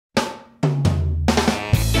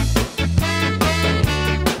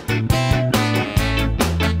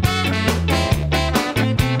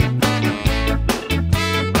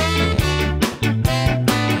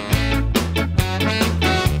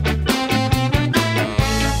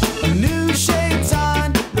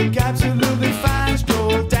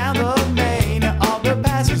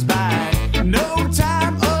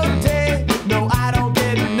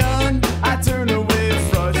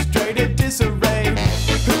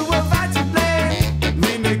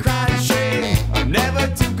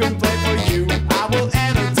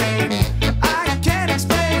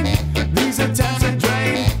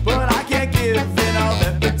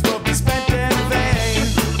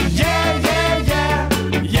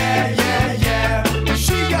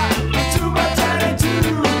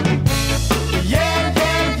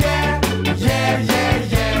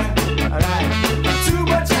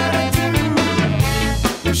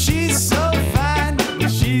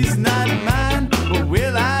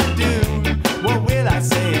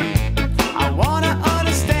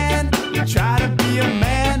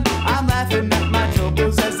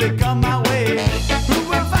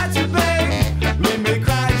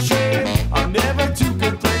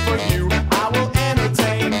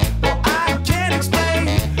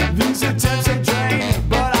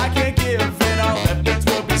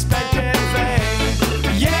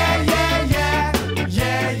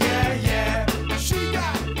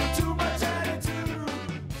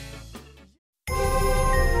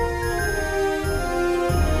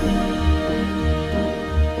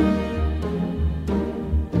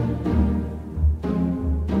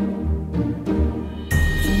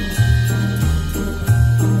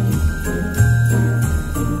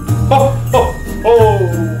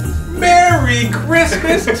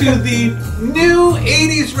Christmas to the new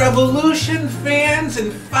 80s Revolution fans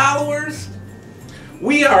and followers.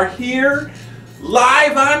 We are here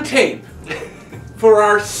live on tape for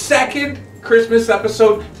our second Christmas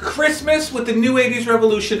episode. Christmas with the new 80s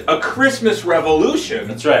Revolution, a Christmas Revolution.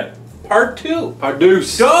 That's right. Part 2. Part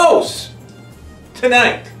deuce. Dose!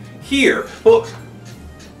 Tonight, here. Well,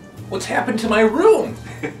 what's happened to my room?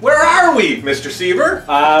 Where are we, Mr. Seaver?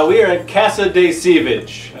 We are at Casa de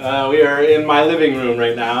Sievage. We are in my living room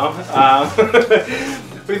right now.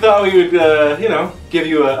 We thought we would, give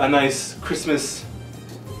you a nice Christmas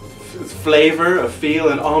flavor, a feel,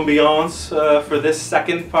 and ambiance for this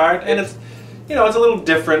second part. And it's, it's a little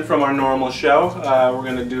different from our normal show. We're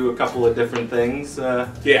going to do a couple of different things.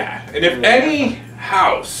 Yeah, and if any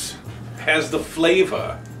house has the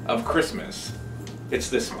flavor of Christmas, it's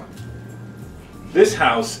this one. This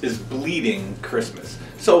house is bleeding Christmas.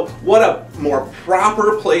 So what a more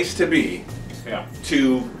proper place to be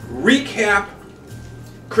to recap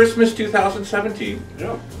Christmas 2017,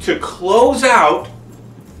 to close out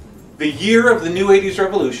the year of the new 80s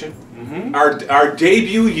Revolution, our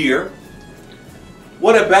debut year.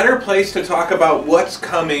 What a better place to talk about what's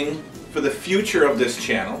coming for the future of this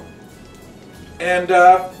channel. And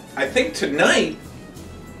I think tonight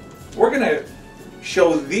we're gonna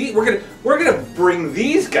show we're gonna bring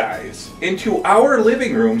these guys into our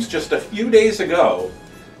living rooms just a few days ago,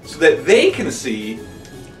 so that they can see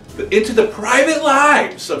into the private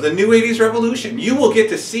lives of the new 80s Revolution. You will get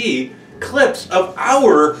to see clips of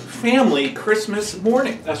our family Christmas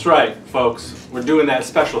morning. That's right, folks. We're doing that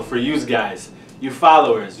special for you guys, you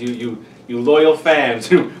followers, you loyal fans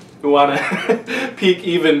who want to peek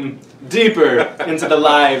even deeper into the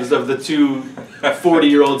lives of the two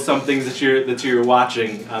 40-year-old somethings that you're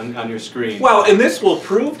watching on your screen. Well, and this will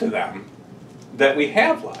prove to them that we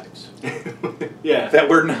have lives. Yeah. That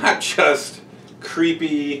we're not just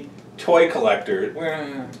creepy toy collectors.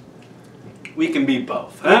 We can be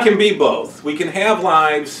both. Huh? We can be both. We can have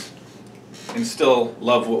lives and still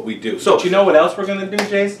love what we do. So, but you know what else we're gonna do,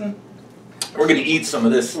 Jason? We're gonna eat some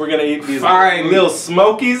of this. We're gonna eat these fine little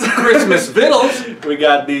Smokies, Christmas vittles. We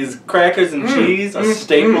got these crackers and cheese, a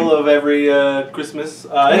staple of every Christmas.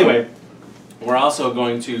 Anyway, we're also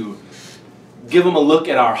going to give them a look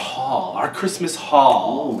at our haul, our Christmas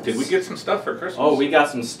haul. Ooh, did we get some stuff for Christmas? Oh, we got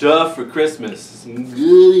some stuff for Christmas. Some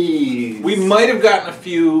goodies. We might have gotten a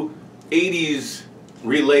few 80s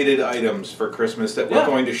related items for Christmas that we're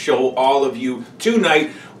going to show all of you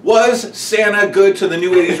tonight. Was Santa good to the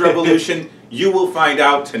new 80s Revolution? You will find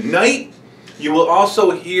out tonight. You will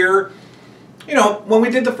also hear, when we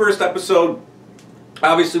did the first episode,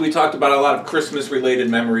 obviously we talked about a lot of Christmas related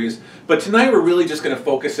memories, but tonight we're really just going to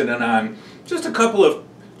focus in on just a couple of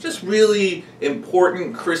just really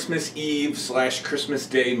important Christmas Eve / Christmas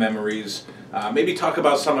Day memories. Maybe talk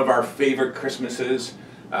about some of our favorite Christmases.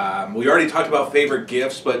 We already talked about favorite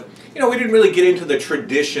gifts, but we didn't really get into the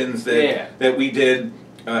traditions that we did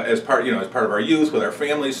as part of our youth with our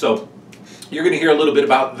families. So you're going to hear a little bit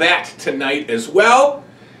about that tonight as well.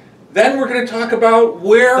 Then we're going to talk about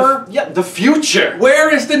the future.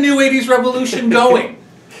 Where is the new 80s Revolution going?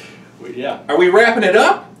 Are we wrapping it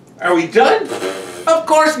up? Are we done? Of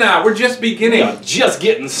course not. We're just beginning. We are just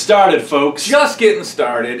getting started, folks. Just getting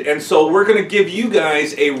started. And so we're going to give you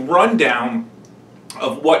guys a rundown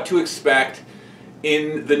of what to expect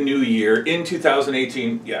in the new year, in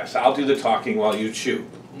 2018. Yes, I'll do the talking while you chew.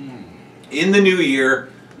 In the new year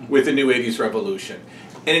with the new 80s Revolution.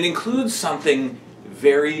 And it includes something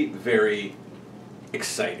very, very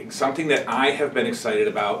exciting. Something that I have been excited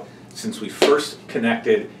about since we first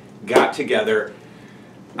connected, got together.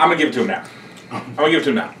 I'm going to give it to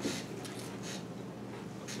him now.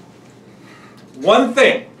 One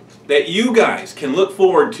thing that you guys can look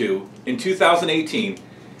forward to in 2018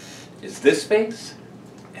 is this face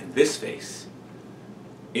and this face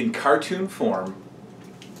in cartoon form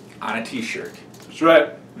on a t-shirt. That's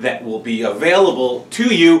right. That will be available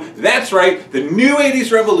to you. That's right, the new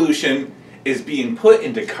 80s Revolution is being put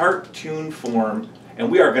into cartoon form, and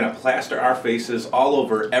we are going to plaster our faces all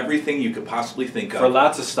over everything you could possibly think of. For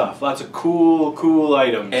lots of stuff, lots of cool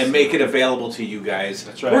items. And make it available to you guys.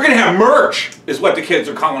 That's right. We're going to have merch, is what the kids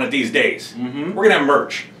are calling it these days. We're going to have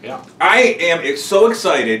merch. Yeah. I am so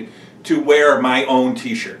excited to wear my own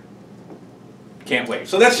t-shirt. Can't wait.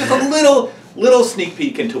 So that's just a little sneak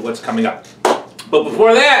peek into what's coming up. But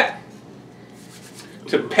before that,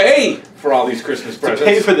 to pay for all these Christmas presents, to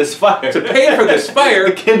pay for this fire,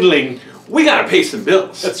 the kindling, we gotta pay some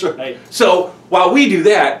bills. That's right. So while we do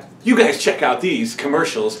that, you guys check out these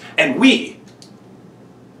commercials, and we'll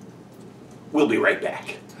be right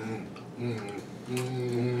back.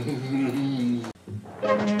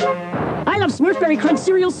 I love Smurfberry Crunch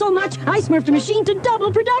cereal so much, I smurfed a machine to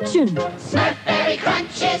double production. Smurfberry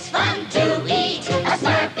Crunch is fun to eat. A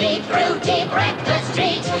Smurfy fruity breakfast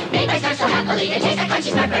treat. Made by Smurfs so happily, they taste like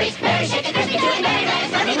crunchy Smurfberries. Very shaky, crispy, chewy, very, very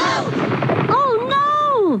Smurfy low. Oh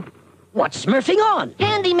no! What's smurfing on?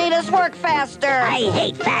 Andy made us work faster. I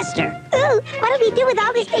hate faster. Ooh, what'll we do with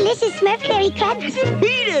all this delicious Smurfberry Crunch?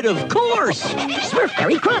 Eat it, of course.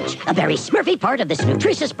 Smurfberry Crunch, a very Smurfy part of this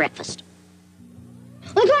nutritious breakfast.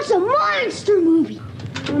 Let's watch a monster movie.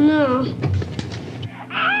 Oh no.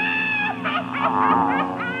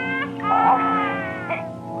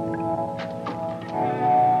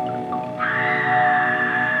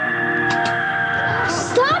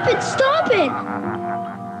 Stop it! Stop it!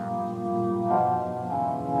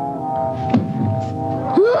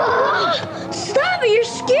 Stop it! You're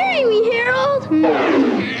scaring me, Harold!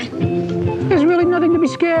 There's really nothing to be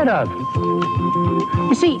scared of.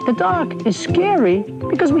 You see, the dark is scary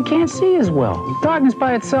because we can't see as well. Darkness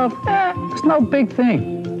by itself, it's no big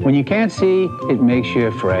thing. When you can't see, it makes you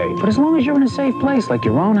afraid. But as long as you're in a safe place, like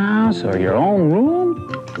your own house or your own room,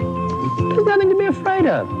 there's nothing to be afraid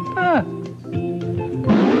of.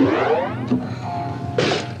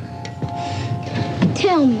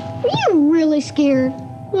 Tell me, were you really scared?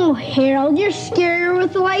 Oh, Harold, you're scarier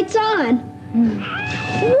with the lights on.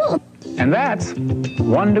 Whoa. And that's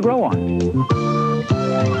one to grow on.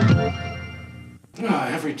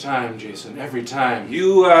 Every time, Jason, every time.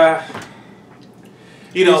 You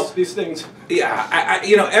know these things. Yeah,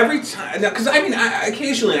 you know, every time, because I mean,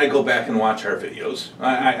 occasionally I go back and watch our videos.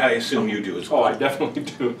 I assume you do as well. Oh, I definitely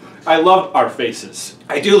do. I love our faces.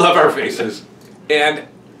 I do love our faces, and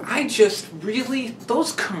I just really,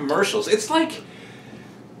 those commercials. It's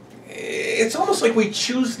almost like we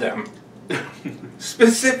choose them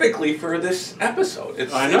specifically for this episode.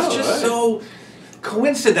 It's just so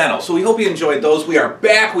coincidental. So we hope you enjoyed those. We are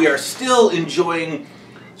back. We are still enjoying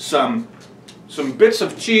some bits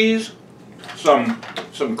of cheese, some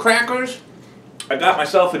crackers. I got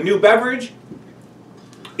myself a new beverage.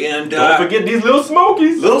 And don't forget these little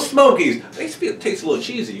Smokies. Little Smokies. It tastes a little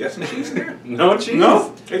cheesy. You got some cheese in there? No cheese.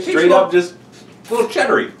 No. Straight up just a little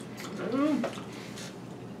cheddary.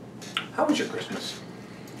 How was your Christmas?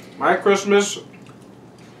 My Christmas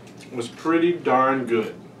was pretty darn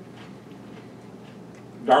good.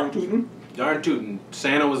 Darn tootin'? Darn tootin'.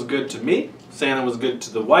 Santa was good to me, Santa was good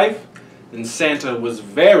to the wife, and Santa was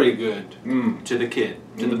very good to the kid,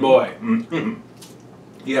 to the boy.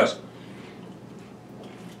 Yes.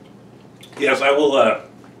 Yes, I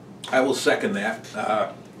will second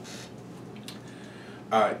that.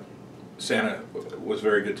 Santa was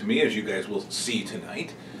very good to me, as you guys will see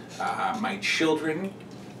tonight. My children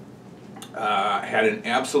had an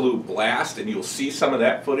absolute blast, and you'll see some of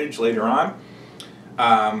that footage later on.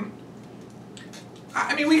 I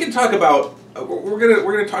mean, we can talk about we're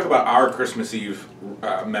gonna talk about our Christmas Eve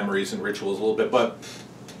memories and rituals a little bit, but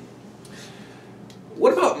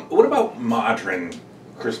what about modern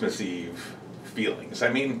Christmas Eve feelings? I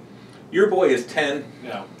mean, your boy is 10.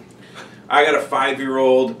 Yeah. I got a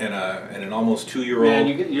 5-year-old and an almost 2-year-old.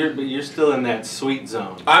 Man, you're still in that sweet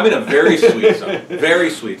zone. I'm in a very sweet zone. Very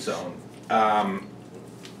sweet zone.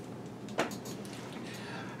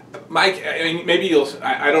 Mike, I mean, maybe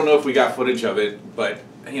I don't know if we got footage of it, but,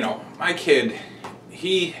 you know, my kid,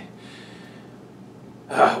 we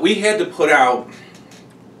had to put out,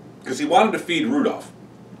 because he wanted to feed Rudolph.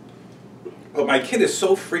 But my kid is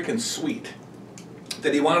so freaking sweet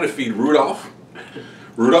that he wanted to feed Rudolph,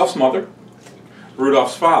 Rudolph's mother,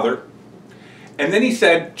 Rudolph's father, and then he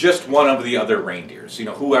said just one of the other reindeers, you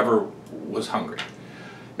know, whoever was hungry.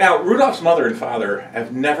 Now, Rudolph's mother and father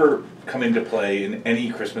have never come into play in any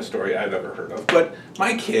Christmas story I've ever heard of, but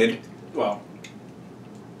my kid, well,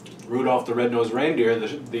 Rudolph the Red-Nosed Reindeer,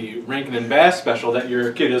 the Rankin and Bass special that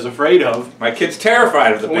your kid is afraid of. My kid's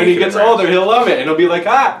terrified of the When he gets older, he'll love it, and he'll be like,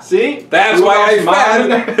 ah, see? That's why I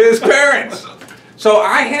fed his parents. So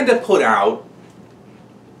I had to put out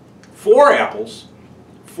 4 apples,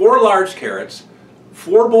 4 large carrots,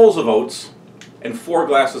 4 bowls of oats, and 4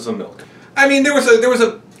 glasses of milk. I mean, there was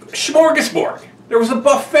a smorgasbord. There was a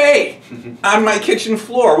buffet on my kitchen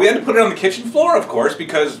floor. We had to put it on the kitchen floor, of course,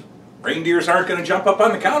 because reindeers aren't going to jump up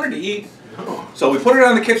on the counter to eat. So we put it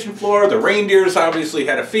on the kitchen floor. The reindeers obviously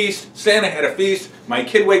had a feast. Santa had a feast. My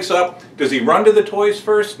kid wakes up. Does he run to the toys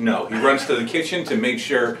first? No. He runs to the kitchen to make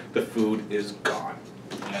sure the food is gone.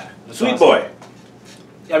 Yeah. Sweet boy.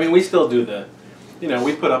 I mean, we still do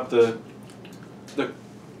we put up the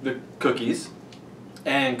cookies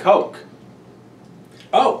and Coke.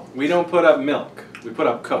 Oh. We don't put up milk. We put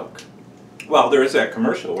up Coke. Well, there is that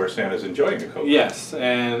commercial where Santa's enjoying a Coke. Yes,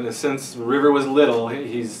 and since River was little,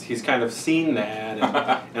 he's kind of seen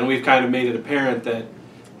that, and we've kind of made it apparent that,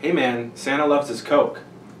 hey man, Santa loves his Coke.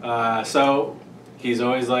 So he's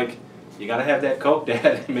always like, you gotta have that Coke,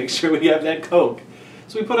 Dad. Make sure we have that Coke.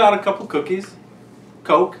 So we put out a couple cookies,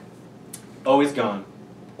 Coke, always gone.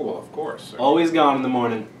 Well, of course. Always gone in the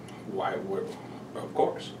morning. Why? Of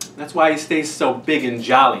course. That's why he stays so big and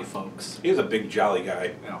jolly, folks. He is a big jolly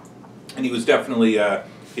guy. Yeah. And he was definitely,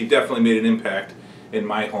 he definitely made an impact in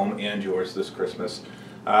my home and yours this Christmas.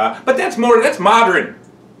 But that's modern.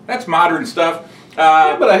 That's modern stuff.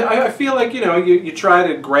 Yeah, but I feel like, you know, you try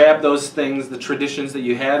to grab those things, the traditions that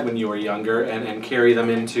you had when you were younger, and carry them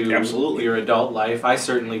into Absolutely. your adult life. I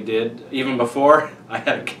certainly did, even before I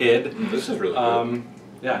had a kid. This is really good.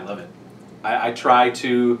 Yeah, I love it. I try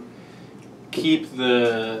to keep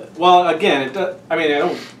the, well, again, I mean, I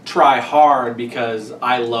don't try hard because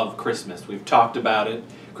I love Christmas. We've talked about it.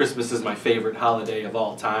 Christmas is my favorite holiday of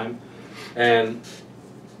all time. And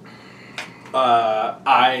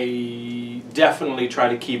I definitely try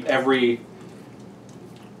to keep every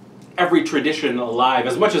tradition alive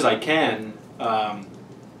as much as I can.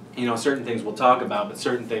 You know, certain things we'll talk about, but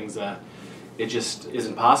certain things it just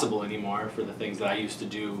isn't possible anymore for the things that I used to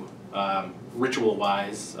do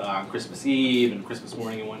ritual-wise on Christmas Eve and Christmas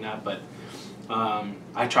morning and whatnot. But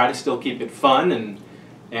I try to still keep it fun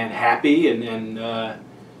and happy and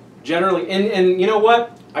generally. And you know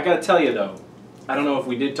what? I got to tell you though. I don't know if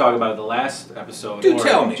we did talk about it the last episode or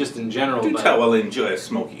tell me. Just in general. Do tell. I'll enjoy a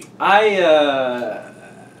smoky. I've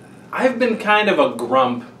been kind of a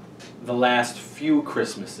grump the last few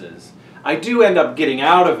Christmases. I do end up getting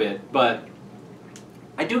out of it, but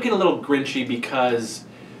I do get a little grinchy because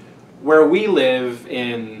where we live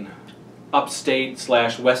in upstate /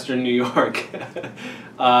 Western New York,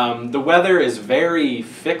 the weather is very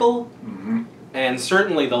fickle. Mm-hmm. And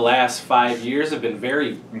certainly the last 5 years have been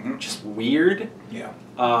very just weird. Yeah.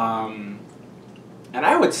 And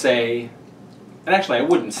I would say, and actually I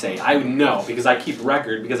wouldn't say, I know because I keep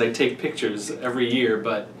record because I take pictures every year,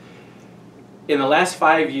 but in the last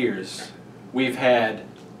 5 years we've had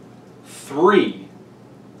 3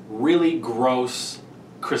 really gross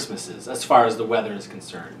Christmases as far as the weather is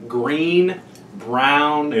concerned. Green,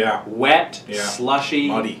 brown, wet, slushy,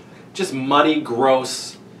 muddy. Just muddy,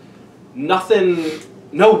 gross. Nothing,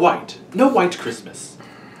 no white Christmas.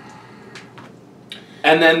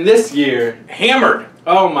 And then this year, hammered.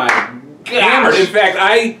 Oh my gosh. Hammered. In fact,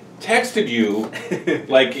 I texted you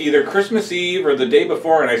like either Christmas Eve or the day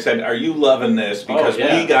before, and I said, "Are you loving this?" Because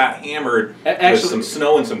we got hammered with some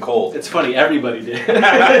snow and some cold. It's funny, everybody did.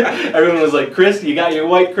 Everyone was like, "Chris, you got your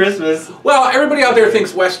white Christmas." Well, everybody out there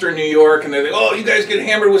thinks Western New York, and they're like, "Oh, you guys get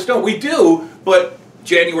hammered with snow." We do, but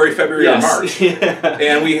January, February, or March.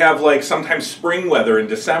 And we have like sometimes spring weather in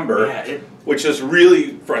December, which is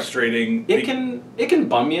really frustrating. It can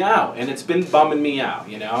bum you out, and it's been bumming me out,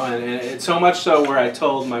 you know, and it's so much so where I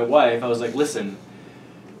told my wife, I was like, listen,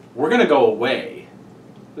 we're going to go away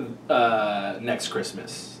next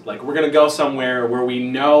Christmas. Like, we're going to go somewhere where we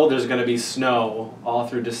know there's going to be snow all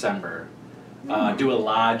through December. Do a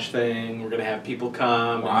lodge thing. We're going to have people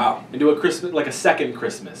come and do a Christmas, like a second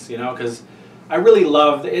Christmas, you know, because I really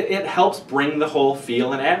love it. It helps bring the whole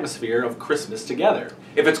feel and atmosphere of Christmas together.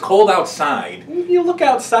 If it's cold outside, you look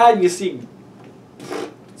outside and you see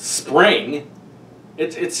spring.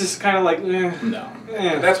 It's just kind of like no.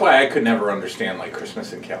 That's why I could never understand like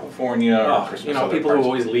Christmas in California or Christmas. You know, people who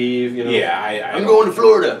always leave. You know, yeah, I'm going to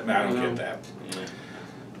Florida. I don't get that. Yeah.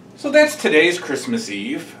 So that's today's Christmas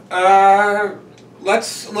Eve.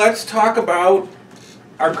 Let's talk about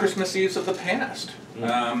our Christmas Eves of the past.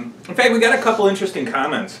 In fact, we got a couple interesting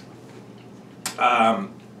comments.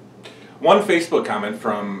 One Facebook comment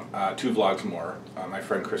from 2 Vlogs More, my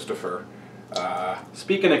friend Christopher.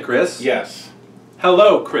 Speaking of Chris. Yes.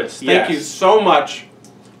 Hello, Chris. Thank you so much.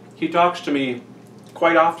 He talks to me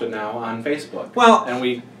quite often now on Facebook. Well, and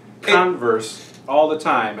we converse all the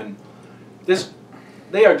time, and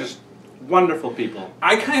they are just wonderful people.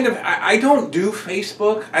 I don't do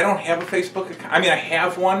Facebook. I don't have a Facebook account. I mean, I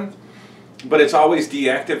have one, but it's always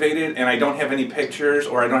deactivated, and I don't have any pictures,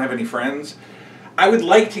 or I don't have any friends. I would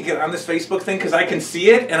like to get on this Facebook thing, because I can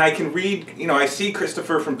see it, and I can read, you know, I see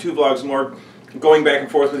Christopher from 2 Vlogs More going back and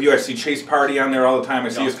forth with you. I see Chase Party on there all the time. I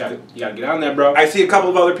see you gotta get on there, bro. I see a couple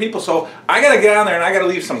of other people, so I gotta get on there, and I gotta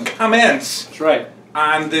leave some comments. That's right.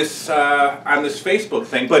 On this Facebook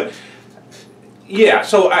thing. But, yeah,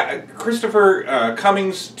 so Christopher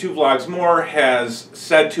Cummings, 2 Vlogs More, has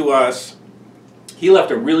said to us, he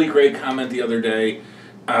left a really great comment the other day.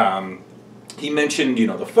 he mentioned, you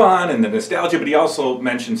know, the fun and the nostalgia, but he also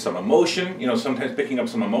mentioned some emotion, you know, sometimes picking up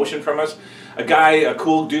some emotion from us. A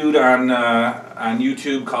cool dude on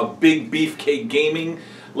YouTube called Big Beefcake Gaming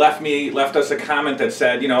left us a comment that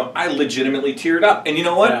said, you know, I legitimately teared up. And you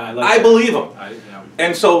know what? Yeah, I believe him. Yeah.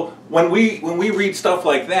 And so when we read stuff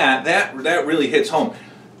like that really hits home.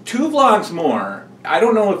 2 Vlogs More, I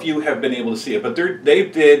don't know if you have been able to see it, but they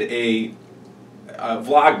did a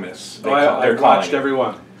Vlogmas. I've watched every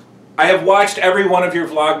one. I have watched every one of your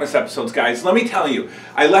Vlogmas episodes, guys. Let me tell you,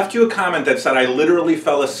 I left you a comment that said I literally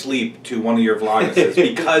fell asleep to one of your Vlogmases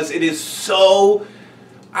because it is so...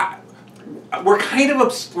 we're kind of...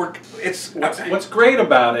 What's great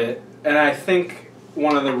about it, and I think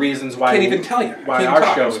one of the reasons why... I can't even tell you. Why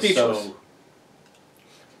our show is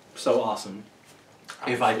so awesome,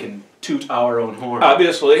 if I can toot our own horn.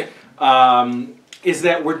 Obviously. Is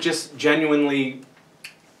that we're just genuinely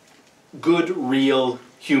good, real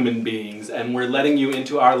human beings, and we're letting you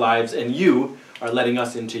into our lives, and you are letting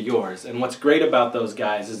us into yours. And what's great about those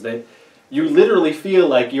guys is that you literally feel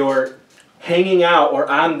like you're hanging out or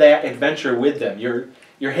on that adventure with them. You're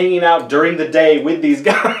hanging out during the day with these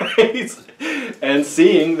guys and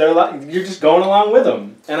seeing their life. You're just going along with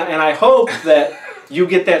them. And I hope that you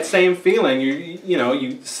get that same feeling.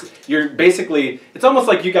 You're basically, it's almost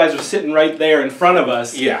like you guys are sitting right there in front of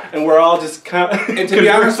us. Yeah. And we're all just kind of... And to be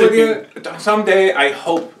honest with you, someday I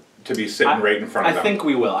hope to be sitting right in front of them. I think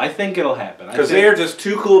we will. I think it'll happen. Because they are just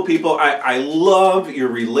 2 cool people. I love your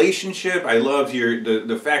relationship. I love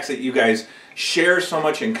the facts that you guys share so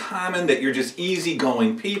much in common, that you're just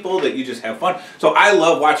easygoing people, that you just have fun. So I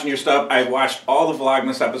love watching your stuff. I've watched all the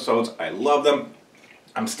Vlogmas episodes. I love them.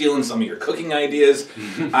 I'm stealing some of your cooking ideas.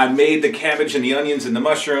 I made the cabbage and the onions and the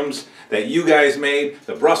mushrooms that you guys made.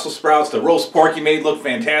 The Brussels sprouts, the roast pork you made look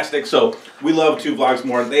fantastic. So we love 2 Vlogs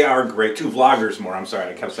More. They are great. 2 Vloggers More. I'm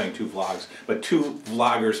sorry, I kept saying 2 Vlogs. But 2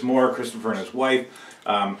 Vloggers More, Christopher and his wife.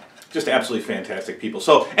 Just absolutely fantastic people.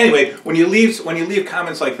 So anyway, when you leave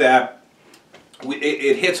comments like that,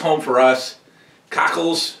 it hits home for us.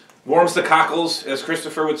 Cockles, warms the cockles, as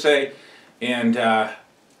Christopher would say. And...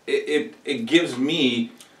 It gives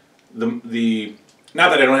me the not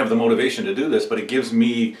that I don't have the motivation to do this, but it gives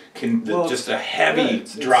me just a heavy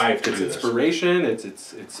drive to do this. Inspiration.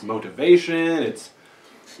 It's motivation. It's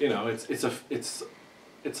a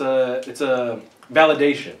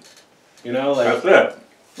validation. You know, like that's it.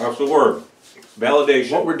 That's the word.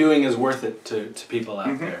 Validation. What we're doing is worth it to people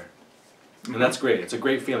out there, and that's great. It's a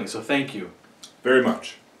great feeling. So thank you. Very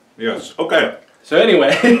much. Yes. Okay. So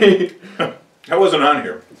anyway. That wasn't on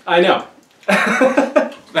here. I know.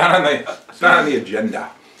 It's not on the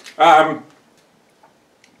agenda.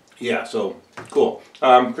 Yeah, so cool.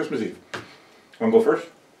 Christmas Eve. Want to go first?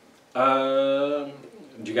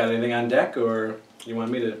 Do you got anything on deck, or you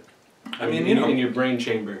want me to? I mean, in your brain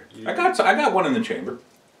chamber. I got one in the chamber.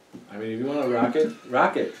 I mean, if you want to rock it,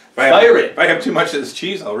 rock it. Fire it. If I have too much of this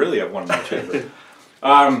cheese, I'll really have one in the chamber.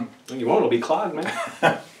 You won't. It'll be clogged,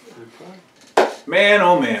 man. Man,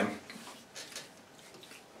 oh man.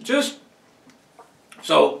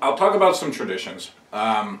 So I'll talk about some traditions.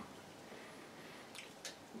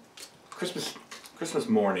 Christmas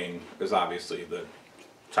morning is obviously the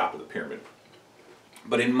top of the pyramid.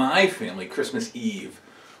 But in my family, Christmas Eve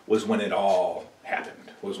was when it all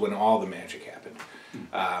happened, was when all the magic happened.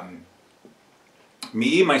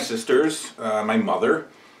 Me, my sisters, my mother,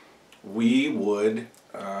 we would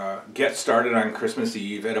get started on Christmas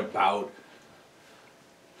Eve at about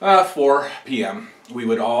 4 p.m. We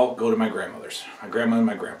would all go to my grandmother's, my grandma and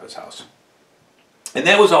my grandpa's house. And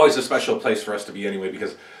that was always a special place for us to be anyway,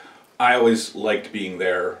 because I always liked being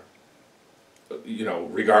there, you know,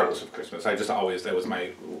 regardless of Christmas. That was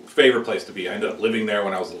my favorite place to be. I ended up living there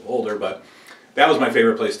when I was a little older, but that was my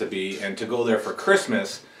favorite place to be. And to go there for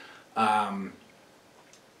Christmas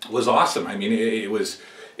was awesome. I mean, it was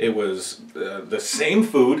the same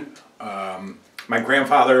food. My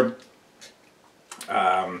grandfather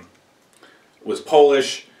was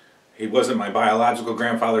Polish. He wasn't my biological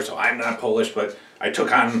grandfather, so I'm not Polish, but I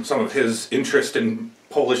took on some of his interest in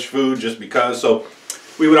Polish food just because. So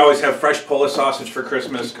we would always have fresh Polish sausage for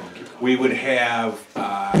Christmas. We would have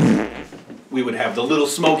the Little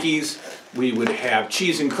Smokies. We would have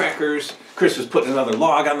cheese and crackers. Chris was putting another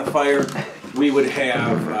log on the fire. We would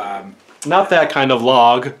have... not that kind of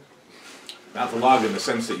log. Not the log in the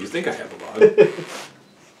sense that you think I have a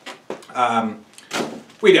log.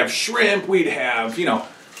 We'd have shrimp. We'd have, you know...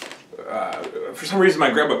 for some reason,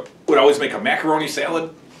 my grandpa would always make a macaroni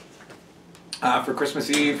salad for Christmas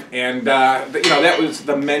Eve. And, you know, that was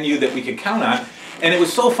the menu that we could count on. And it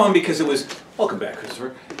was so fun because it was... Welcome back,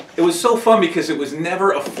 Christopher. it was so fun because it was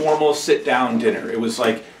never a formal sit-down dinner. It was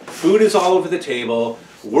like food is all over the table.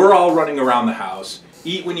 We're all running around the house.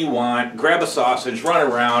 Eat when you want. Grab a sausage.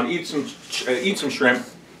 Run around. Eat some shrimp.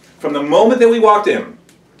 From the moment that we walked in,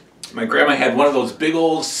 my grandma had one of those big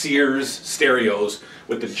old Sears stereos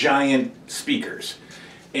with the giant speakers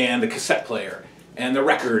and the cassette player and the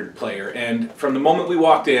record player. And from the moment we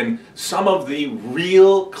walked in, some of the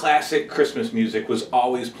real classic Christmas music was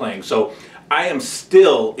always playing. So I am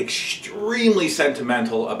still extremely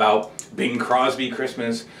sentimental about Bing Crosby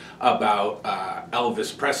Christmas, about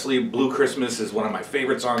Elvis Presley. Blue Christmas is one of my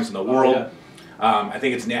favorite songs in the world. Yeah. I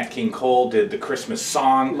think it's Nat King Cole did the Christmas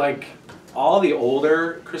song. Like all the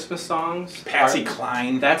older Christmas songs, Patsy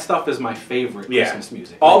Cline. That stuff is my favorite Christmas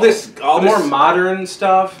music. All the more modern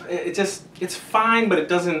stuff, it's fine, but it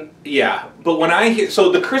doesn't. Yeah, but when I hear,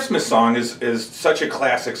 so the Christmas song is such a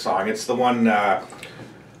classic song. It's the one,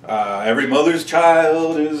 every mother's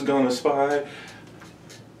child is gonna spy.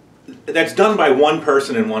 That's done by one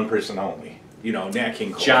person and one person only. You know, Nat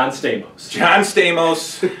King Cole. John Stamos. John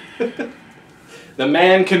Stamos. The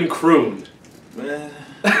man can croon.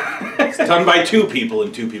 It's done by two people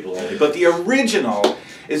and two people only. But the original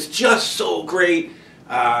is just so great.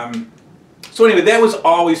 So anyway, that was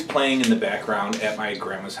always playing in the background at my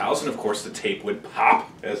grandma's house. And of course the tape would pop,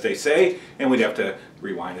 as they say, and we'd have to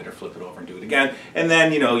rewind it or flip it over and do it again. And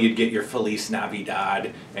then, you know, you'd get your Feliz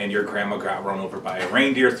Navidad and your grandma got run over by a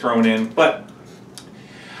reindeer thrown in. But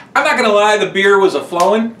I'm not going to lie, the beer was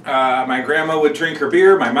a-flowing. My grandma would drink her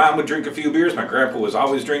beer. My mom would drink a few beers. My grandpa was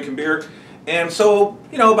always drinking beer. And so,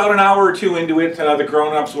 you know, about an hour or two into it, the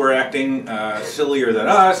grown-ups were acting sillier than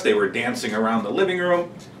us. They were dancing around the living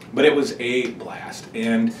room. But it was a blast.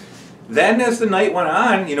 And then as the night went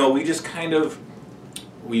on, you know, we kind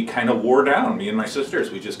of wore down, me and my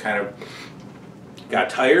sisters. We just kind of got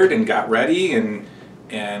tired and got ready, and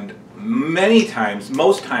many times,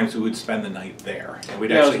 most times we would spend the night there. And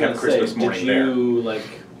we'd actually have Christmas morning there. Did you, like,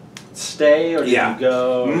 stay or did you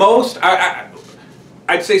go? Most,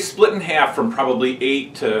 I'd say split in half from probably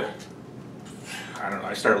 8 to, I don't know,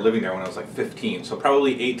 I started living there when I was like 15, so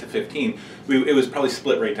probably 8 to 15. It was probably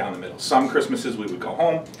split right down the middle. Some Christmases we would go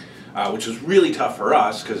home, which was really tough for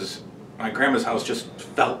us because my grandma's house just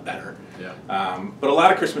felt better. Yeah. But a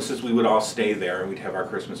lot of Christmases we would all stay there and we'd have our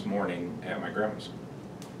Christmas morning at my grandma's.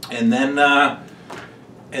 And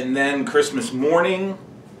then Christmas morning,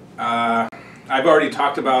 I've already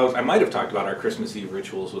talked about, I might have talked about our Christmas Eve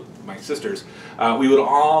rituals with my sisters. We would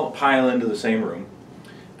all pile into the same room.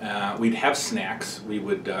 We'd have snacks. We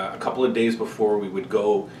would, a couple of days before, we would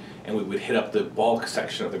go and we would hit up the bulk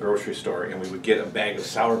section of the grocery store and we would get a bag of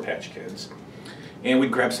Sour Patch Kids. And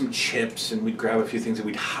we'd grab some chips and we'd grab a few things and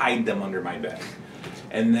we'd hide them under my bed.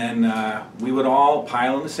 And then we would all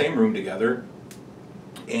pile in the same room together.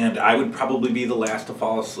 And I would probably be the last to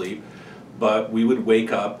fall asleep, but we would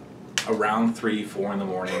wake up around 3, 4 in the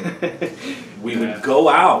morning. We would go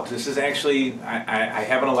out. This is actually, I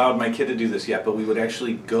haven't allowed my kid to do this yet, but we would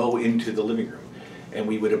actually go into the living room and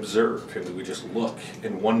we would observe and we would just look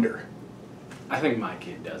and wonder. I think my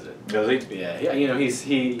kid does it. Does he? Yeah, you know,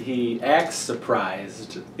 he acts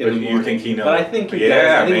surprised in the morning. You think he knows? But I think he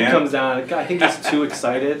does. I think he comes down, I think he's too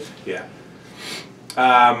excited. Yeah.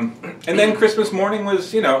 And then Christmas morning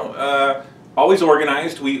was, you know, always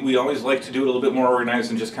organized. We always like to do it a little bit more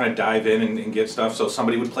organized and just kind of dive in and get stuff. So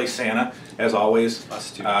somebody would play Santa, as always.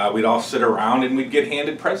 Us too. We'd all sit around and we'd get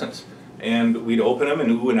handed presents. And we'd open them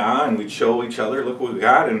and ooh and ah, and we'd show each other, look what we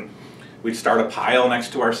got. And we'd start a pile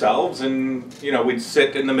next to ourselves and, you know, we'd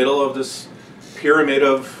sit in the middle of this pyramid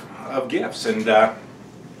of gifts. And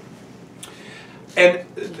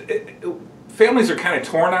families are kind of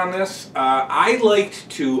torn on this. I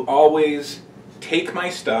liked to always take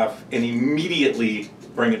my stuff and immediately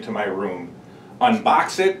bring it to my room,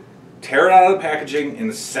 unbox it, tear it out of the packaging,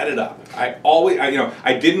 and set it up. I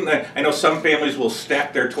know some families will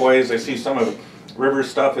stack their toys. I see some of River's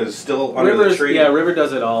stuff is still under the tree. Yeah, River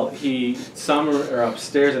does it all. Some are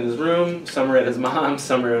upstairs in his room, some are at his mom's,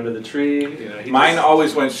 some are under the tree. You know, mine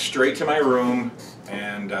always went straight to my room.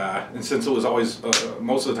 And since it was always,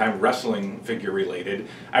 most of the time, wrestling figure related,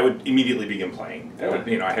 I would immediately begin playing.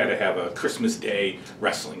 I had to have a Christmas Day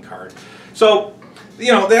wrestling card. So,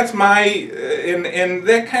 you know, that's my, and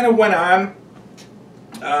that kind of went on.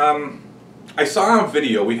 I saw a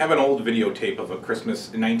video, we have an old videotape of a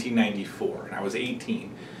Christmas in 1994, and I was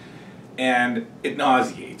 18. And it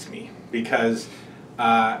nauseates me because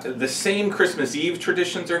the same Christmas Eve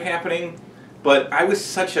traditions are happening, but I was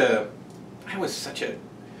so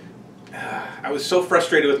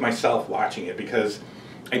frustrated with myself watching it because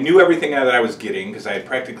I knew everything that I was getting because I had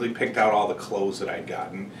practically picked out all the clothes that I'd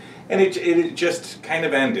gotten, and it just kind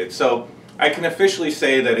of ended. So I can officially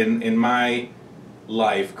say that in my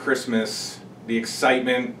life, Christmas, the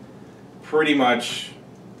excitement, pretty much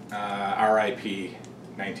R.I.P.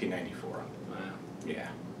 1994. Wow. Yeah.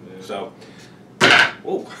 So,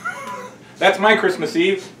 whoa. That's my Christmas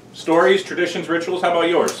Eve. Stories, traditions, rituals. How about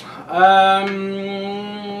yours?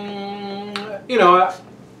 You know,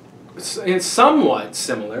 it's somewhat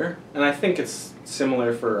similar, and I think it's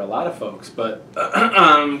similar for a lot of folks, but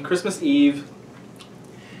Christmas Eve,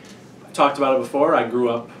 I've talked about it before. I grew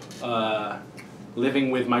up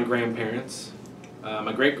living with my grandparents,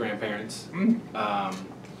 my great-grandparents.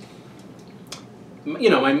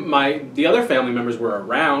 You know, the other family members were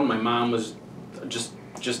around. My mom was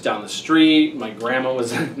just down the street. My grandma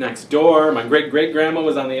was next door. My great-great-grandma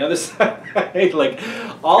was on the other side. Like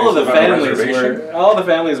all the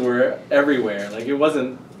families were everywhere. Like it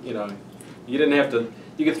wasn't, you know, you didn't have to.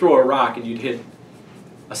 You could throw a rock and you'd hit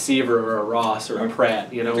a Seaver or a Ross or a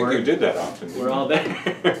Pratt. You know, I think you did that often. We're all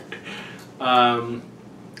there.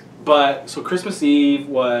 But so Christmas Eve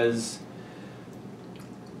was.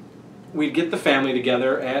 We'd get the family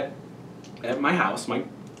together at my house, my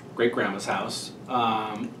great-grandma's house,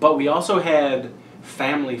 but we also had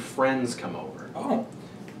family friends come over. Oh.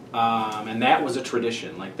 And that was a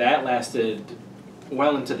tradition. Like, that lasted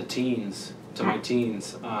well into the teens, to my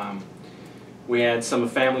teens. We had some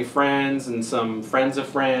family friends and some friends of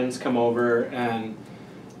friends come over, and,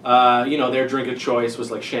 you know, their drink of choice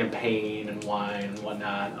was, like, champagne and wine and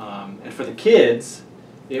whatnot. And for the kids,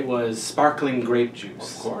 it was sparkling grape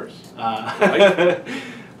juice. Of course.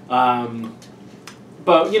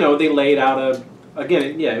 But, you know, they laid out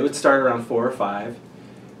again, yeah, it would start around 4 or 5.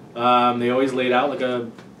 They always laid out like a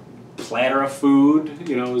platter of food,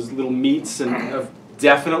 you know, it was little meats and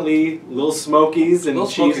definitely little Smokies and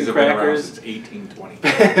cheese and crackers. Since 1820.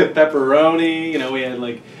 Pepperoni, you know, we had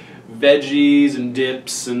like veggies and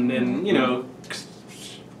dips and you know,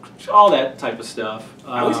 all that type of stuff.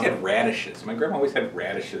 I always had radishes. My grandma always had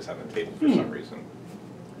radishes on the table for some reason.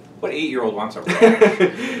 What 8-year-old wants a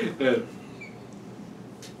radish?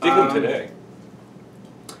 Dig them today.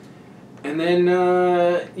 And then,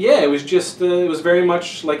 yeah, it was just, it was very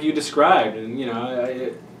much like you described, and you know,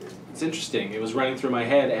 it's interesting. It was running through my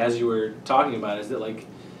head as you were talking about it, is that like,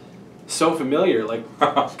 so familiar, like,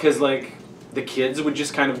 because like, the kids would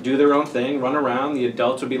just kind of do their own thing, run around, the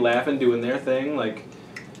adults would be laughing, doing their thing, like,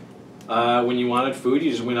 when you wanted food,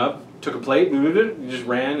 you just went up, took a plate, you just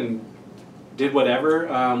ran and did whatever.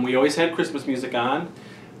 We always had Christmas music on,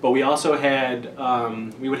 but we also had,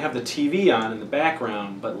 we would have the TV on in the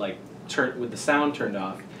background, but like, with the sound turned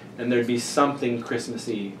off, and there'd be something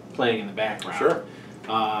Christmassy playing in the background. Sure.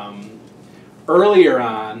 Earlier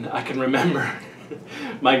on, I can remember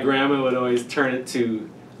my grandma would always turn it to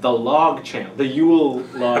the log channel, the Yule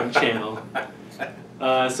log channel.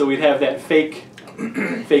 So we'd have that fake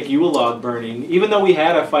Yule log burning, even though we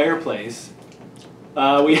had a fireplace.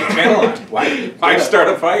 We channel on. Why start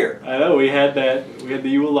a fire? I know, we had the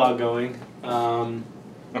Yule log going.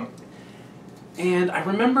 And I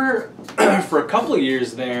remember for a couple of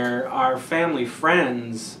years there, our family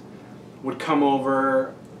friends would come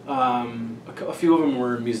over. A few of them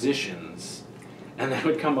were musicians, and they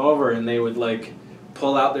would come over and they would like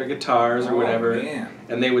pull out their guitars or whatever,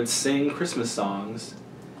 and they would sing Christmas songs.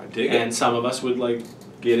 I dig it. And some of us would like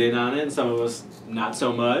get in on it, and some of us not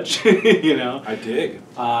so much. You know. I dig.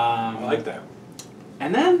 I like that.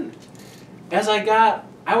 And then, as I got,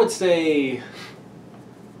 I would say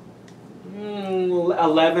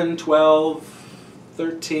 11, 12,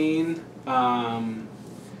 13,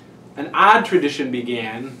 an odd tradition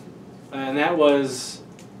began, and that was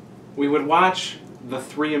we would watch The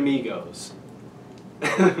Three Amigos.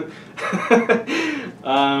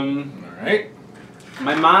 All right.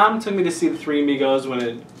 My mom took me to see The Three Amigos when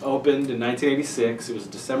it opened in 1986. It was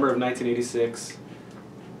December of 1986,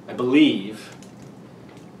 I believe.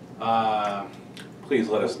 Please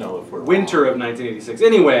let us know if we're winter of 1986.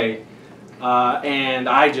 Anyway, and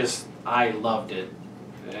I loved it,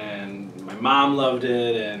 and my mom loved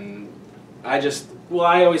it, and I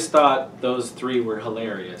always thought those three were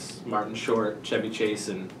hilarious: Martin Short, Chevy Chase,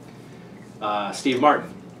 and Steve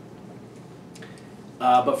Martin.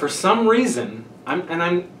 But for some reason,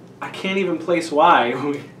 I can't even place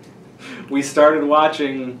why. We started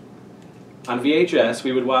watching on VHS.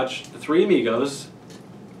 We would watch The Three Amigos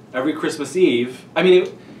every Christmas Eve. I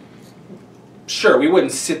mean, sure, we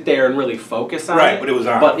wouldn't sit there and really focus on it. Right, but it was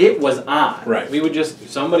on. But it was on. Right. We would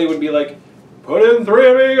somebody would be like, put in Three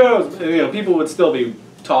Amigos. And, you know, people would still be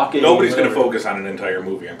talking. Nobody's going to focus on an entire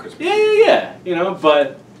movie on Christmas. Yeah. You know,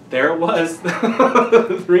 but there it was,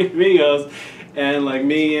 the Three Amigos, and like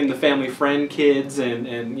me and the family friend kids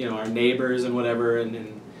and you know, our neighbors and whatever,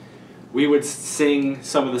 and we would sing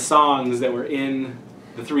some of the songs that were in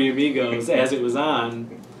the Three Amigos as it was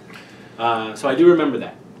on. So I do remember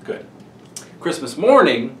that. Good. Christmas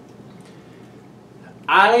morning,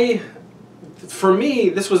 for me,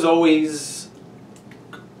 this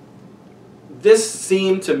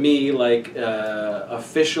seemed to me like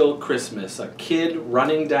official Christmas, a kid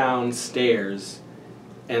running down stairs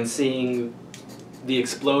and seeing the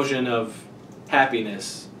explosion of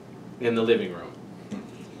happiness in the living room.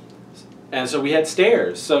 And so we had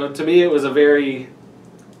stairs. So to me it was a very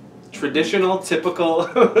traditional, typical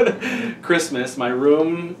Christmas. My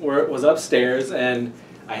room was upstairs, and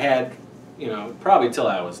I had, you know, probably till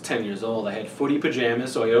I was 10 years old, I had footy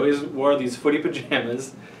pajamas, so I always wore these footy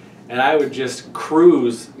pajamas, and I would just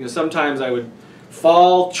cruise. You know, sometimes I would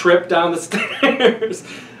fall, trip down the stairs,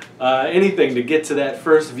 anything to get to that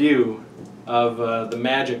first view of the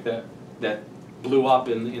magic that blew up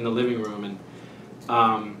in the living room.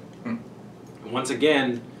 And once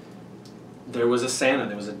again, there was a Santa.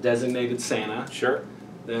 There was a designated Santa. Sure.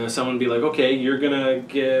 Someone would be like, okay, you're going to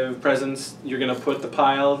give presents, you're going to put the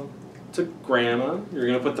pile to Grandma, you're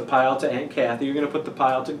going to put the pile to Aunt Kathy, you're going to put the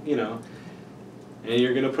pile to, you know, and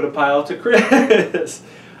you're going to put a pile to Chris.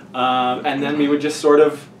 And then we would just sort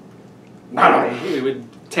of, we would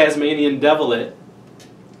Tasmanian devil it,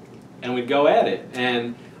 and we'd go at it.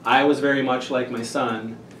 And I was very much like my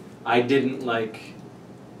son. I didn't like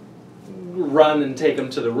run and take them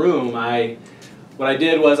to the room. What I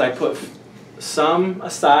did was I put some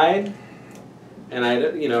aside, and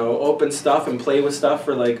I'd, you know, open stuff and play with stuff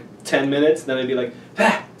for like 10 minutes. Then I'd be like,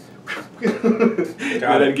 ah! And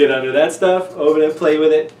I'd get under that stuff, open it, play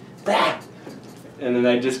with it, ah! And then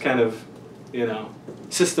I'd just kind of, you know,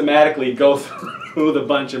 systematically go through the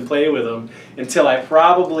bunch and play with them until I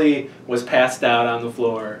probably was passed out on the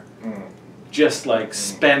floor, just like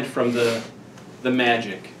spent from the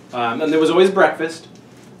magic. And there was always breakfast.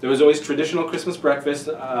 There was always traditional Christmas breakfast.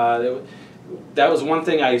 That was one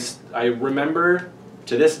thing I remember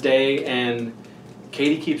to this day, and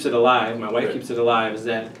Katie keeps it alive, my wife keeps it alive, is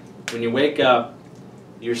that when you wake up,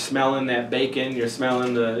 you're smelling that bacon, you're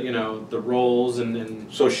smelling the, you know, the rolls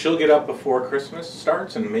and So she'll get up before Christmas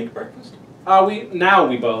starts and make breakfast? Now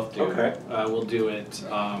we both do. Okay. We'll do it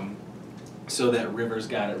so that River's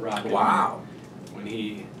got it rocking. Wow. When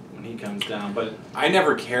he comes down, but I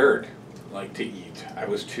never cared like to eat. I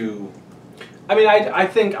was too. I mean, I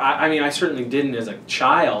think I certainly didn't as a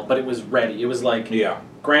child, but it was ready. It was like, yeah,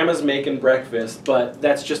 Grandma's making breakfast, but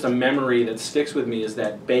that's just a memory that sticks with me, is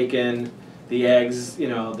that bacon, the eggs, you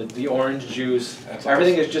know, the orange juice. That's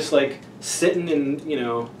everything awesome. is just like sitting in, you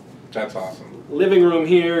know. That's awesome. Living room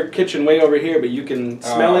here, kitchen way over here, but you can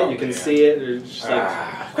smell it, you can see it. It's just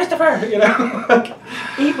like, Christopher, you know, like,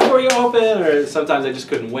 eat before you open, or sometimes I just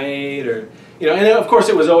couldn't wait, or, you know, and then of course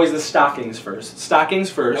it was always the stockings first. Stockings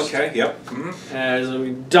first. Okay, yep. Mm-hmm. As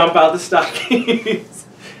we dump out the stockings.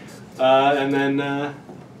 And then,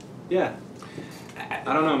 yeah.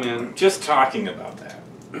 I don't know, man. Just talking about that.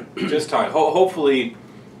 Just talking. Hopefully,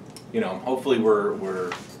 you know, hopefully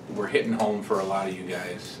we're hitting home for a lot of you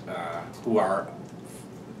guys who are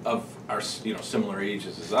of our, you know, similar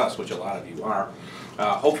ages as us, which a lot of you are.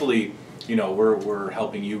 Hopefully, you know, we're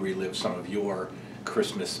helping you relive some of your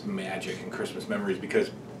Christmas magic and Christmas memories,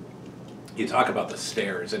 because you talk about the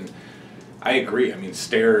stairs, and I agree. I mean,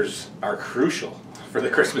 stairs are crucial for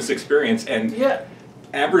the Christmas experience, and yeah,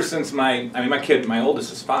 ever since my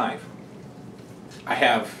oldest is 5. I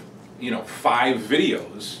have, you know, 5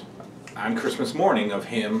 videos on Christmas morning of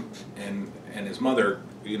him and his mother,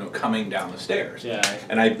 you know, coming down the stairs. Yeah.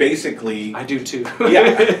 And I basically. I do too. Yeah.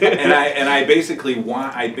 And I basically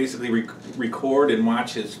record and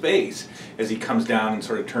watch his face as he comes down and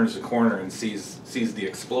sort of turns the corner and sees the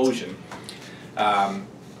explosion. And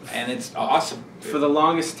it's awesome. For the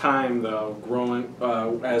longest time,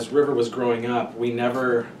 though, as River was growing up,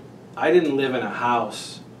 I didn't live in a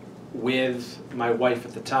house with my wife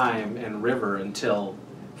at the time and River until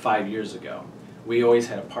 5 years ago. We always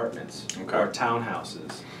had apartments or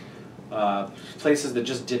townhouses, places that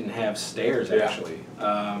just didn't have stairs, actually.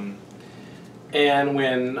 And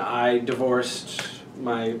when I divorced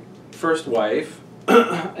my first wife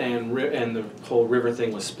and the whole River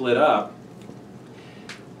thing was split up,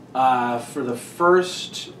 for the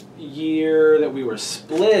first year that we were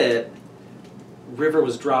split, River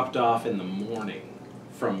was dropped off in the morning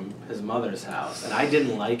from his mother's house, and I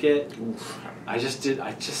didn't like it. I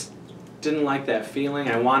didn't like that feeling.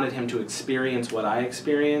 I wanted him to experience what I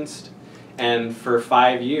experienced. And for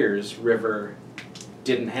 5 years, River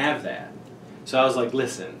didn't have that. So I was like,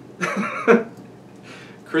 listen,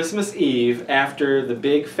 Christmas Eve, after the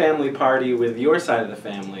big family party with your side of the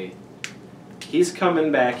family, he's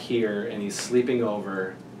coming back here and he's sleeping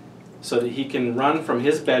over so that he can run from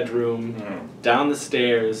his bedroom down the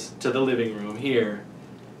stairs to the living room here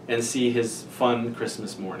and see his fun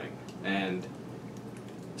Christmas morning. And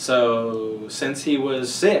so since he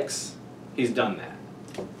was 6, he's done that.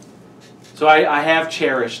 So I have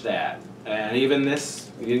cherished that. And even this,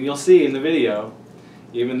 you'll see in the video,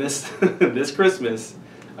 even this this Christmas,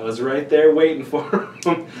 I was right there waiting for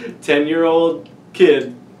him, 10-year-old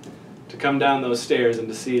kid, to come down those stairs and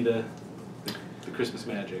to see the Christmas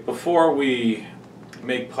magic. Before we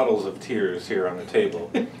make puddles of tears here on the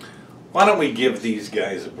table, why don't we give these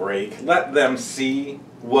guys a break? Let them see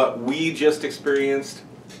what we just experienced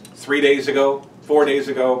 3 days ago, 4 days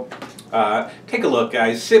ago. Take a look,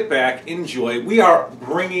 guys. Sit back, enjoy. We are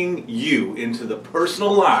bringing you into the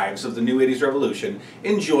personal lives of the new 80s revolution.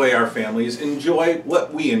 Enjoy our families. Enjoy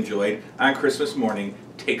what we enjoyed on Christmas morning.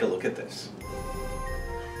 Take a look at this.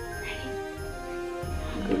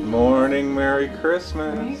 Good morning, Merry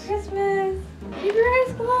Christmas. Merry Christmas. Keep your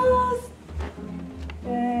eyes closed.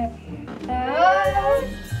 We're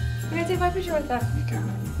gonna take my picture with them.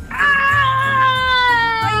 Ah!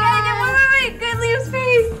 Oh, you gotta get wait. Good, Liam's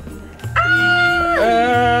face.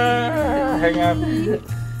 Hang on.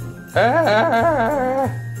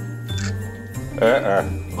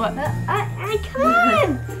 What? Come on.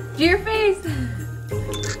 Do your face.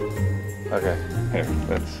 Okay, here,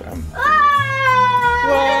 that's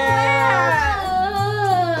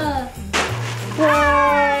Whoa!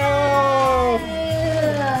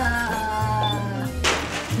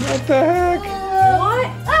 What the heck? What?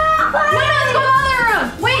 No, let's go to the other room.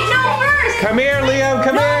 Wait, no, first. Come here, Liam,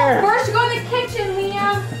 come here. First, go in the kitchen,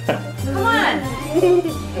 Liam. Come on.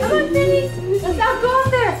 Come on, Vinny. Let's not go up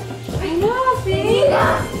there. I know, Vinny. All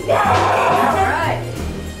right.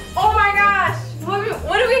 Oh my gosh.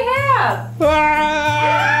 What do we have?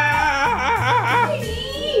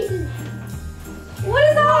 What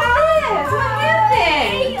is all this? What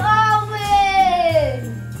happened?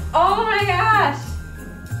 Oh my gosh.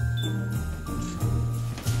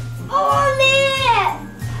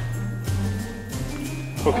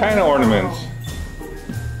 What kind of ornaments?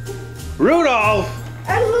 Rudolph!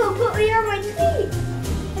 I'm gonna put me on my tree.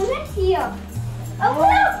 And that's here. A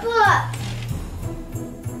book.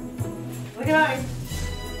 Look at mine.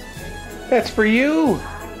 That's for you.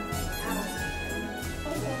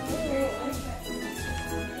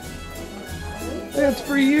 That's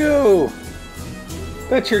for you.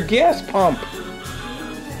 That's your gas pump.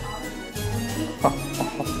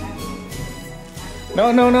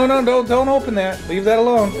 No, don't open that. Leave that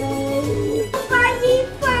alone.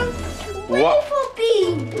 What?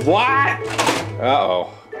 What? Uh-oh.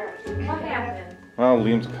 What happened? Well,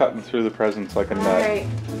 Liam's cutting through the presents like a nut. Alright.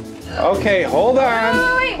 Okay, hold on.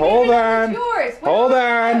 Hold on. Yours. Hold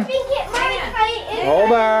on.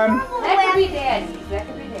 Hold on. That could be Daddy. That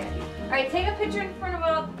could be Daddy. Alright, take a picture in front of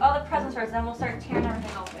all the presents first, then we'll start tearing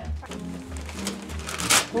everything open.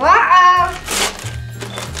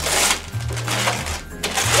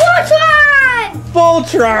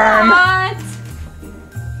 Voltron! What?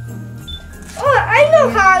 Oh, I know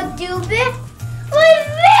how to do this. Look at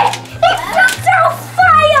this! It puts out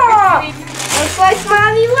fire! Looks like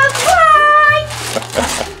Mommy looks like!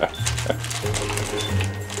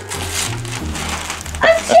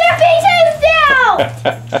 I'm champing him down!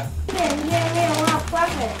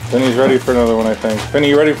 Vinny's ready for another one, I think. Vinny,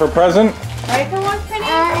 you ready for a present? Ready for one, Penny?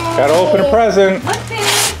 Gotta open a present. Look, Penny.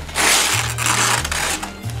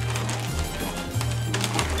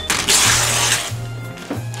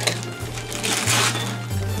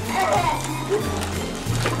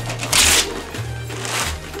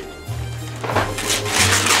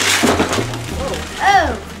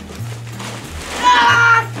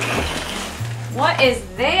 What is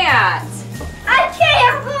that? I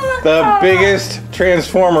can't move The biggest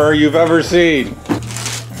transformer you've ever seen.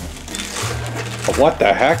 What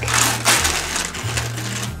the heck?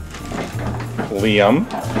 Liam.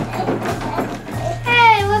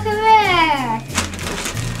 Hey, look at that!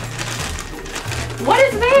 What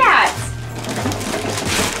is that?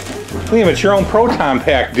 Liam, it's your own proton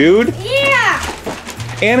pack, dude. Yeah!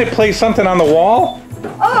 And it plays something on the wall?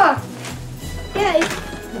 Oh! Yeah,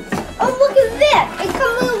 oh, look at this! It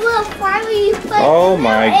comes with a little fire you play. Oh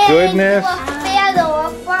my goodness. A fan or a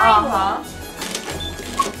fire.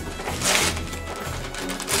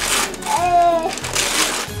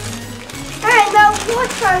 Alright, now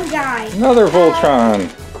Voltron guy. Another Voltron.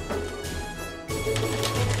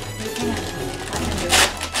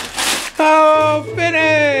 Oh,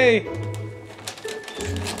 Finny!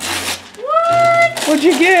 What? What'd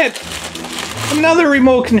you get? Another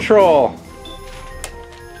remote control.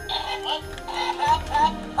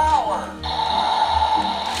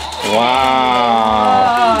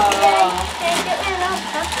 Wow.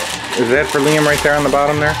 Is that for Liam right there on the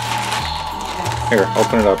bottom there? Here,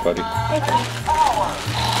 open it up, buddy.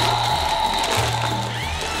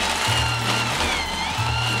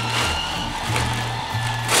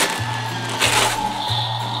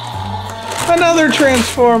 Another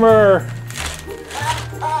Transformer.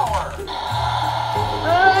 Oh,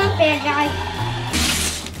 bad guy.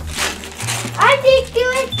 I did do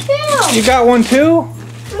it too. You got one too?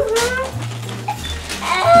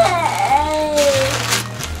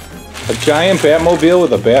 A giant Batmobile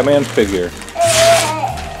with a Batman figure.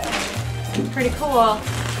 Pretty cool.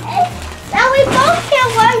 Now we both get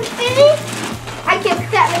one, Finny. I can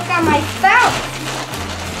put that look on my phone.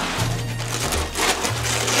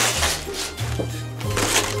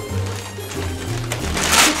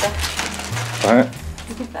 What?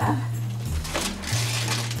 Look at that.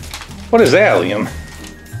 What is that, Liam?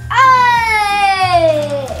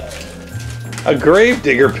 A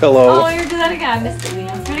gravedigger pillow. Oh, you're do that again.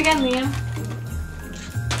 Liam. Do it again, Liam.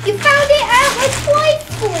 You found it at my toy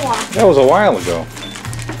store. That was a while ago.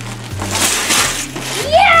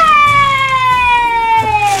 Yay!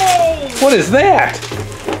 What is that?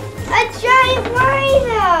 A giant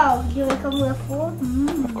rhino. Do you want to come with four?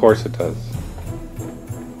 Of course it does.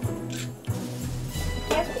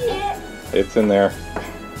 Can't see it. It's in there.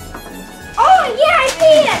 Oh, yeah, I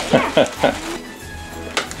see it. Yeah.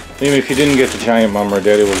 Liam, if you didn't get the giant mummer,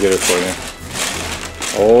 Daddy will get it for you.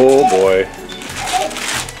 Oh boy.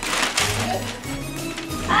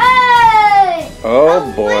 Hey!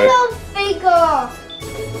 Oh boy. Little figure.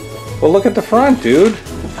 Well, look at the front, dude.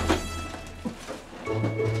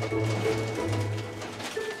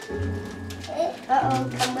 Uh-oh,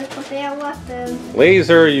 come with the bear weapon.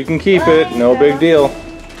 Laser, you can keep it. No big deal.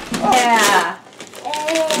 Yeah.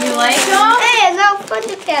 You like them? Hey, no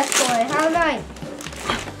Thundercat toy. How nice.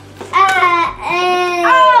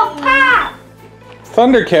 Oh, Pop!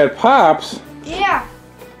 Thundercat Pops? Yeah.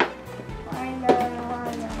 I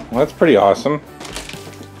know. Well, that's pretty awesome.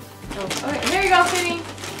 Okay, here you go, Finny.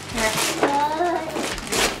 Here.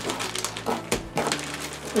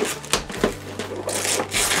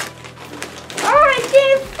 Oh, I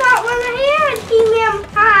didn't spot one here, Team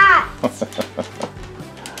Pop.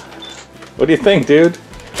 What do you think, dude?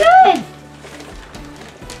 Good.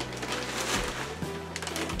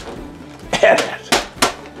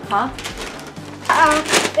 Huh?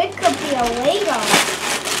 It could be a Lego.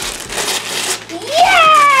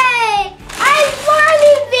 Yay! I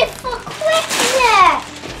wanted this for Christmas.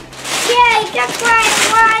 Yay, that's what I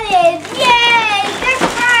wanted. Yay, that's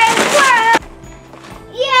what I wanted.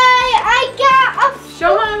 Yay, I got a...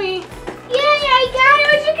 Show mommy. Yay, I got it.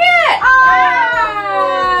 What'd you get?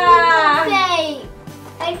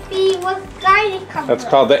 I see what's going to come. That's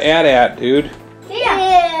called the AT-AT, dude. Yeah.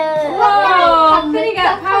 Whoa, Finny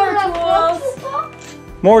got power tools.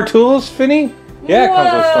 More tools, Finny? Yeah, it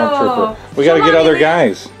comes with Stormtrooper. We gotta get other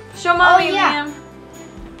guys. Show mommy, yeah.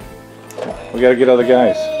 Liam. We gotta get other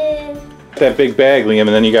guys. That big bag, Liam, and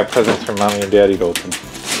then you got presents from Mommy and Daddy to open.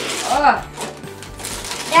 Ugh.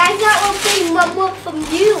 I got one from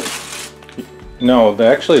you. No,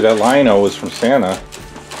 actually that Lino was from Santa.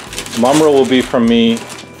 Mumra will be from me.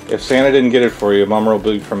 If Santa didn't get it for you, Mumra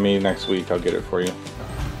will be from me next week. I'll get it for you.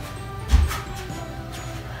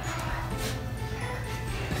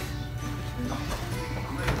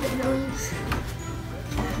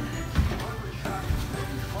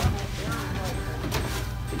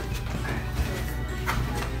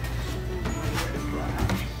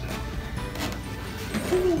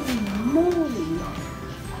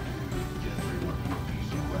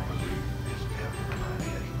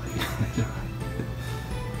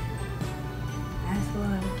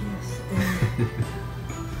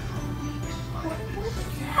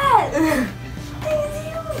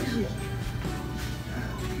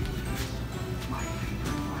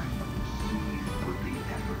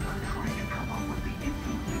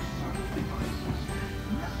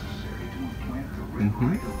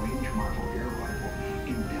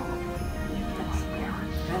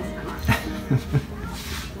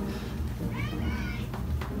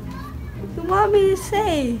 What do you want me to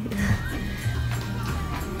say?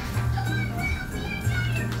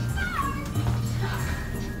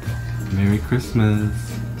 Merry Christmas.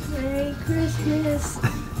 Merry Christmas.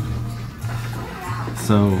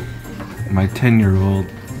 So, my 10-year-old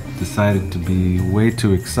decided to be way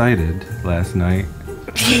too excited last night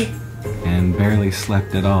and barely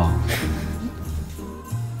slept at all.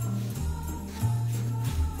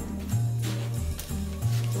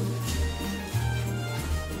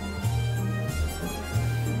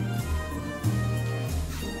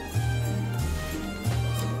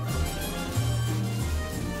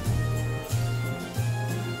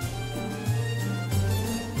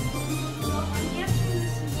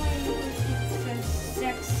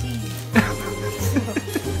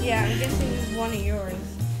 Yeah, I'm guessing it's one of yours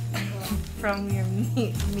from your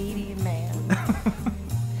meaty man.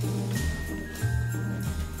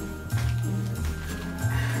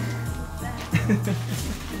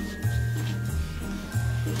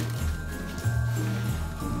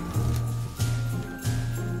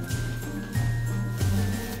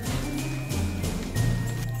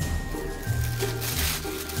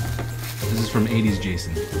 This is from 80's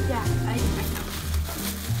Jason. Yeah,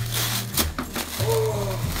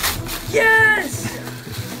 Yes!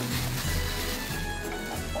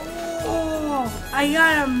 Oh, I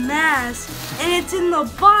got a mask and it's in the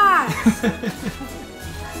box!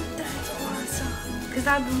 That's awesome. Because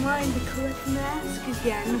I've been wanting to collect masks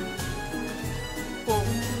again. Well,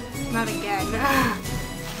 not again.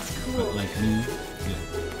 It's cool. But like me? Yeah.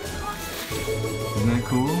 Isn't that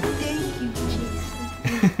cool? Thank you, Jason.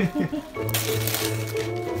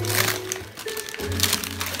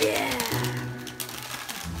 Yeah.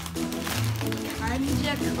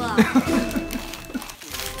 Ninja Club.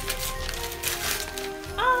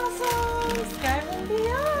 Awesome! Skyrim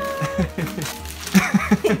Beyond!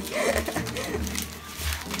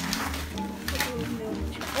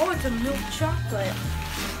 Oh, it's a milk chocolate.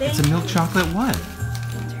 It's a milk chocolate what?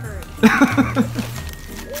 Turd.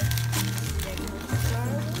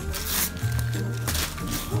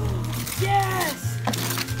 Yes!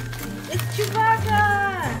 It's Chewbacca!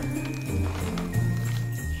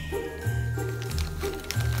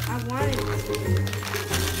 I wanted it.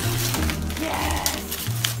 Yes!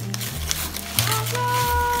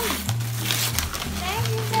 Awesome! Thank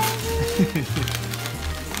you, baby!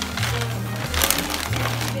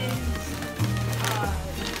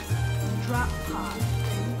 Drop pod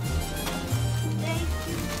thing. Thank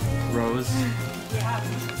you. Rose. Yeah,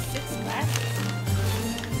 this is 6 glasses.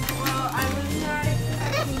 Well, I was not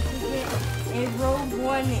expecting to get a Rogue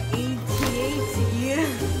One AT-AT.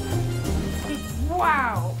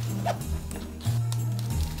 Wow!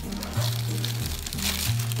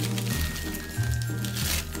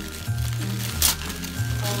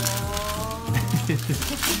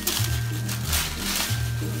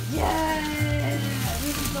 Yeah!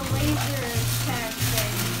 This is the laser attack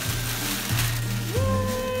thing.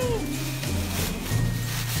 Yay!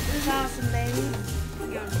 This is awesome, baby. It's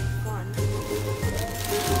gonna be fun.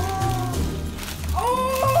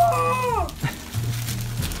 Oh!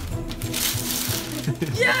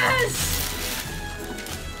 Yes!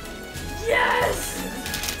 Yes!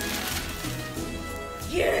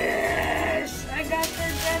 Yes! I got the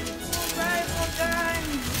Deadpool rifle gun!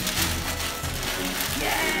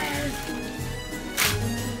 Yes!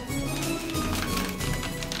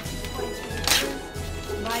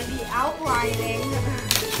 By the outlining.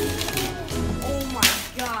 Oh my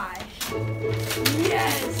gosh.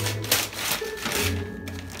 Yes!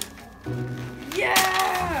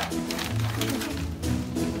 Yeah!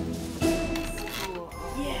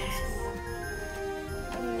 Yes!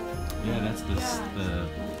 Yeah, that's the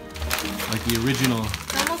like the original.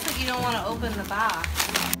 It's almost like you don't want to open the box.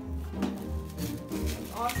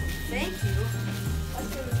 Awesome, thank you. That's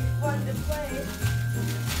gonna be fun to play.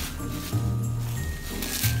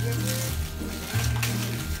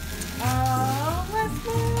 Oh, let's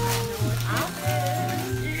go!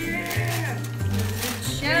 Yeah!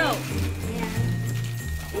 Show!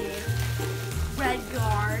 And red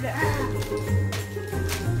guard.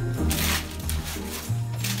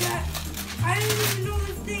 I didn't even know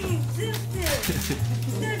this thing existed!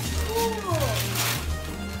 That's cool!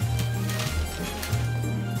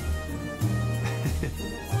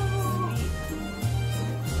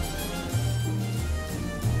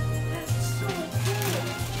 That's so cool!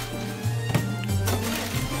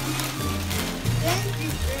 Thank you,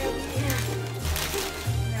 Grammy!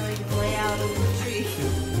 Now we can lay out on the tree.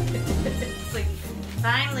 It's like,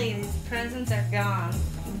 finally, these presents are gone.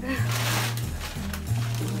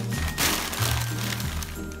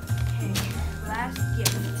 Last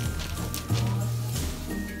gift.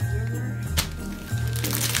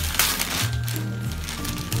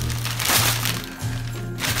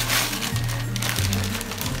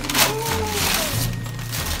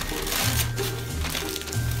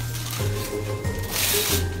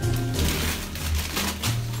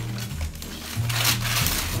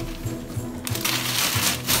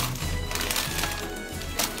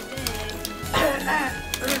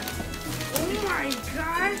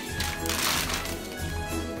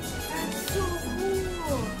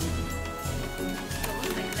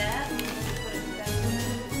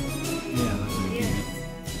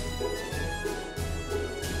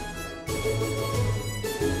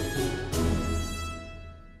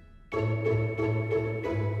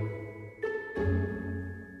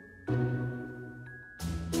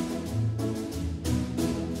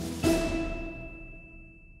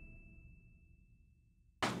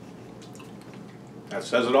 That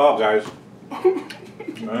says it all, guys.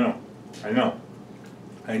 I know.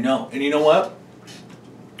 And you know what?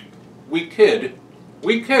 We kid,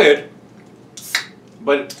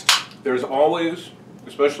 but there's always,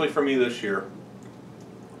 especially for me this year,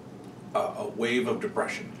 a wave of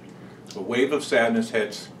depression. A wave of sadness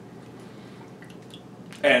hits.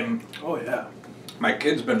 And oh yeah, my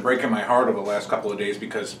kid's been breaking my heart over the last couple of days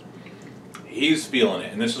because he's feeling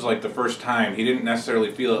it. And this is like the first time. He didn't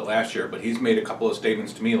necessarily feel it last year, but he's made a couple of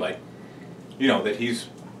statements to me like, you know, that he's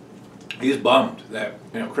bummed that,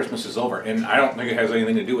 you know, Christmas is over. And I don't think it has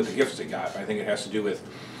anything to do with the gifts he got. I think it has to do with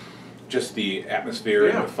just the atmosphere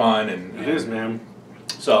and the fun. And it is, man.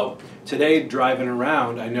 So today, driving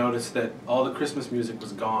around, I noticed that all the Christmas music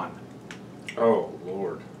was gone. Oh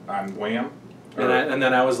Lord, on Wham. And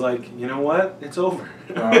then I was like, you know what? It's over.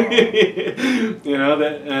 Oh. You know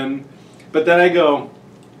that, but then I go,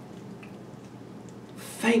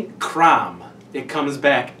 thank Crom. It comes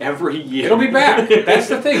back every year. It'll be back. That's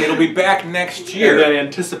the thing. It'll be back next year. And then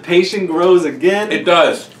anticipation grows again. It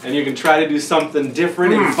does. And you can try to do something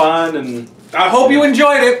different and fun. And I hope you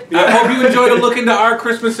enjoyed it. Yeah. I hope you enjoyed a look into our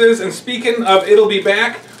Christmases. And speaking of it'll be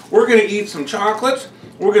back, we're going to eat some chocolates.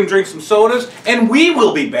 We're going to drink some sodas. And we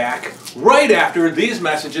will be back right after these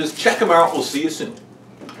messages. Check them out. We'll see you soon.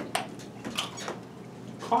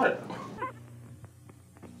 Caught it.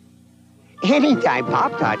 Anytime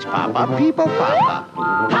Pop-Tarts pop up, people pop up.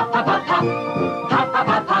 Pop, pop, pop, pop. Pop, pop,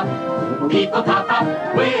 pop, pop. People pop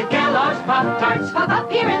up with Kellogg's Pop-Tarts. Pop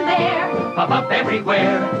up here and there. Pop up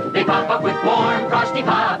everywhere. They pop up with warm, frosty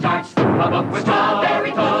Pop-Tarts. Pop up with strawberry,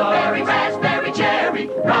 blueberry, raspberry, cherry,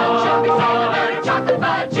 brown sugar, cinnamon, chocolate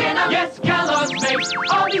fudge, and yes, Kellogg's makes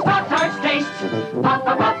all these Pop-Tarts taste. Pop,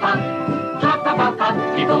 pop, pop, pop. Pop, pop, pop,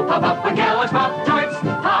 pop. People pop up with Kellogg's Pop-Tarts.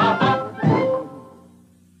 Pop up.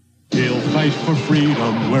 He'll fight for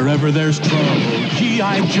freedom wherever there's trouble.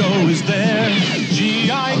 G.I. Joe is there.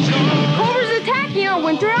 G.I. Joe. Cobra's attacking our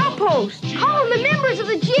winter outpost. Call the members of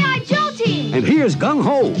the G.I. Joe team. And here's Gung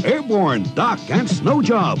Ho, Airborne, Doc, and Snow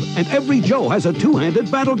Job. And every Joe has a two-handed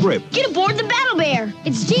battle grip. Get aboard the Battle Bear.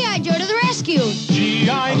 It's G.I. Joe to the rescue.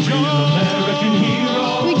 G.I. Joe, American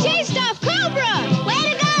hero. We chased off Cobra.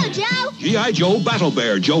 Way to go, Joe. G.I. Joe Battle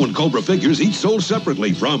Bear. Joe and Cobra figures each sold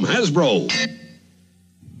separately from Hasbro.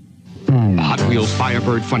 Hot Wheels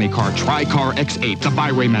Firebird Funny Car, Tri-Car X8, the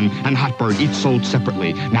Bywayman, and Hotbird, each sold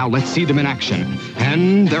separately. Now let's see them in action.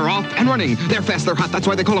 And they're off and running. They're fast, they're hot, that's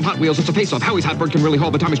why they call them Hot Wheels. It's a face-off. Howie's Hotbird can really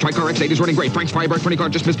haul, but Tommy's Tri-Car X8 is running great. Frank's Firebird Funny Car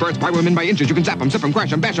just missed Birds, Bywayman by inches. You can zap them, zip them, crash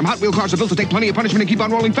them, bash them. Hot Wheel cars are built to take plenty of punishment and keep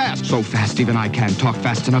on rolling fast. So fast even I can't talk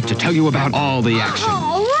fast enough to tell you about all the action.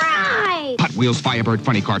 All right! Hot Wheels Firebird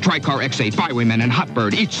Funny Car, Tri-Car X8, Bywayman, and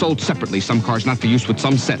Hotbird, each sold separately. Some cars not for use with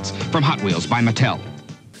some sets. From Hot Wheels by Mattel.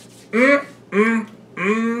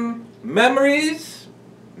 Memories.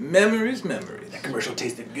 That commercial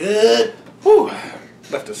tasted good. Whew.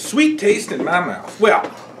 Left a sweet taste in my mouth. Well,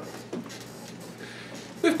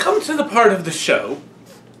 we've come to the part of the show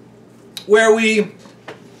where we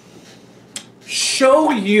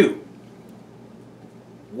show you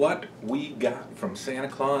what we got from Santa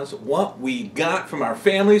Claus, what we got from our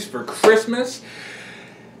families for Christmas.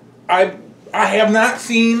 I have not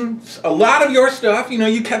seen a lot of your stuff. You know,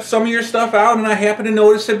 you kept some of your stuff out, and I happened to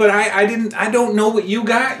notice it, but I don't know what you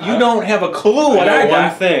got. You don't have a clue what I got.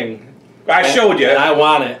 One thing. I showed you. And I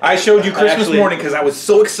want it. I showed you Christmas morning because I was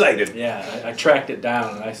so excited. Yeah, I tracked it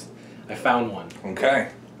down, and I found one. Okay.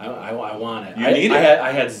 I want it. You need it?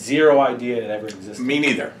 I had zero idea it ever existed. Me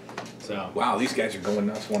neither. So. Wow, these guys are going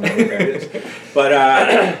nuts wondering what that is.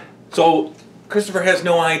 But, so... Christopher has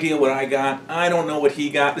no idea what I got. I don't know what he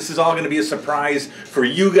got. This is all going to be a surprise for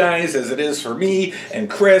you guys as it is for me and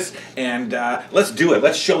Chris. And let's do it.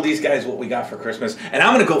 Let's show these guys what we got for Christmas. And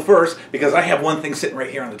I'm going to go first because I have one thing sitting right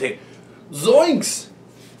here on the table. Zoinks!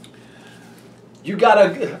 You got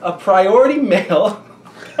a priority mail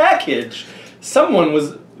package. Someone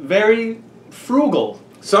was very frugal.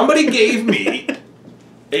 Somebody gave me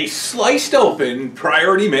a sliced open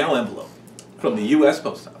priority mail envelope from the U.S.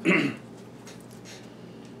 Post Office.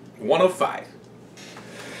 105.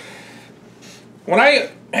 When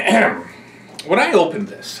I opened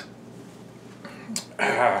this,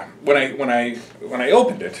 when I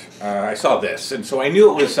opened it, I saw this, and so I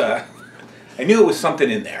knew it was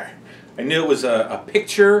something in there. I knew it was a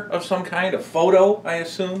picture of some kind, a photo. I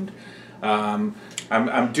assumed. I'm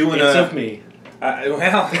doing it's of me. I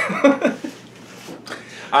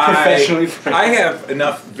have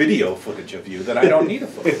enough video footage of you that I don't need a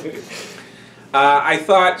photo of you. I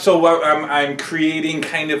thought, so I'm creating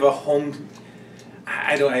kind of a home,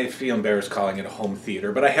 I feel embarrassed calling it a home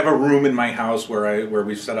theater, but I have a room in my house where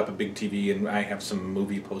we've set up a big TV, and I have some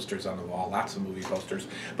movie posters on the wall, lots of movie posters.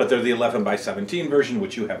 But they're the 11 by 17 version,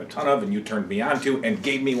 which you have a ton of, and you turned me on to and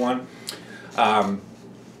gave me one.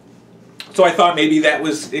 So I thought maybe that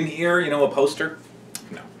was in here, you know, a poster.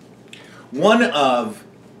 No. One of,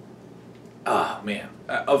 of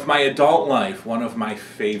my adult life, one of my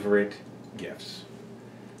favorite gifts.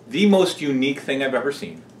 The most unique thing I've ever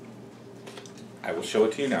seen. I will show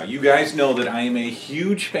it to you now. You guys know that I am a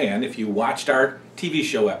huge fan. If you watched our TV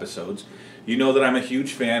show episodes, you know that I'm a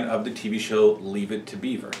huge fan of the TV show Leave It to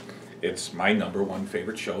Beaver. It's my #1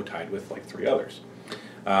 favorite show, tied with like 3 others.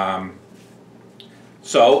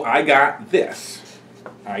 So I got this.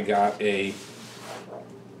 I got a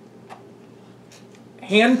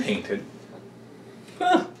hand-painted,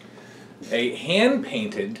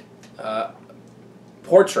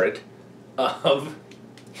 portrait of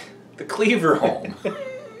the Cleaver home.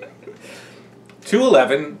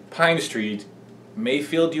 211 Pine Street,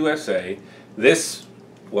 Mayfield, USA. This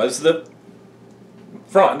was the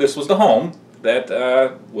front. This was the home that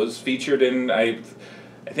was featured in, I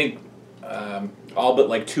think, all but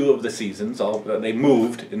like 2 of the seasons. They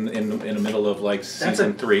moved in the middle of like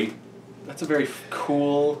season 3. That's a very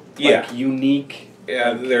cool, like, unique.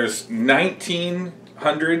 Yeah, there's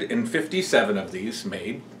 1,957 of these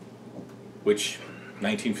made, which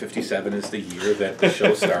 1957 is the year that the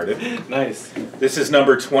show started. Nice. This is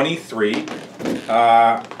number 23.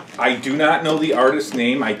 I do not know the artist's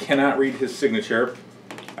name. I cannot read his signature.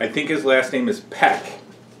 I think his last name is Peck,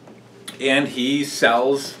 and he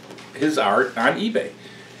sells his art on eBay.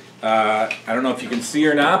 I don't know if you can see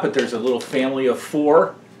or not, but there's a little family of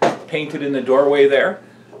 4 painted in the doorway there,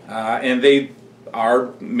 and they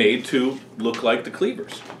are made to look like the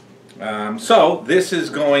Cleavers. So this is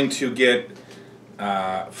going to get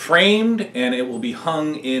framed, and it will be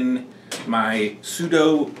hung in my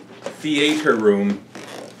pseudo theater room.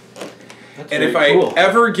 And if I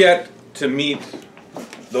ever get to meet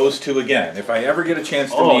those 2 again, if I ever get a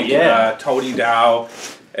chance to meet Tony Dow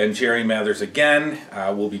and Jerry Mathers again,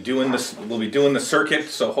 we'll be doing this. We'll be doing the circuit,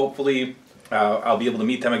 so hopefully I'll be able to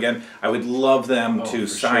meet them again. I would love them to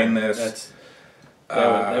sign this.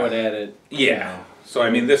 That would add it. Yeah. You know. So I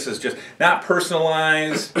mean, this is just not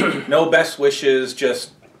personalized. No best wishes.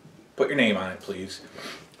 Just put your name on it, please.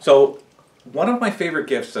 So one of my favorite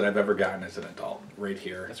gifts that I've ever gotten as an adult, right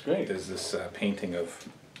here. That's great. Is this painting of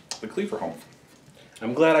the Cleaver home.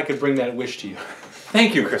 I'm glad I could bring that wish to you.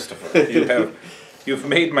 Thank you, Christopher. You've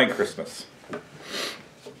made my Christmas.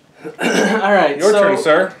 All right, your turn,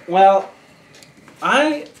 sir. Well,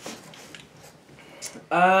 I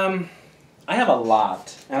have a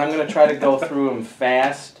lot, and I'm going to try to go through them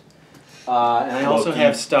fast. And I also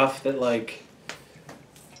have stuff that, like,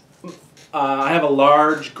 I have a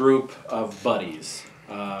large group of buddies.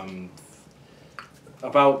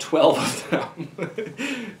 About 12 of them.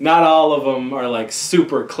 Not all of them are, like,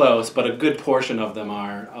 super close, but a good portion of them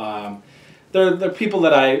are. They're people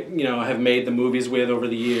that I, have made the movies with over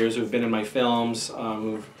the years, who've been in my films,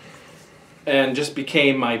 and just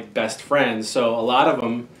became my best friends. So a lot of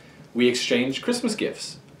them, we exchange Christmas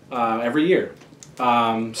gifts every year.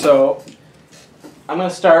 So I'm going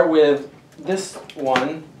to start with this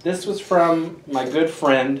one. This was from my good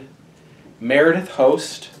friend, Meredith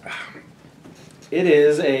Host. It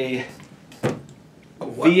is a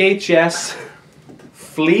VHS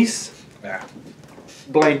fleece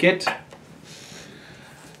blanket.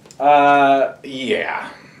 Yeah.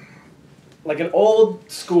 Like an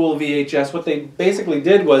old school VHS. What they basically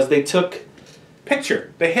did was they took...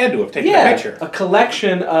 Picture. They had to have taken a picture. A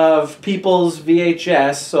collection of people's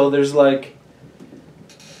VHS. So there's like,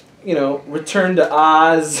 Return to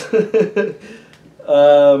Oz.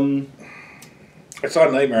 I saw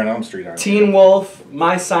Nightmare on Elm Street on Teen Wolf,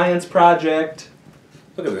 My Science Project.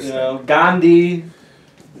 Look at this thing. Gandhi.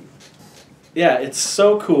 Yeah, it's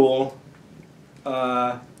so cool.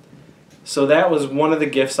 So that was one of the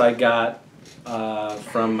gifts I got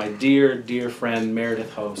from my dear, dear friend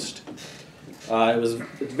Meredith Host.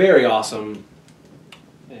 It's very awesome.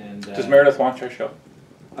 And does Meredith watch our show?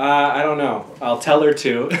 I don't know. I'll tell her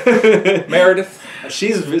to. Meredith,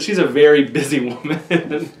 she's a very busy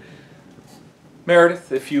woman.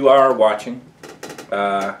 Meredith, if you are watching,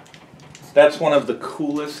 that's one of the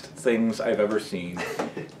coolest things I've ever seen.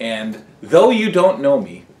 And though you don't know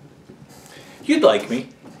me, you'd like me.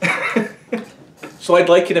 So I'd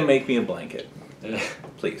like you to make me a blanket,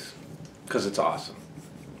 please, because it's awesome.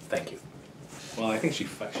 Thank you. Well, I think she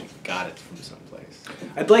got it from someplace.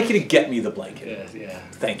 I'd like you to get me the blanket. Yeah.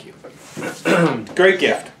 Thank you. Great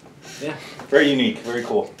gift. Yeah. Very unique. Very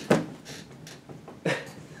cool.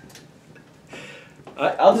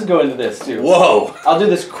 I'll just go into this too. Whoa! I'll do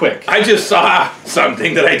this quick. I just saw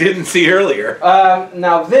something that I didn't see earlier.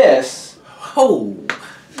 Now this. Oh.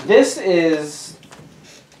 This is.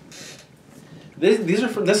 These are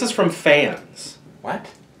from. This is from fans. What?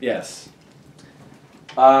 Yes.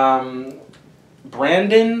 Brandon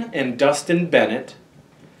and Dustin Bennett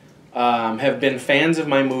have been fans of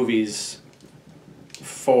my movies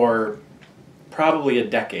for probably a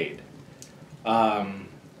decade.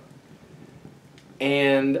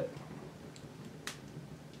 And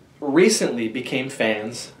recently became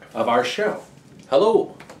fans of our show.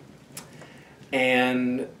 Hello.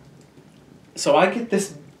 And so I get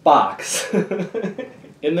this box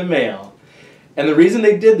in the mail. And the reason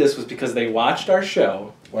they did this was because they watched our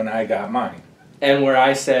show. When I got mine. And where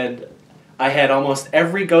I said I had almost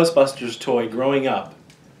every Ghostbusters toy growing up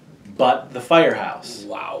but the firehouse.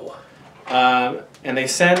 Wow. And they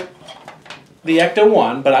sent the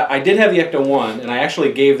Ecto-1, but I did have the Ecto-1, and I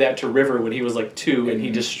actually gave that to River when he was like 2, and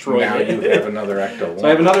he destroyed it. Now you have another Ecto-1. So I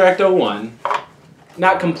have another Ecto-1.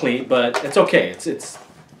 Not complete, but it's okay. It's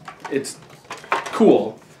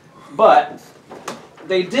cool. But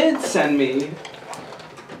they did send me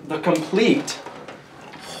the complete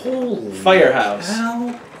Holy firehouse.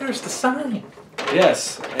 Hell, there's the sign.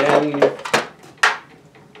 Yes, and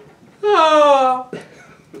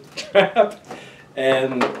trap,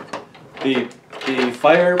 and the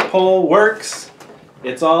fire pole works.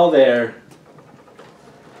 It's all there.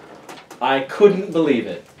 I couldn't believe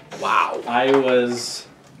it. Wow. I was.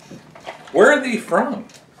 Where are they from?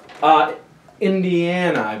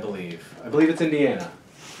 Indiana, I believe. I believe it's Indiana.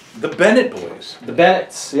 The Bennett boys. The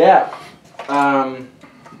Bennetts, yeah.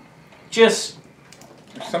 Just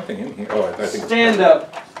There's something in here. Oh, I think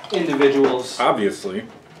stand-up individuals. Obviously.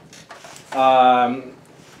 Again,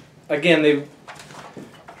 they've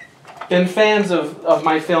been fans of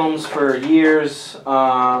my films for years,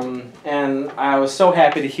 and I was so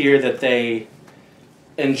happy to hear that they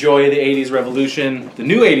enjoy the 80s revolution, the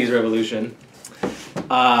new 80s revolution.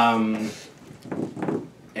 I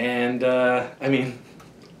mean,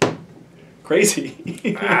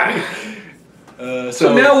 crazy.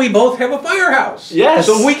 So now we both have a firehouse. Yes.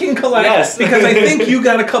 So we can collect. Yes. Because I think you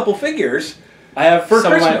got a couple figures. I have for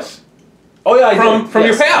some Christmas. Oh yeah, I did. From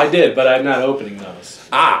your pal. I did, but I'm not opening those.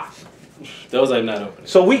 Ah. Those I'm not opening.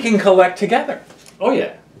 So we can collect together. Oh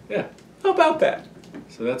yeah, yeah. How about that?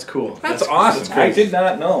 So that's cool. That's awesome. That's I crazy. did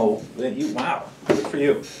not know that you. Wow. Good for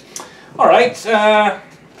you. All right.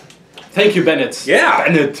 Thank you, Bennett. Yeah.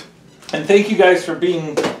 Bennett. And thank you guys for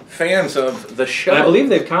being fans of the show. And I believe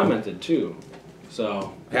they've commented too.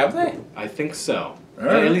 So have they? I think so.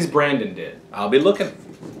 Right. At least Brandon did. I'll be looking.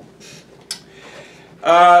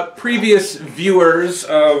 Previous viewers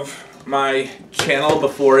of my channel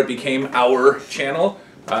before it became our channel,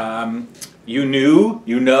 you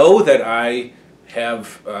know that I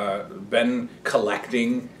have been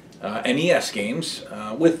collecting NES games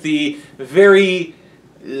with the very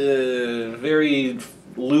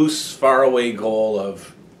loose, faraway goal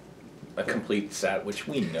of a complete set, which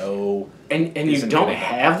we know. And you don't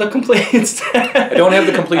have the complete set. I don't have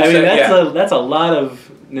the complete I mean, set. that's a lot of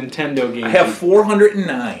Nintendo games. I have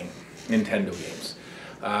 409 Nintendo games.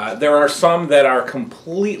 There are some that are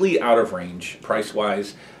completely out of range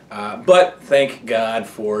price-wise, but thank God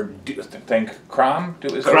for thank Crom.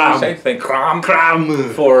 Is that what you say? Thank Crom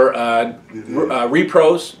for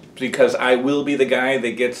repros, because I will be the guy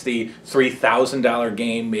that gets the $3,000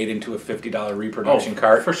 game made into a $50 reproduction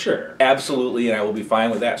cart. For sure. Absolutely, and I will be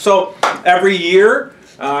fine with that. So every year,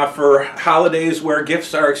 for holidays where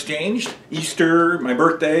gifts are exchanged, Easter, my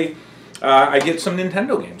birthday, I get some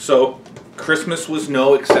Nintendo games. So Christmas was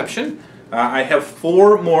no exception. I have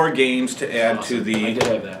 4 more games to add to the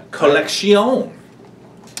collection.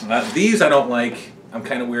 These I don't like. I'm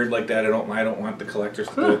kind of weird like that. I don't want the collectors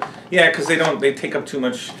to do it. Yeah, because they take up too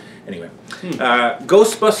much. Anyway,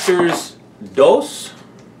 Ghostbusters DOS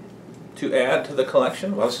to add to the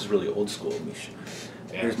collection. Well, this is really old school, Misha.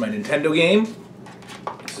 Here's my Nintendo game.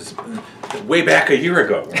 This is way back a year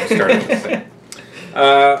ago when I started this thing.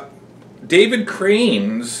 David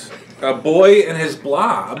Crane's A Boy and His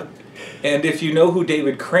Blob. And if you know who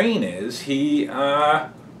David Crane is, he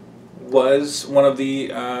was one of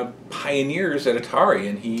the pioneers at Atari,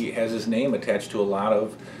 and he has his name attached to a lot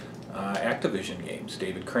of Activision games,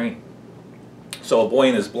 David Crane. So A Boy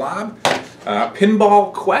and His Blob,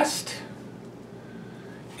 Pinball Quest,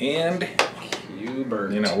 and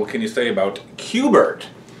Q*bert. You know, what can you say about Q*bert?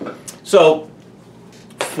 So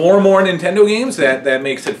 4 more Nintendo games, that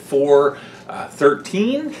makes it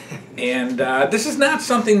 413, and this is not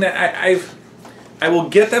something that I will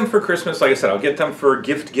get them for Christmas. Like I said, I'll get them for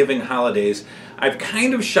gift-giving holidays. I've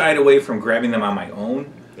kind of shied away from grabbing them on my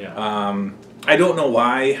own. Yeah. I don't know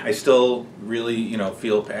why. I still really, you know,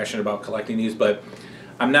 feel passionate about collecting these, but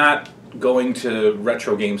I'm not going to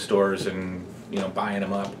retro game stores and, you know, buying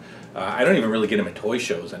them up. I don't even really get them at toy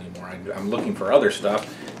shows anymore. I'm looking for other stuff,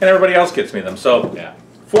 and everybody else gets me them. So, yeah.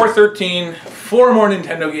 413, 4 more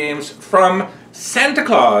Nintendo games from Santa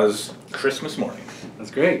Claus Christmas morning.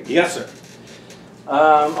 That's great. Yes, sir.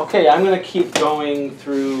 Okay, I'm going to keep going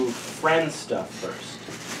through friend stuff first.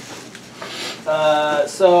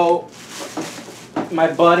 So, my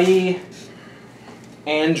buddy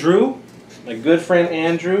Andrew, my good friend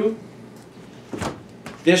Andrew,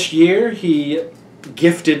 this year he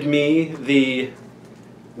gifted me the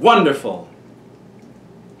wonderful,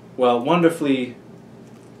 well, wonderfully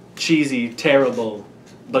cheesy, terrible,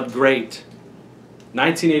 but great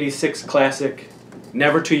 1986 classic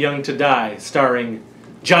Never Too Young to Die, starring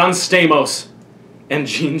John Stamos and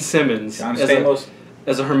Gene Simmons John Stamos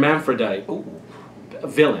as a hermaphrodite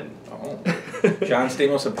villain. Oh. John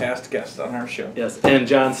Stamos, a past guest on our show. Yes, and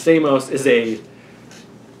John Stamos is a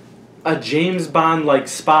James Bond-like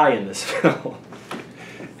spy in this film.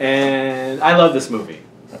 And I love this movie.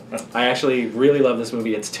 I actually really love this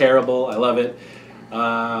movie. It's terrible. I love it.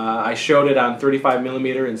 I showed it on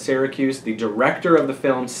 35mm in Syracuse. The director of the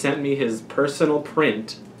film sent me his personal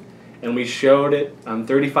print, and we showed it on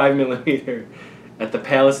 35mm at the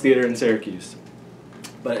Palace Theater in Syracuse.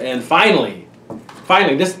 And finally,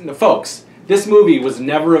 folks, this movie was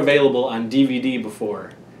never available on DVD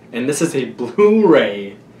before, and this is a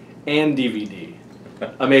Blu-ray and DVD.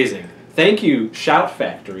 Amazing. Thank you, Shout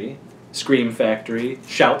Factory, Scream Factory,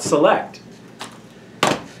 Shout Select.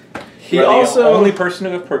 He also the only person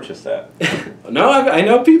who have purchased that. No, I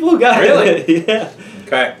know people who got it. Yeah.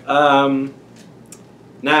 Okay.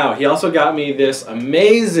 Now, he also got me this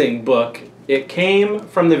amazing book. It came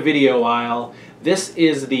from the video aisle. This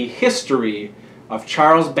is the history of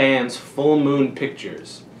Charles Band's Full Moon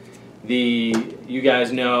Pictures. You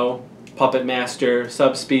guys know, Puppet Master,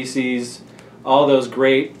 Subspecies, all those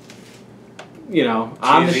great, you know,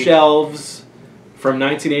 on the shelves from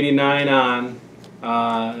 1989 on.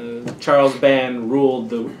 Charles Band ruled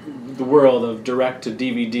the world of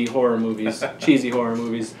direct-to-DVD horror movies, cheesy horror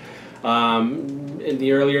movies. In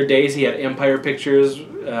the earlier days, he had Empire Pictures,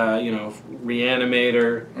 you know,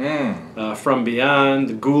 Reanimator, From Beyond,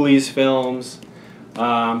 the Ghoulies films.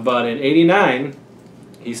 But in '89,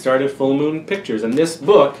 he started Full Moon Pictures, and this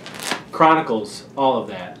book chronicles all of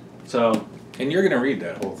that. So, and you're going to read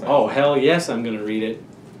that whole thing? Oh, hell yes, I'm going to read it.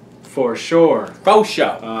 For sure. For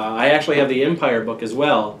sure. I actually have the Empire book as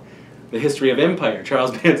well. The history of Empire,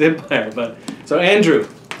 Charles Band's Empire. So Andrew,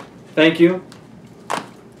 thank you.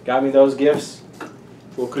 Got me those gifts.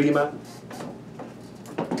 Well, crema.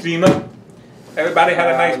 Crema. Everybody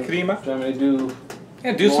had a nice crema. Do you want me to do?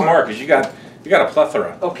 Yeah, do some more because you got a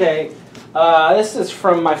plethora. Okay. This is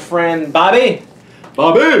from my friend Bobby.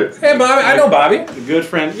 Bobby. Hey Bobby, I know Bobby. A good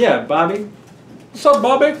friend. Yeah, Bobby. What's up,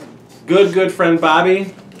 Bobby? Good friend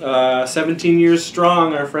Bobby. 17 years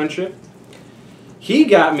strong, our friendship. He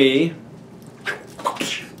got me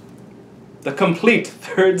the complete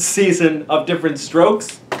 3rd season of Different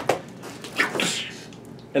Strokes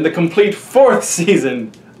and the complete 4th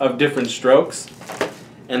season of Different Strokes.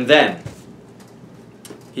 And then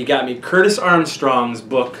he got me Curtis Armstrong's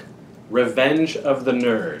book, Revenge of the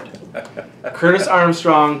Nerd. Curtis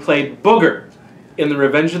Armstrong played Booger in the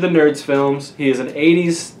Revenge of the Nerds films. He is an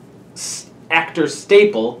 80s actor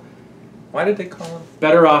staple. Why did they call him?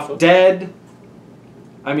 Better Off Dead.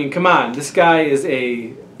 I mean, come on. This guy is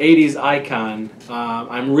a 80s icon.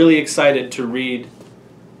 I'm really excited to read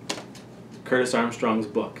Curtis Armstrong's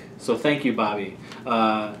book. So thank you, Bobby.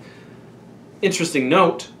 Interesting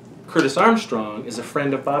note, Curtis Armstrong is a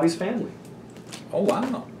friend of Bobby's family. Oh,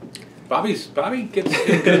 wow. Bobby gets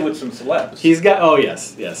in good with some celebs. He's got, oh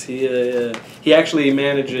yes. He actually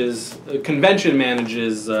manages, convention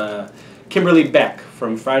manages Kimberly Beck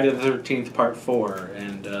from Friday the 13th Part 4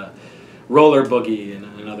 and Roller Boogie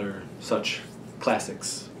and other such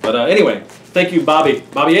classics. But anyway, thank you, Bobby.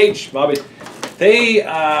 Bobby H. Bobby. They,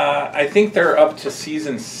 I think they're up to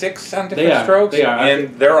season 6 on Different Strokes. They are.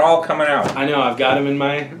 And they're all coming out. I know. I've got them in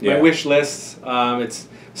my wish list. It's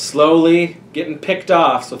slowly getting picked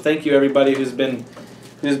off. So thank you, everybody who's been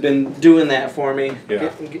doing that for me. Yeah.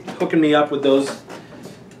 Hooking me up with those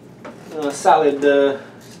solid.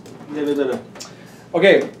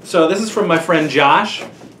 Okay, so this is from my friend Josh.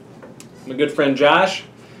 My good friend Josh.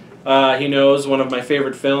 He knows one of my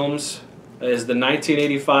favorite films is the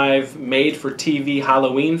 1985 made-for-TV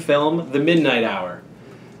Halloween film, The Midnight Hour.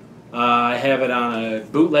 I have it on a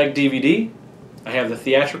bootleg DVD. I have the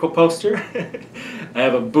theatrical poster. I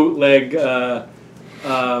have a bootleg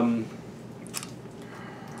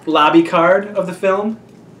lobby card of the film.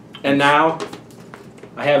 And now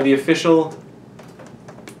I have the official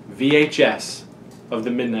VHS of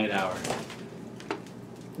the Midnight Hour.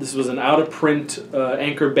 This was an out-of-print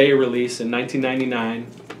Anchor Bay release in 1999.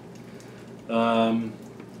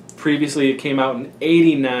 Previously, it came out in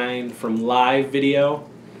 '89 from Live Video,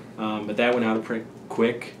 but that went out of print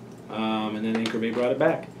quick, and then Anchor Bay brought it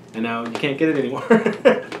back. And now you can't get it anymore.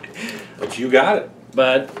 But you got it.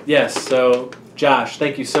 But, yes, so, Josh,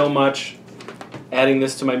 thank you so much adding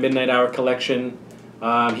this to my Midnight Hour collection.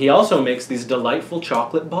 He also makes these delightful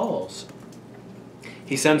chocolate balls.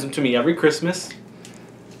 He sends them to me every Christmas.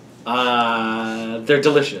 They're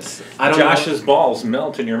delicious. Josh's balls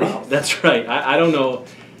melt in your mouth. That's right. I don't know.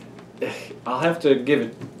 I'll have to give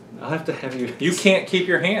it. I'll have to have you. You can't keep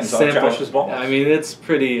your hands sample. on Josh's balls. I mean, it's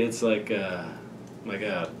pretty. It's like, my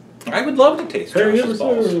God. I would love to taste Josh's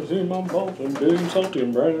balls.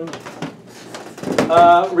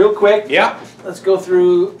 Real quick. Yeah. Let's go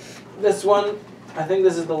through this one. I think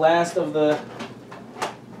this is the last of the.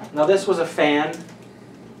 Now this was a fan.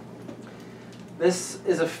 This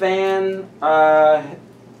is a fan of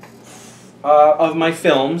my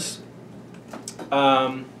films,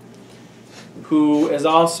 who is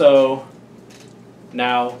also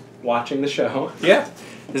now watching the show. Yeah.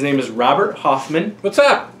 His name is Robert Hoffman. What's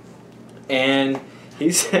up? And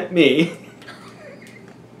he sent me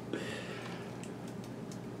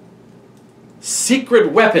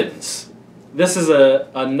Secret Weapons. This is a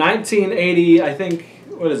 1980, I think,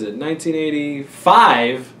 what is it,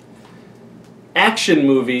 1985 action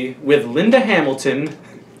movie with Linda Hamilton,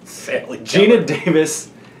 Gina Davis,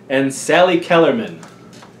 and Sally Kellerman.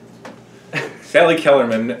 Sally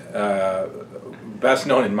Kellerman, best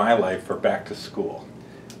known in my life for Back to School.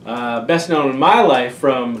 Best known in my life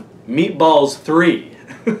from Meatballs 3.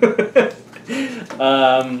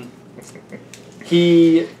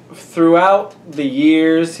 He, throughout the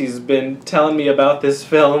years, he's been telling me about this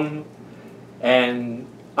film, and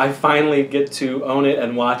I finally get to own it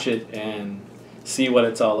and watch it and see what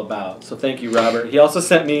it's all about. So thank you, Robert. He also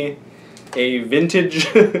sent me a vintage,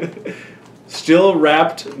 still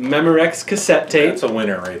wrapped Memorex cassette tape. That's a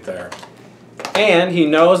winner right there. And he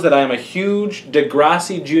knows that I'm a huge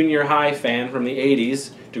Degrassi Junior High fan from the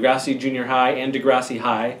 80s, Degrassi Junior High and Degrassi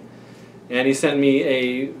High. And he sent me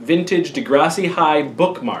a vintage Degrassi High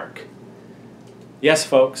bookmark. Yes,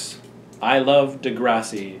 folks, I love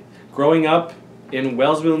Degrassi. Growing up in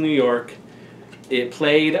Wellsville, New York, it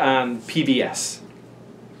played on PBS,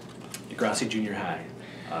 Degrassi Junior High.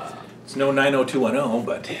 It's no 90210,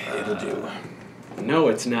 but it'll do. No,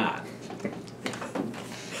 it's not.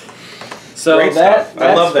 So Great stuff.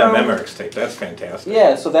 I love that from, Memorex tape. That's fantastic.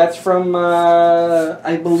 Yeah, so that's from,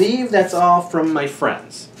 I believe that's all from my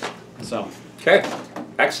friends. So. Okay,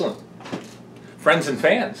 excellent. Friends and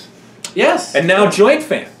fans. Yes. And now joint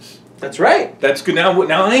fans. That's right. That's good. Now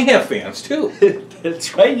I have fans too.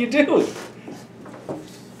 That's right, you do.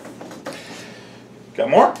 Got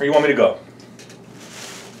more, or you want me to go?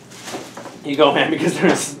 You go, man, because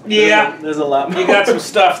there's a lot more. You got some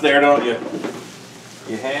stuff there, don't you?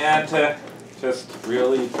 You had to just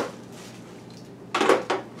really.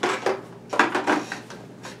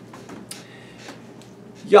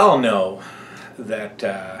 Y'all know that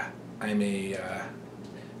I'm a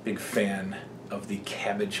big fan of the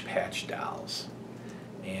Cabbage Patch Dolls,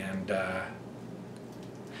 and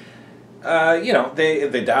you know,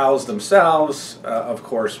 the dolls themselves, of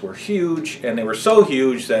course, were huge, and they were so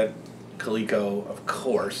huge that Coleco, of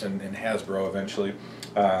course, and Hasbro eventually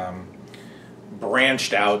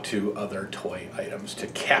branched out to other toy items to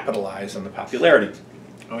capitalize on the popularity.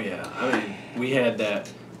 Oh yeah, I mean, we had that,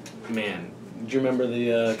 man. Do you remember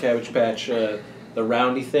the Cabbage Patch, the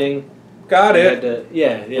roundy thing? Got it.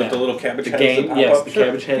 Yeah. With the little cabbage heads game, that pop yes, up. the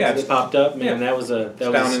cabbage heads that popped up. Man, that was a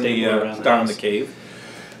staple around the down in house. the cave.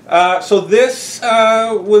 So this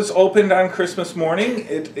was opened on Christmas morning.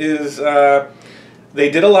 It is. They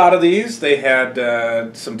did a lot of these. They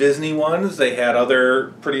had some Disney ones. They had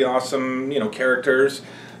other pretty awesome, characters,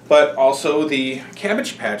 but also the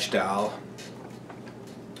Cabbage Patch Doll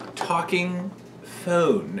talking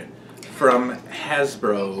phone from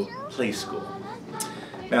Hasbro Play School.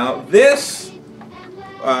 Now this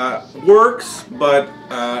works, but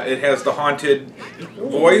it has the haunted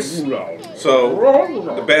voice,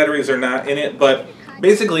 so the batteries are not in it. But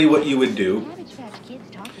basically what you would do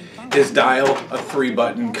is dial a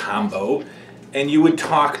 3-button combo, and you would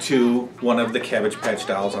talk to one of the Cabbage Patch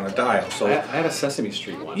dolls on a dial. So I had a Sesame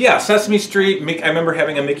Street one. Yeah, Sesame Street. I remember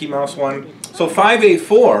having a Mickey Mouse one. So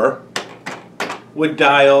 584 would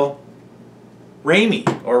dial Ramy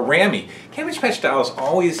or Rammy. Cabbage Patch dolls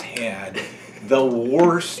always had the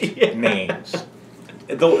worst names.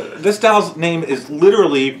 This doll's name is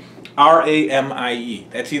literally R-A-M-I-E.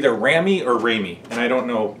 That's either Rammy or Ramy, and I don't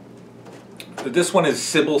know. This one is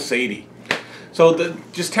Sybil Sadie. So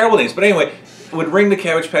just terrible names. But anyway, would ring the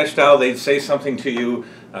Cabbage Patch doll. They'd say something to you,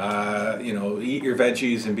 you know, eat your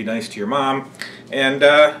veggies and be nice to your mom, and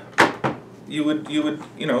you would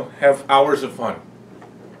you know, have hours of fun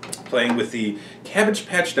playing with the Cabbage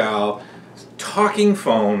Patch doll talking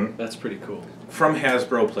phone. That's pretty cool. From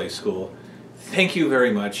Hasbro Play School. Thank you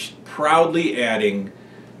very much. Proudly added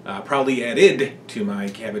to my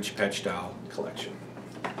Cabbage Patch doll collection.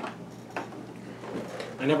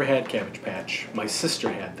 I never had Cabbage Patch. My sister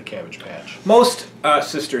had the Cabbage Patch. Most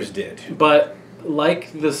sisters did. But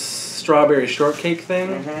like the strawberry shortcake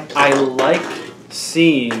thing, I like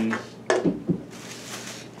seeing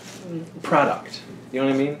product. You know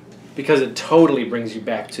what I mean? Because it totally brings you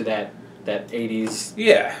back to that 80s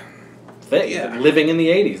thing. Living in the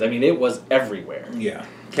 80s. I mean, it was everywhere. Yeah.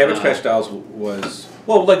 Cabbage Patch dolls was,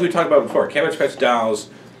 well, like we talked about before, Cabbage Patch dolls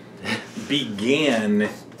began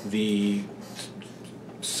the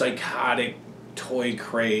psychotic toy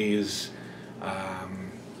craze.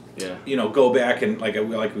 You know, go back and,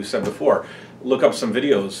 like we said before, look up some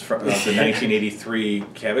videos from the 1983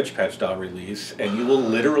 Cabbage Patch doll release, and you will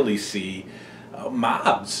literally see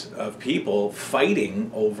mobs of people fighting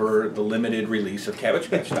over the limited release of Cabbage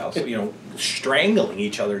Patch dolls. You know, strangling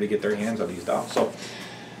each other to get their hands on these dolls. So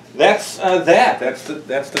that's that's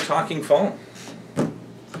the talking phone.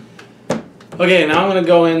 Okay, now I'm going to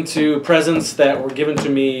go into presents that were given to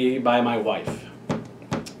me by my wife.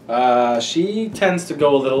 She tends to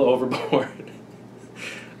go a little overboard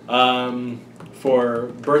for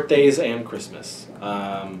birthdays and Christmas.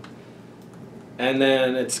 And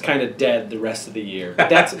then it's kind of dead the rest of the year. But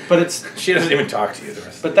she doesn't even talk to you the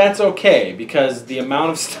rest. But that's okay, because the amount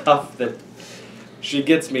of stuff that she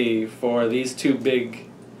gets me for these two big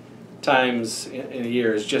times in a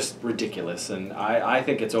year is just ridiculous, and I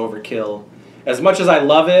think it's overkill. As much as I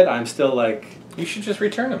love it, I'm still like, you should just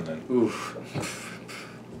return them then. Oof.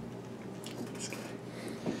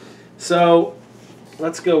 So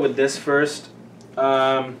let's go with this first.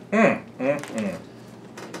 Now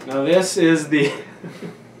this is the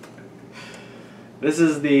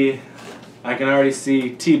I can already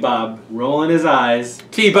see T-Bob rolling his eyes.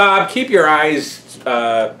 T-Bob, keep your eyes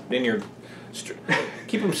in your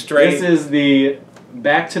keep them straight. This is the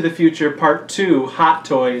Back to the Future Part 2 Hot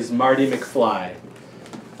Toys Marty McFly.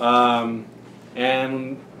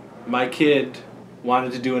 And my kid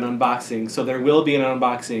wanted to do an unboxing, so there will be an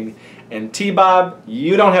unboxing. And T-Bob,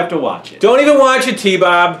 you don't have to watch it. Don't even watch it,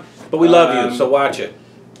 T-Bob. But we love you, so watch it.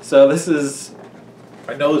 So this is...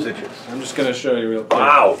 My nose itches. I'm just going to show you real quick.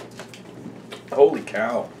 Wow. Holy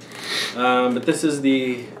cow. But this is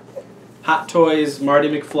the Hot Toys Marty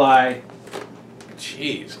McFly.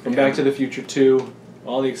 Jeez. From Back to the Future 2.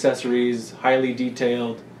 All the accessories, highly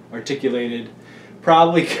detailed, articulated.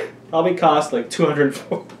 Probably cost like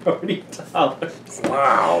 $240.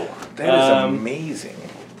 Wow. That is amazing.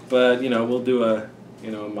 But, you know, we'll do a... You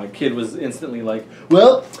know, my kid was instantly like,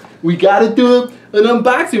 well, we got to do an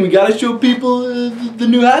unboxing. We got to show people the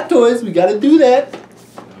new Hot Toys. We got to do that.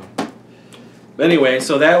 But anyway,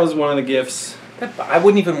 so that was one of the gifts. I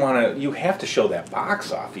wouldn't even want to... You have to show that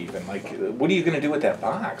box off even. Like, what are you going to do with that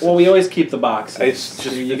box? Well, we always keep the boxes. It's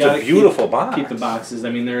just it's a beautiful box. Keep the boxes. I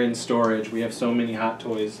mean, they're in storage. We have so many Hot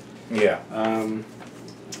Toys. Yeah.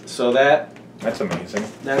 So that's amazing.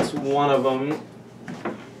 That's one of them.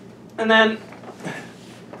 And then...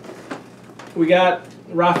 we got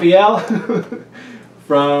Raphael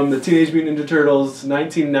from the Teenage Mutant Ninja Turtles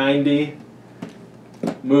 1990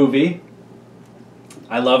 movie.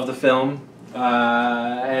 I love the film.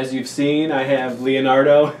 As you've seen, I have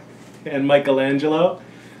Leonardo and Michelangelo,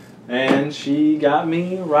 and she got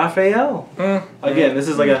me Raphael. Again, this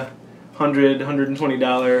is like a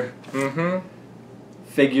 $120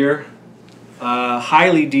 figure.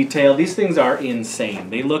 Highly detailed. These things are insane.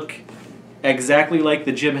 They look exactly like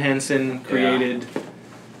the Jim Henson created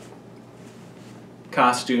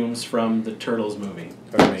costumes from the Turtles movie.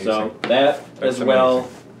 Amazing. So that That's as well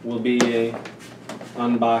amazing. will be a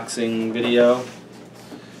unboxing video.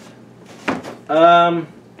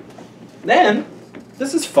 Then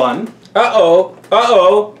this is fun.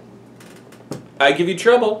 Uh-oh. I give you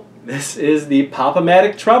trouble. This is the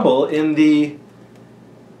Pop-O-Matic Trouble in the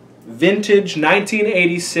vintage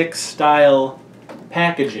 1986 style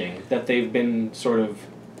packaging that they've been sort of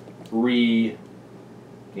re-releasing.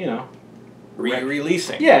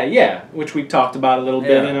 Yeah, which we talked about a little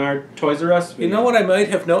bit in our Toys R Us video. You know what I might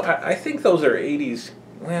have known? I think those are 80s.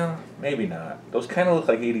 Well, maybe not. Those kind of look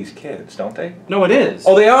like 80s kids, don't they? No, it is.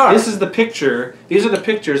 Oh, they are. This is the picture. These are the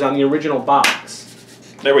pictures on the original box.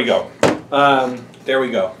 There we go. There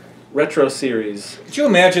we go. Retro series. Could you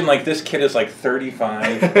imagine, like, this kid is like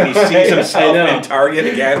 35 and he sees himself in Target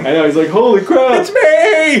again? I know, he's like, holy crap! It's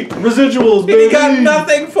me! Residuals, baby! And he got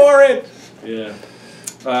nothing for it! Yeah.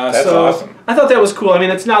 That's awesome. I thought that was cool. I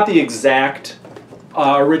mean, it's not the exact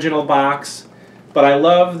original box, but I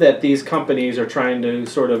love that these companies are trying to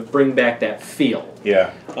sort of bring back that feel.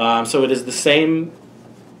 Yeah. So it is the same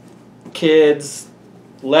kids,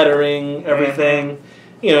 lettering, everything.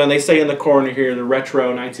 You know, and they say in the corner here, the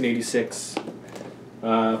retro 1986.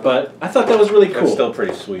 But I thought that was really cool. That's still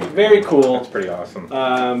pretty sweet. Very cool. That's pretty awesome.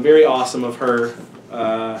 Very awesome of her.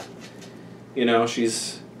 You know,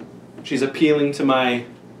 she's appealing to my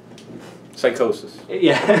psychosis.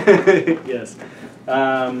 Yeah. Yes.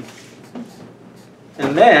 And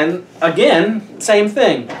then again, same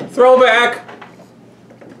thing. Throwback.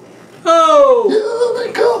 Oh,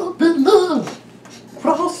 they caught up in the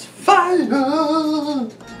crossfire.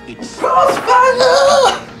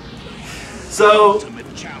 Crossfire. So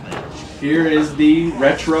here is the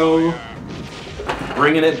retro,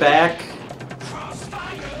 bringing it back.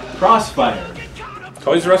 Crossfire.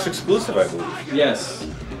 Toys R Us exclusive, I believe. Yes.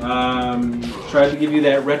 Tried to give you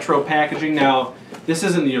that retro packaging. Now, this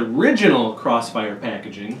isn't the original Crossfire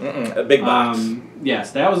packaging. A big box.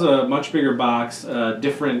 Yes, that was a much bigger box,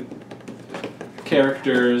 different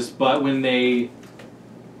characters. But when they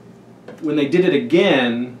did it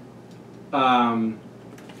again,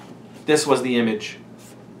 this was the image.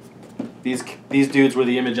 These dudes were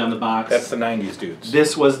the image on the box. That's the 90s dudes.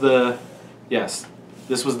 This was the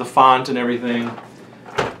font and everything.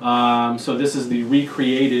 So this is the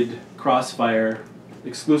recreated Crossfire,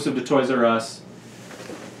 exclusive to Toys R Us.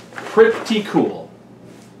 Pretty cool.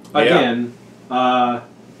 Again,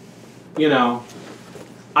 you know,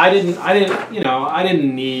 I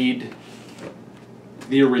didn't need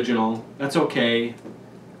the original. That's okay.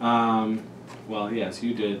 Well, yes,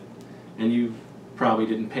 you did, and you probably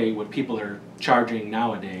didn't pay what people are charging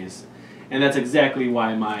nowadays, and that's exactly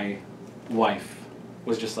why my wife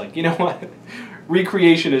was just like, you know what,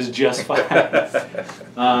 recreation is just fine.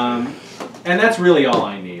 And that's really all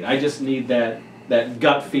I need. I just need that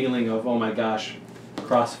gut feeling of, oh my gosh,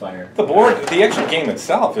 Crossfire. The actual game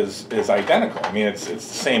itself is identical. I mean, it's the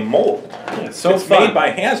same mold. Yeah, it's made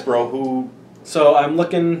by Hasbro, who. So I'm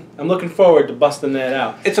looking forward to busting that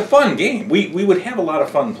out. It's a fun game. We would have a lot of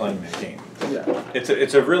fun playing that game. Yeah.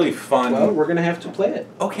 It's a really fun. Well, we're gonna have to play it.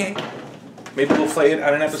 Okay. Maybe we'll play it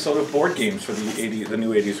on an episode of Board Games for the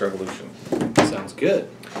new 80s Revolution. Sounds good.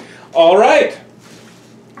 All right.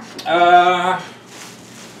 Could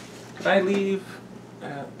I leave?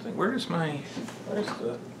 Where's the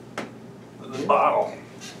bottle?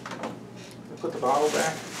 Did I put the bottle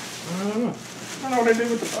back? I don't know. I don't know what I did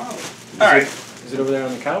with the bottle. All right. Is it over there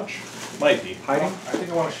on the couch? Might be. Hiding? I think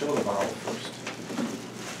I want to show the bottle first.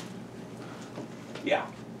 Yeah.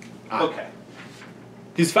 Okay.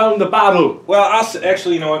 He's found the bottle. Well,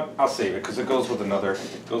 actually, you know what? I'll save it because it goes with another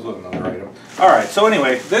item. All right. So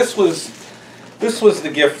anyway, this was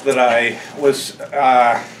the gift that I was.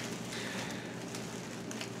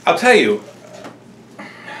 I'll tell you.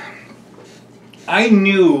 I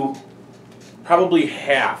knew probably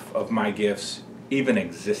half of my gifts even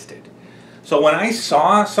existed. So when I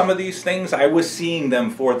saw some of these things, I was seeing them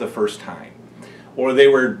for the first time, or they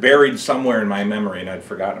were buried somewhere in my memory and I'd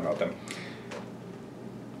forgotten about them.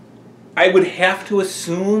 I would have to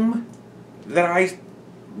assume that I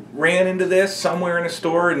ran into this somewhere in a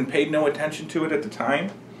store and paid no attention to it at the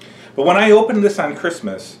time. But when I opened this on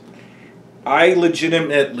Christmas, I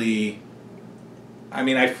legitimately, I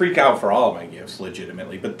mean, I freak out for all of my gifts,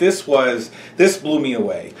 legitimately, but this blew me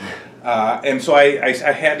away. And so I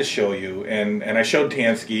had to show you, and I showed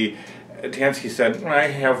Tansky. Tansky said, I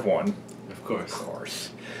have one. Of course. Of course.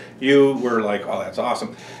 You were like, oh, that's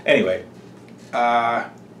awesome. Anyway,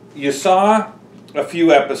 you saw a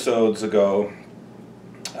few episodes ago,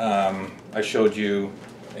 I showed you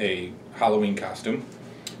a Halloween costume.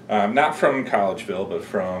 Not from Collegeville, but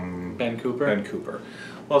from Ben Cooper. Ben Cooper.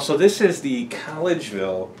 Well, so this is the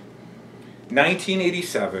Collegeville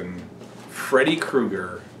 1987 Freddy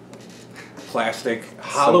Krueger plastic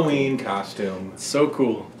Halloween costume. So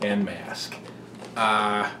cool. And mask.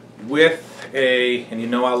 With a, and you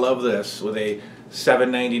know I love this, with a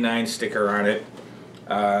 $7.99 sticker on it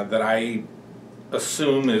that I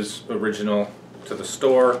assume is original to the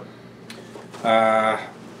store. I'm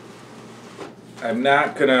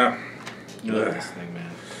not gonna. You love this thing,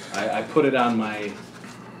 man. I put it on my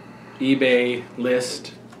eBay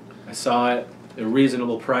list. I saw it at a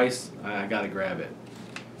reasonable price. I gotta grab it.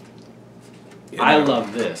 You I know,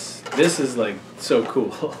 love this. This is like so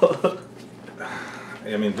cool.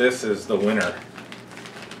 I mean, this is the winner.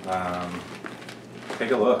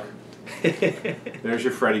 Take a look. There's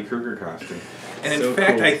your Freddy Krueger costume. And in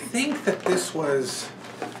fact, cool. I think that this wasn't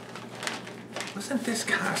this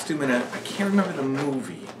costume in I can't remember the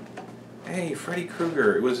movie. Hey, Freddy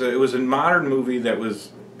Krueger. It was a modern movie that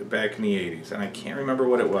was back in the 80s, and I can't remember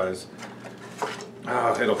what it was.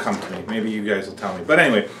 Oh, it'll come to me. Maybe you guys will tell me. But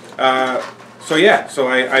anyway, so yeah, so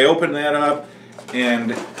I opened that up,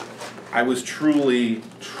 and I was truly,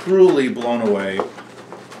 truly blown away.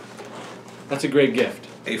 That's a great gift.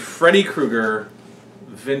 A Freddy Krueger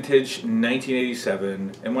vintage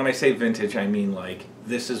 1987, and when I say vintage, I mean like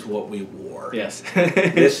this is what we wore. Yes.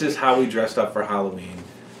 This is how we dressed up for Halloween.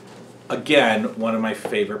 Again, one of my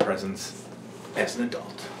favorite presents as an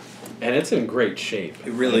adult. And it's in great shape.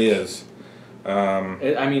 It really is.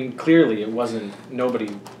 I mean, clearly it wasn't, nobody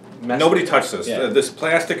touched this. Yeah. This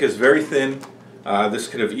plastic is very thin. This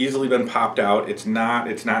could have easily been popped out. It's not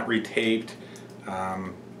retaped.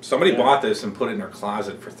 Somebody bought this and put it in their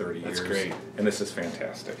closet for 30 years. That's great. And this is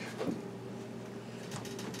fantastic.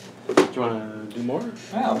 Do you want to do more?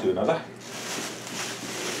 Yeah, I'll do another.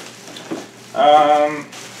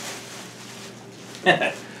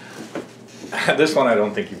 This one I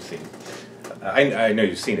don't think you've seen. I know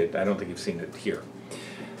you've seen it. I don't think you've seen it here.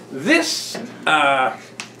 This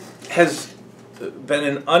has been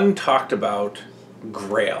an untalked about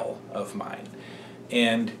grail of mine.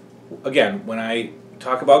 And again, when I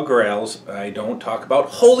talk about grails, I don't talk about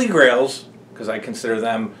holy grails because I consider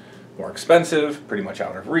them more expensive, pretty much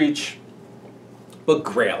out of reach. But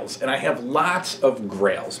grails, and I have lots of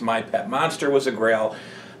grails. My Pet Monster was a grail.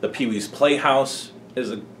 The Pee-wee's Playhouse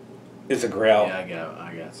is a grail. Yeah,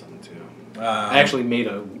 I got some too. I actually made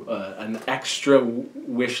an extra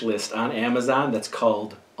wish list on Amazon that's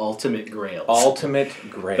called Ultimate Grails. Ultimate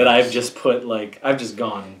Grails. That I've just put I've just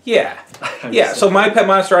gone. Yeah. Yeah, so My Pet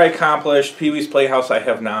Monster I accomplished. Pee-wee's Playhouse I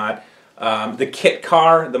have not. The kit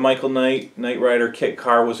car, the Michael Knight Rider kit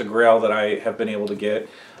car was a grail that I have been able to get.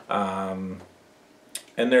 And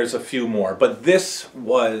there's a few more. But this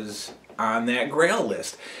was on that grail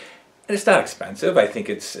list. And it's not expensive. I think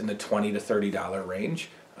it's in the $20 to $30 range.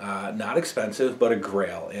 Not expensive, but a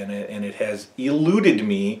grail. And it has eluded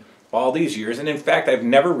me all these years. And in fact, I've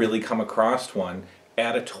never really come across one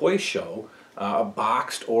at a toy show,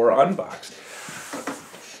 boxed or unboxed.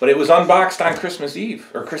 But it was unboxed on Christmas Eve,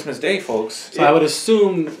 or Christmas Day, folks. So I would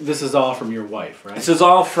assume this is all from your wife, right? This is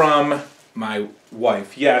all from my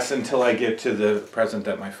wife, yes, until I get to the present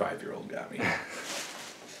that my 5-year-old got me.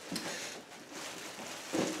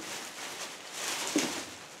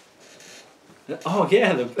 Oh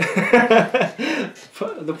yeah, the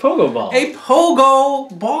pogo ball. A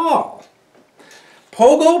pogo ball.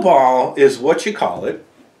 Pogo ball is what you call it.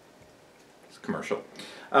 It's a commercial.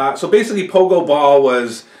 So basically, pogo ball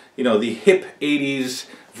was, the hip 80s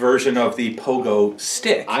version of the pogo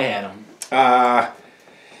stick. I had them.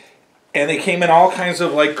 And they came in all kinds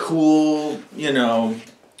of cool,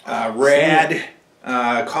 rad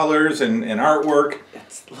colors and artwork.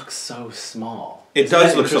 It looks so small. It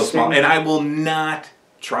does look so small, and I will not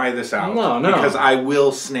try this out. No. Because I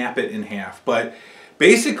will snap it in half. But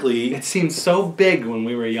basically... It seemed so big when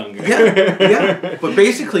we were younger. Yeah. But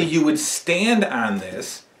basically, you would stand on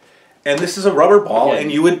this, and this is a rubber ball,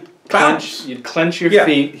 and you would bounce. You'd clench your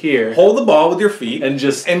feet here. Hold the ball with your feet. And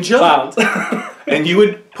just jump. And you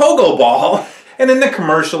would pogo ball. And in the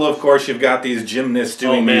commercial, of course, you've got these gymnasts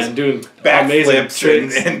doing doing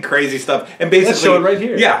backflips and crazy stuff. And basically, let's show it right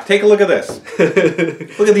here. Yeah, take a look at this.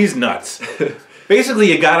 Look at these nuts.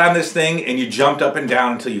 Basically, you got on this thing and you jumped up and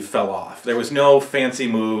down until you fell off. There was no fancy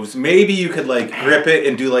moves. Maybe you could grip it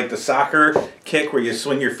and do the soccer kick where you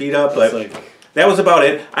swing your feet up, but that was about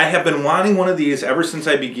it. I have been wanting one of these ever since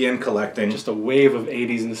I began collecting. Just a wave of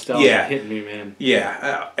 80s nostalgia hit me, man.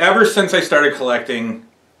 Yeah, ever since I started collecting,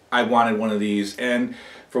 I wanted one of these, and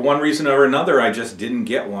for one reason or another, I just didn't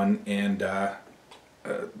get one. And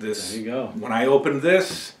this, there you go. When I opened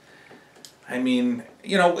this, I mean,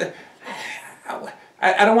 I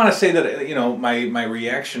don't want to say that my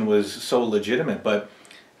reaction was so legitimate, but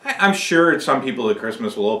I'm sure some people at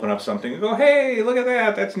Christmas will open up something and go, "Hey, look at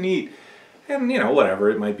that! That's neat," and whatever,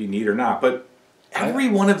 it might be neat or not, but every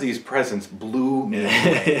one of these presents blew me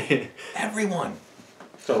away. Every one.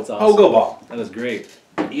 So that's awesome. Pogo ball. That is great.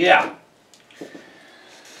 Yeah.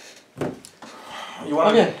 You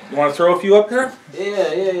want Okay. to throw a few up here?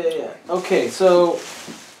 Yeah. Okay, so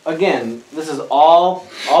again, this is all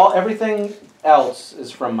everything else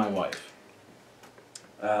is from my wife.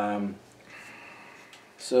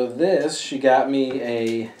 So this, she got me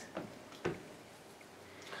a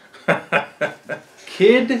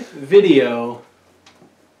Kid Video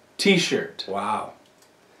t-shirt. Wow.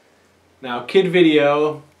 Now, Kid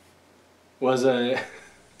Video was an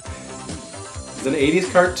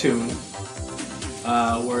 80s cartoon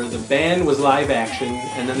where the band was live action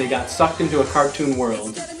and then they got sucked into a cartoon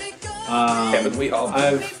world. Haven't we all?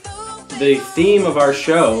 The theme of our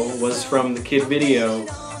show was from the Kid Video,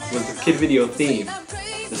 theme.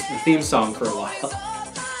 The theme song for a while.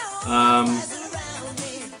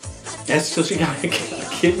 And so she got a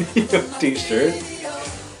Kid Video t-shirt,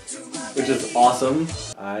 which is awesome.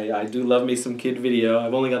 I do love me some Kid Video.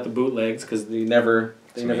 I've only got the bootlegs because they never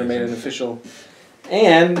made an official.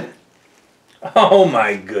 And oh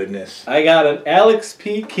my goodness, I got an Alex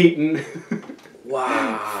P. Keaton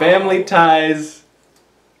wow Family Ties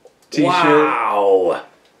t-shirt. Wow.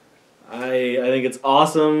 I think it's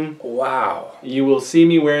awesome. Wow. You will see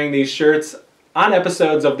me wearing these shirts on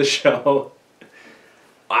episodes of the show.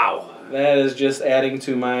 Wow. That is just adding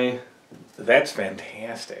to my That's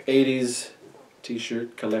fantastic. 80s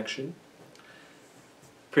t-shirt collection.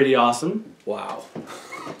 Pretty awesome. Wow.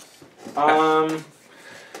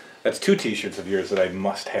 That's 2 t-shirts of yours that I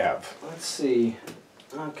must have. Let's see.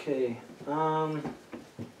 Okay. Man,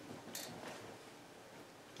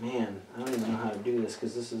 I don't even know how to do this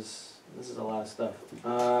because this is a lot of stuff.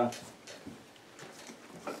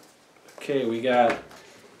 Okay, we got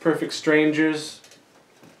Perfect Strangers,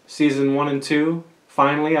 season 1 and 2.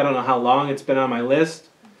 Finally, I don't know how long it's been on my list.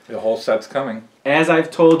 The whole set's coming. As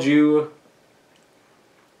I've told you,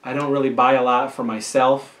 I don't really buy a lot for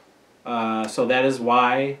myself, so that is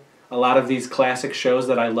why a lot of these classic shows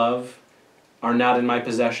that I love are not in my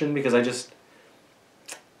possession, because I just,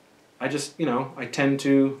 you know, I tend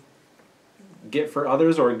to get for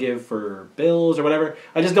others or give for bills or whatever.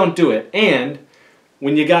 I just don't do it. And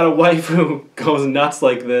when you got a wife who goes nuts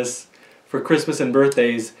like this for Christmas and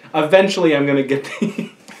birthdays, eventually I'm going to get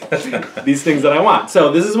these things that I want.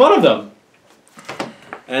 So this is one of them.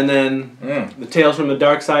 And then the Tales from the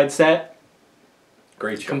Dark Side set.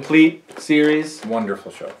 Great show. Complete series.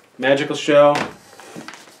 Wonderful show. Magical show.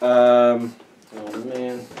 Oh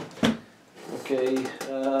man. Okay.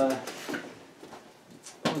 Oh,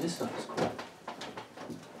 this stuff is cool.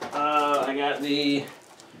 I got the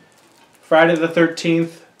Friday the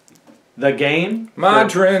 13th, the game.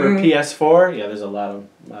 Modern. For PS4. Yeah, there's a lot of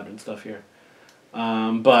modern stuff here.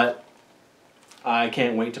 But I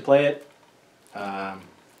can't wait to play it.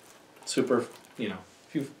 Super, you know,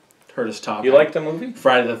 if you've heard us talk. You like the movie?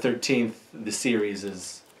 Friday the 13th, the series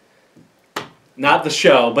is not the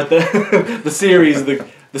show, but the series,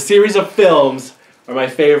 the series of films are my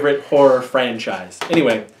favorite horror franchise.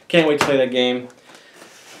 Anyway, can't wait to play that game.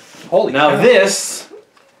 Holy now cow.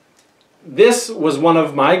 this was one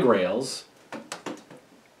of my grails.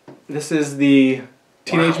 This is the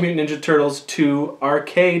Teenage Mutant Ninja Turtles 2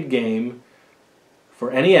 arcade game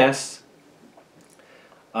for NES.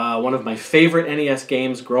 One of my favorite NES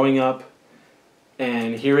games growing up.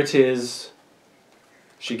 And here it is.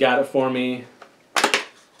 She got it for me.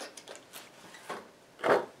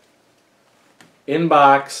 In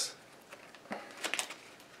box.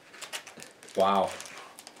 Wow.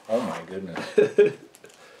 Oh my goodness.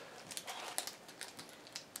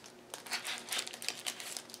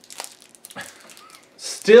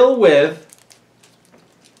 Still with...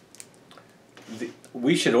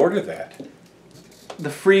 We should order that. The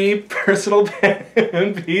free personal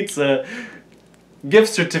pan pizza gift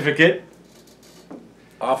certificate.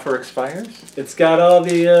 Offer expires? It's got all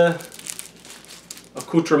the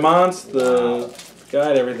accoutrements, the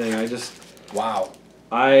guide, everything. Wow.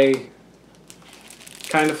 I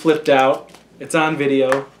kind of flipped out. It's on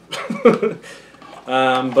video.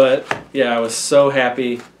 But yeah, I was so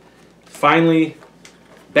happy. Finally,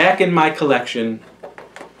 back in my collection.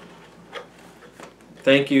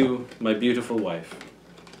 Thank you, my beautiful wife.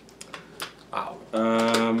 Wow.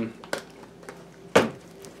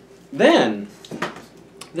 Then,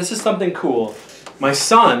 this is something cool. My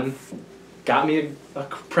son got me a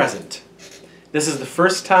present. This is the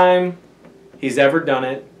first time he's ever done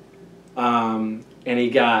it. And he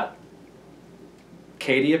got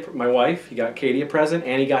Katie, my wife, he got Katie a present,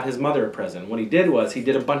 and he got his mother a present. What he did was he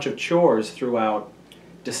did a bunch of chores throughout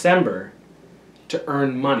December to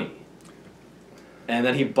earn money. And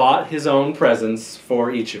then he bought his own presents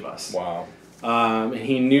for each of us. Wow. And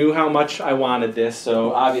he knew how much I wanted this,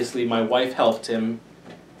 so obviously my wife helped him.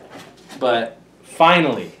 But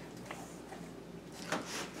finally,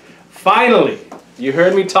 you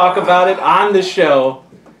heard me talk about it on the show.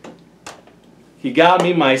 He got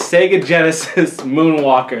me my Sega Genesis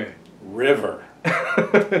Moonwalker. River.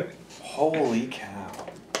 Holy cow.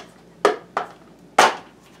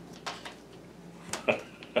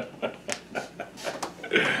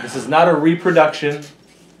 This is not a reproduction.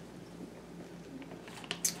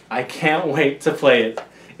 I can't wait to play it.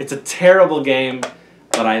 It's a terrible game,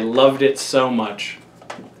 but I loved it so much.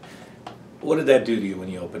 What did that do to you when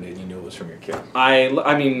you opened it and you knew it was from your kid?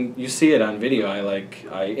 I mean, you see it on video.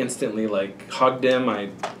 I instantly hugged him. I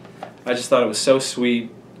just thought it was so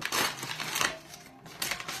sweet.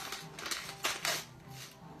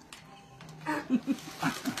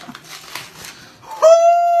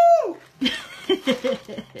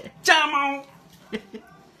 Come on!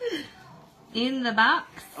 In the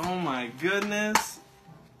box. Oh my goodness.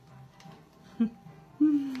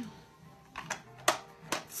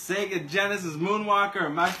 Sega Genesis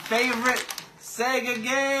Moonwalker, my favorite Sega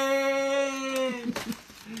game!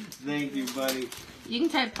 Thank you, buddy. You can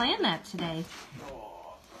start playing that today.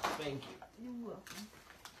 Oh, thank you. You're welcome.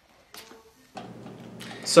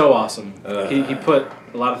 So awesome. He put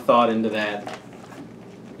a lot of thought into that.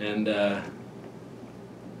 And,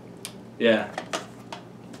 yeah.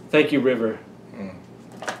 Thank you, River.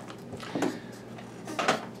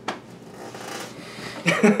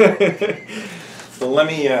 So let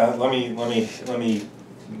me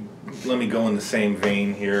go in the same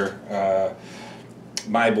vein here.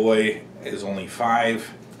 My boy is only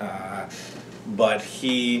 5, but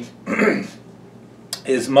his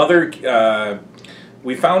mother.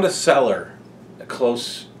 We found a seller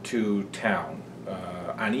close to town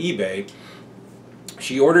on eBay.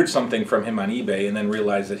 She ordered something from him on eBay and then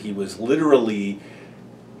realized that he was literally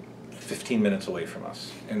 15 minutes away from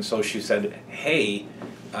us. And so she said, hey,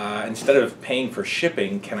 instead of paying for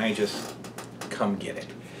shipping, can I just come get it?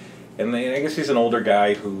 And I guess he's an older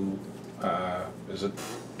guy who is a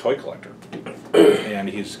toy collector. And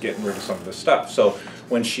he's getting rid of some of his stuff. So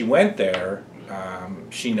when she went there,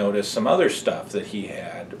 she noticed some other stuff that he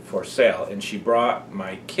had for sale. And she brought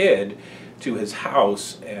my kid to his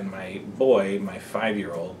house, and my boy, my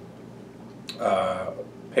 5-year-old,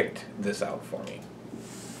 picked this out for me.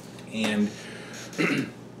 And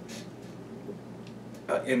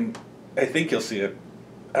I think you'll see it.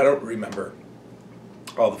 I don't remember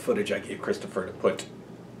all the footage I gave Christopher to put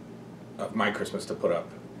of my Christmas to put up.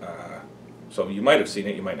 So you might have seen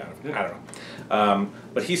it, you might not have. I don't know.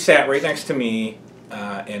 But he sat right next to me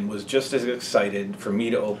and was just as excited for me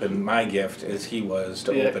to open my gift as he was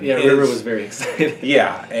to open his. Yeah, River was very excited.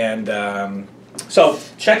 Yeah, and so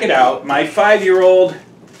check it out. My 5-year-old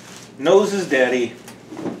knows his daddy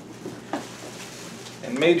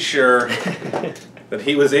and made sure that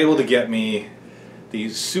he was able to get me the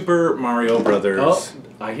Super Mario Brothers. Oh,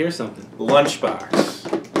 I hear something.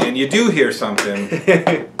 Lunchbox. And you do hear something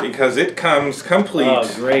because it comes complete. Oh,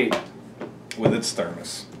 great. With its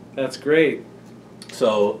thermos. That's great.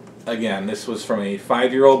 So, again, this was from a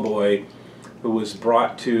 5-year-old boy who was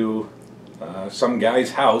brought to some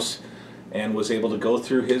guy's house and was able to go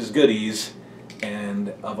through his goodies,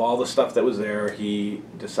 and of all the stuff that was there, he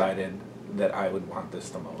decided that I would want this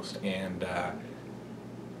the most. And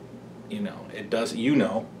it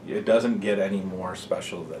doesn't get any more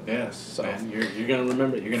special than this. So man, you're gonna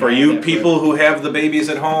remember. You're gonna for you people who have the babies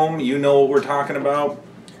at home, you know what we're talking about.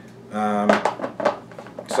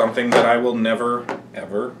 Something that I will never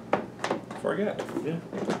ever forget. Yeah,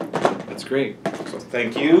 that's great. So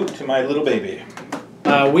thank you to my little baby.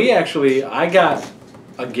 I got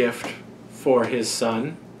a gift for his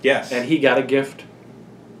son. Yes. And he got a gift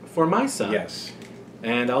for my son. Yes.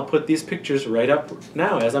 And I'll put these pictures right up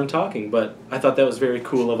now as I'm talking, but I thought that was very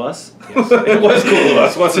cool of us. Yes, it was cool of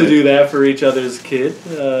us, wasn't it? To do that for each other's kid.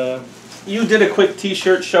 You did a quick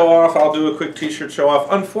t-shirt show off, I'll do a quick t-shirt show off.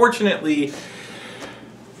 Unfortunately,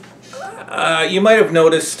 you might have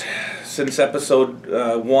noticed since episode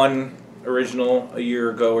 1 original a year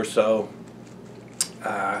ago or so,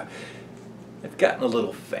 I've gotten a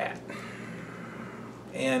little fat.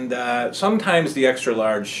 And sometimes the extra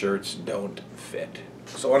large shirts don't fit.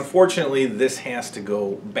 So unfortunately this has to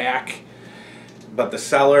go back, but the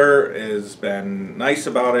seller has been nice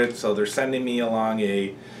about it, so they're sending me along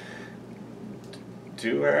a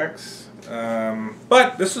 2X.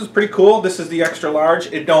 But this is pretty cool. This is the extra large.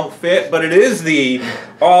 It don't fit, but it is the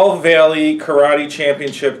All Valley Karate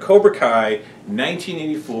Championship Cobra Kai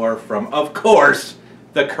 1984 from, of course,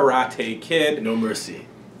 the Karate Kid. No mercy.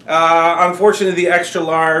 Unfortunately, the extra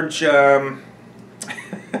large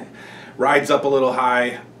rides up a little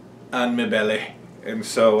high on my belly, and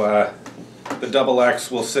so The double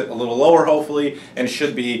X will sit a little lower, hopefully, and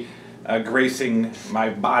should be gracing my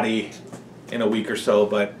body in a week or so.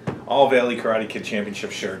 But All Valley Karate Kid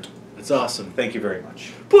Championship shirt. It's awesome. Thank you very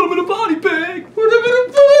much. Put him in a body bag. Put him in a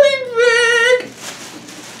body bag.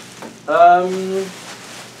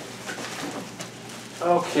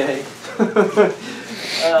 Okay.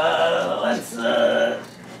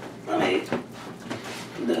 Let me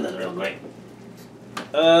do this real quick.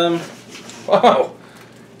 Wow.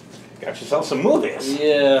 Got yourself some movies.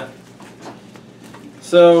 Yeah.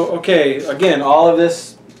 So, okay, again, all of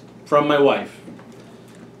this from my wife.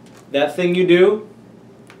 That Thing You Do,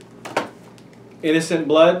 Innocent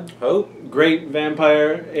Blood, oh, great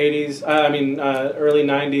vampire 80s, early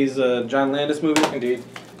 90s John Landis movie. Indeed.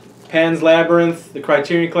 Pan's Labyrinth, the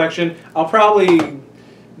Criterion Collection. I'll probably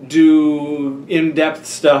do in-depth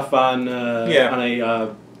stuff on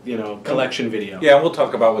a collection video. Yeah, we'll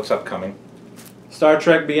talk about what's upcoming. Star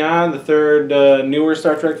Trek Beyond, the third newer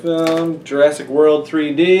Star Trek film. Jurassic World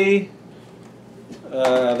 3D.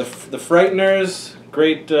 The Frighteners,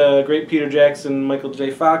 great Peter Jackson, Michael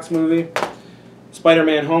J. Fox movie.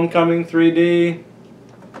 Spider-Man Homecoming 3D.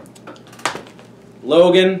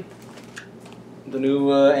 Logan, the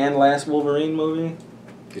new and last Wolverine movie.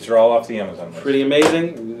 These are all off the Amazon list. Pretty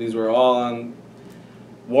amazing. These were all on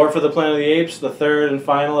War for the Planet of the Apes, the third and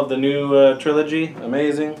final of the new trilogy.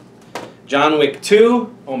 Amazing. John Wick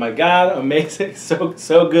 2. Oh my God, amazing.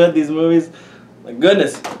 So good, these movies. My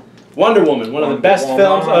goodness. Wonder Woman, one of the best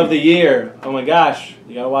films of the year. Oh my gosh,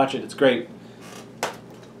 you gotta watch it. It's great.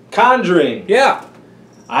 Conjuring. Yeah.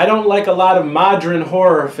 I don't like a lot of modern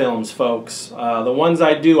horror films, folks. The ones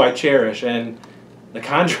I do, I cherish, and The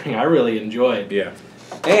Conjuring, I really enjoyed. Yeah.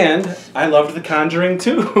 And I loved The Conjuring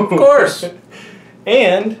too. Of course.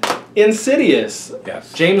 And Insidious.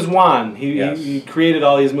 Yes. James Wan. He created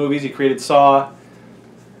all these movies. He created Saw.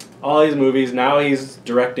 All these movies. Now he's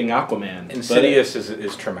directing Aquaman. Insidious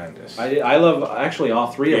is tremendous. I love actually all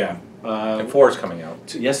three of them. And 4 is coming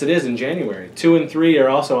out. Yes, it is in January. 2 and 3 are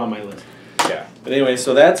also on my list. Yeah. But anyway,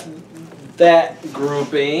 so that's that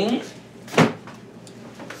grouping.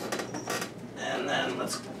 And then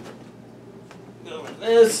let's go with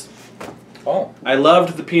this. Oh. I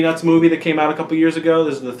loved the Peanuts movie that came out a couple years ago.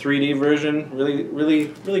 This is the 3D version.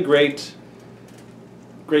 Really great.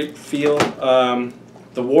 Great feel.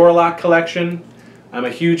 The Warlock collection. I'm a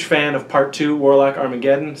huge fan of Part 2, Warlock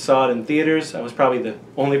Armageddon. Saw it in theaters. I was probably the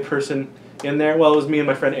only person in there. Well, it was me and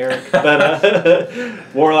my friend Eric. But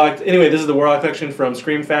Warlock. Anyway, this is the Warlock collection from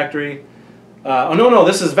Scream Factory. No,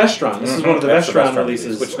 this is Vestron. This is one of the Vestron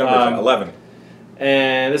releases. Which number is it? 11.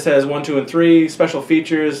 And this has 1, 2, and 3 special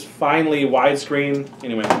features. Finally, widescreen.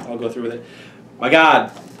 Anyway, I'll go through with it. My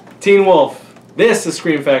God, Teen Wolf. This is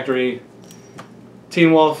Scream Factory.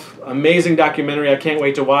 Teen Wolf, amazing documentary. I can't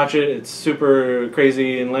wait to watch it. It's super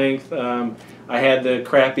crazy in length. I had the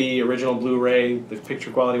crappy original Blu-ray. The picture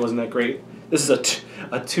quality wasn't that great. This is a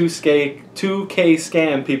 2K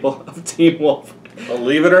scan, people, of Teen Wolf.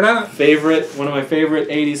 Believe it or not. One of my favorite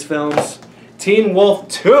 80s films. Teen Wolf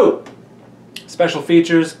 2. Special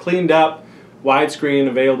features, cleaned up, widescreen,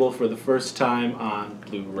 available for the first time on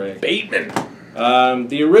Blu-ray. Bateman.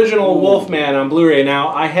 The original Wolfman on Blu-ray. Now,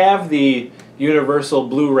 I have the Universal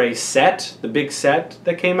Blu-ray set, the big set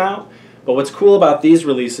that came out. But what's cool about these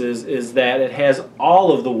releases is that it has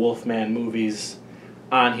all of the Wolfman movies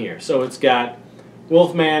on here. So it's got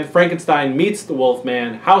Wolfman, Frankenstein meets the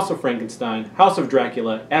Wolfman, House of Frankenstein, House of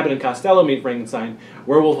Dracula, Abbott and Costello meet Frankenstein,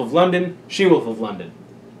 Werewolf of London, She-Wolf of London.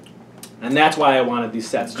 And that's why I wanted these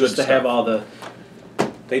sets, just to have all the...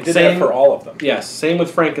 They did that for all of them. Yes, same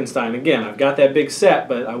with Frankenstein. Again, I've got that big set,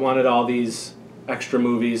 but I wanted all these extra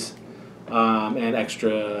movies and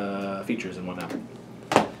extra features and whatnot.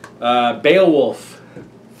 Beowulf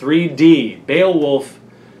 3D. Beowulf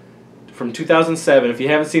from 2007. If you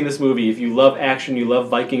haven't seen this movie, if you love action, you love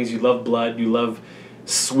Vikings, you love blood, you love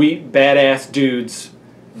sweet, badass dudes,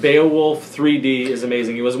 Beowulf 3D is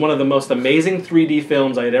amazing. It was one of the most amazing 3D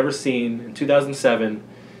films I had ever seen in 2007.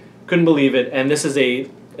 Couldn't believe it. And this is a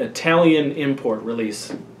Italian import release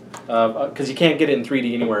because you can't get it in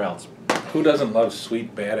 3D anywhere else. Who doesn't love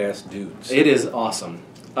sweet, badass dudes? It is awesome.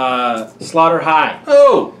 Slaughter High.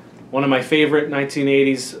 Oh! One of my favorite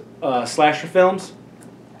 1980s slasher films.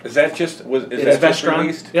 Is that just It is Vestron.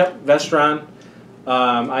 released? Yep, Vestron.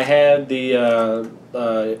 I had the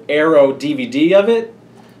Arrow DVD of it,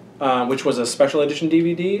 which was a special edition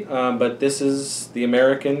DVD, but this is the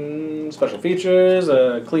American special features,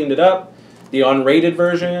 cleaned it up, the unrated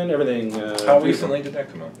version, everything. How recently did that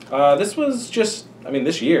come out? This was just,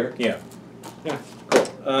 this year. Yeah. Yeah. Cool.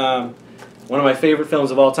 One of my favorite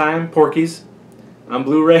films of all time, Porky's, on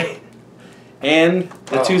Blu-ray. And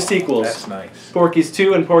the 2 sequels. That's nice. Porky's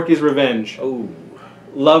 2 and Porky's Revenge. Oh.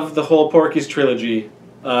 Love the whole Porky's trilogy.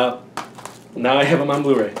 Now I have them on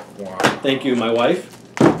Blu-ray. Wow. Thank you, my wife.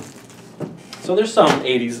 So there's some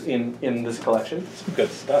 80s in this collection. Some good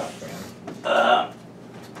stuff, man.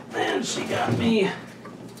 And she got me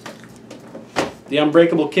The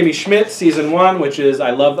Unbreakable Kimmy Schmidt, Season 1, which is,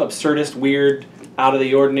 I love absurdist, weird,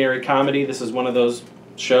 out-of-the-ordinary comedy. This is one of those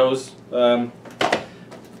shows. An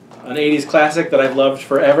 80s classic that I've loved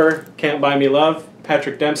forever. Can't Buy Me Love,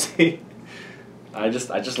 Patrick Dempsey. I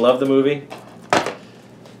just love the movie.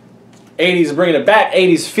 80s, bringing it back.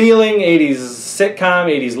 80s feeling, 80s sitcom,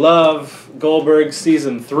 80s love. Goldberg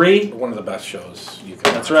Season 3. One of the best shows you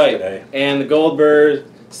can That's watch right. today. And the Goldberg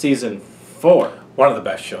Season 4. One of the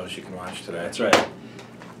best shows you can watch today. That's right.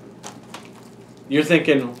 You're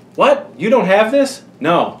thinking, what? You don't have this?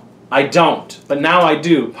 No, I don't. But now I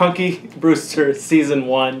do. Punky Brewster Season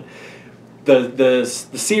 1. The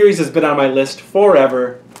series has been on my list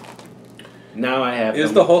forever. Now I have Is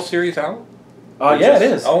them. the whole series out? Yeah, it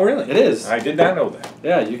is. Oh, really? It is. I did not know that.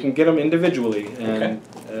 Yeah, you can get them individually, and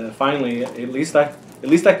finally, at least I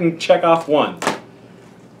can check off one.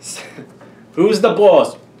 Who's the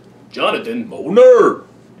boss? Jonathan. Moner.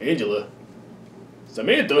 Angela.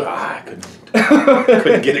 Samantha. I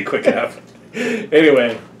couldn't get it quick enough.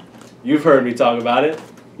 Anyway, you've heard me talk about it.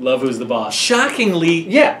 Love Who's the Boss. Shockingly,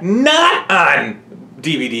 not on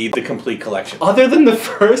DVD, the complete collection. Other than the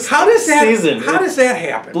first season. How does that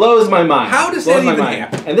happen? Blows my mind. How does Blows that my even mind.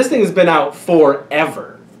 happen? And this thing has been out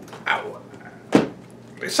forever.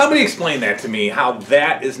 Somebody explain that to me, how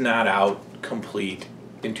that is not out complete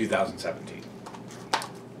in 2017.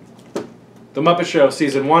 The Muppet Show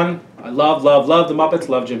Season 1. I love the Muppets.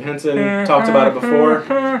 Love Jim Henson. Talked about it before.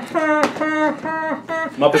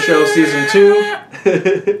 Muppet Show Season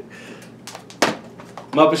 2.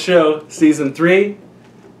 Muppet Show Season 3.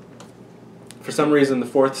 For some reason, the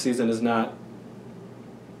 4th season is not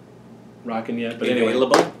rocking yet. But anyway.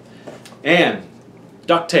 Available. And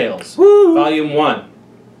DuckTales. Volume 1.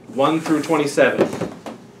 1 through 27.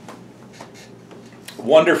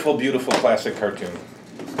 Wonderful, beautiful, classic cartoon.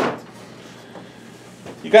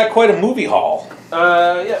 You got quite a movie haul.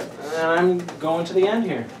 Yeah. I'm going to the end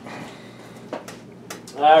here.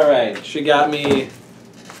 All right. She got me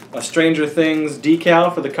a Stranger Things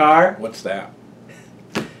decal for the car. What's that?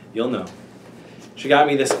 You'll know. She got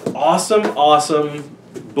me this awesome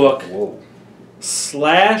book. Whoa.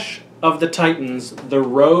 Slash of the Titans, The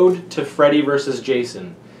Road to Freddy vs.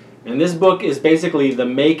 Jason. And this book is basically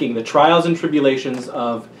the trials and tribulations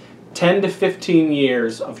of 10 to 15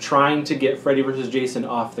 years of trying to get Freddy vs. Jason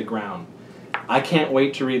off the ground. I can't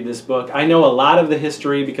wait to read this book. I know a lot of the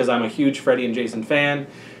history because I'm a huge Freddy and Jason fan.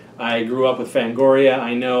 I grew up with Fangoria.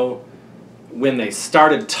 I know when they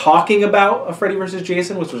started talking about a Freddy vs.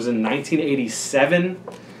 Jason, which was in 1987.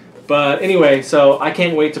 But anyway, so I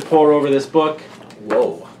can't wait to pour over this book.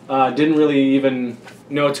 Whoa. Didn't really even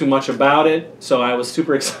know too much about it, so I was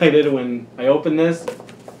super excited when I opened this.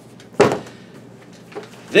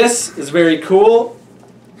 This is very cool.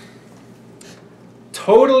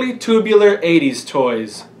 Totally Tubular 80s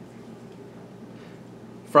Toys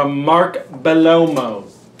from Mark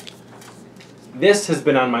Bellomo. This has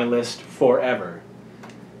been on my list forever.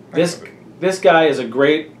 This guy is a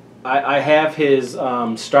great... I have his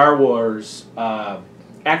Star Wars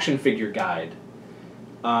action figure guide.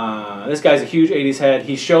 This guy's a huge 80s head.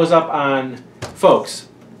 He shows up on... Folks,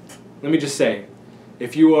 let me just say,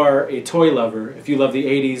 if you are a toy lover, if you love the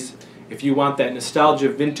 80s, if you want that nostalgia,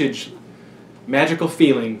 vintage, magical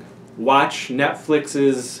feeling, watch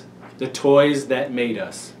Netflix's The Toys That Made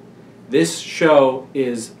Us. This show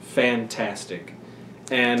is fantastic.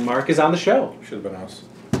 And Mark is on the show. Should have been us.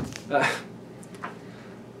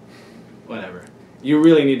 Whatever. You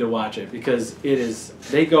really need to watch it because it is...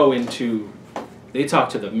 They go into... They talk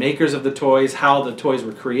to the makers of the toys, how the toys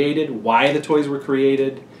were created, why the toys were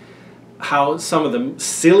created, how some of the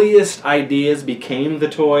silliest ideas became the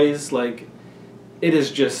toys. Like, it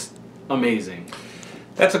is just amazing.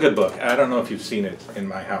 That's a good book. I don't know if you've seen it in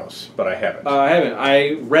my house, but I haven't. I haven't.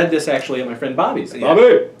 I read this actually at my friend Bobby's. Yeah.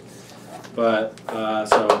 Bobby! But,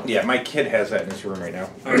 so... Yeah, my kid has that in his room right now.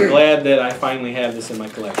 I'm glad that I finally have this in my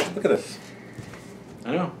collection. Look at this.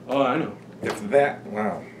 I know. Oh, I know. If that...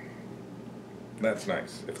 Wow. That's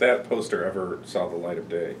nice. If that poster ever saw the light of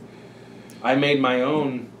day. I made my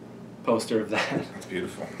own poster of that. That's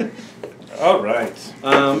beautiful. All right.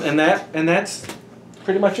 And that's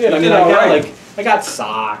pretty much it. I mean, I got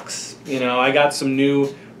socks. You know, I got some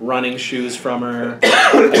new running shoes from her.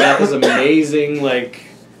 I got this amazing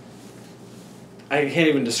I can't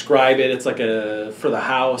even describe it. It's like for the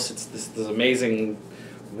house. It's this amazing,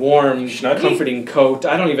 warm, comforting coat.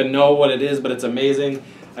 I don't even know what it is, but it's amazing.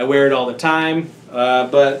 I wear it all the time.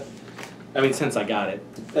 But I mean, since I got it,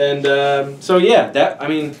 and so yeah,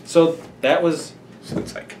 so that was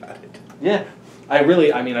since I got it. Yeah, I've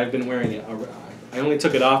been wearing it. I only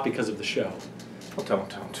took it off because of the show. Well,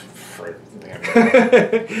 don't.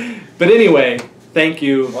 But anyway, thank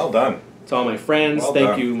you. Well done. To all my friends. Well thank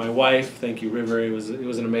done. you, my wife. Thank you, River. It was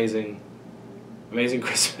an amazing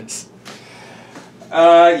Christmas.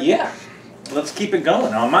 Yeah. Let's keep it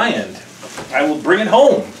going on my end. I will bring it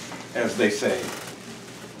home, as they say.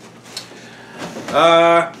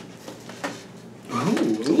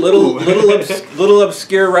 Little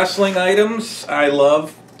obscure wrestling items I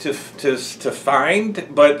love to find,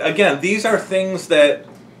 but again, these are things that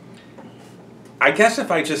I guess if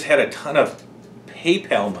I just had a ton of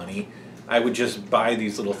PayPal money, I would just buy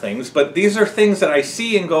these little things. But these are things that I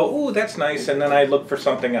see and go, "Ooh, that's nice," and then I look for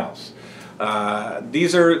something else.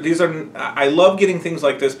 These are. I love getting things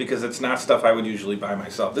like this because it's not stuff I would usually buy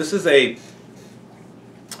myself. This is a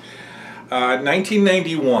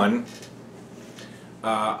 1991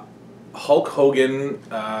 Hulk Hogan.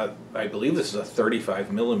 I believe this is a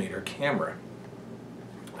 35mm camera.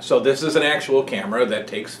 So this is an actual camera that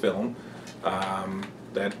takes film, and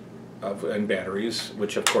batteries,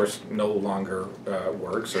 which of course no longer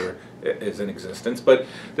works or is in existence. But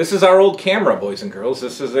this is our old camera, boys and girls.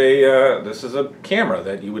 This is a camera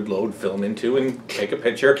that you would load film into and take a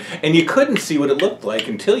picture, and you couldn't see what it looked like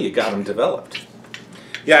until you got them developed.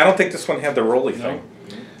 Yeah, I don't think this one had the rolly thing.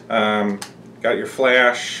 Got your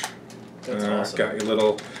flash. That's awesome. Got your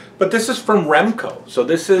little. But this is from Remco. So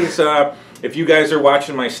this is, if you guys are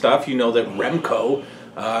watching my stuff, you know that Remco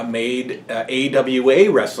made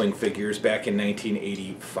AWA wrestling figures back in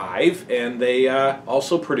 1985, and they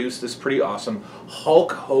also produced this pretty awesome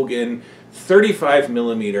Hulk Hogan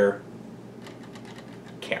 35mm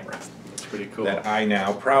camera. That's pretty cool. That I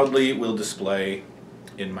now proudly will display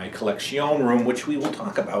in my collection room, which we will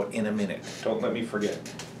talk about in a minute. Don't let me forget.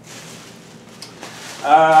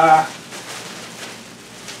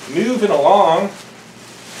 Moving along,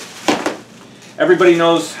 everybody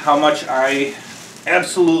knows how much I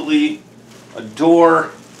absolutely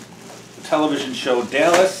adore the television show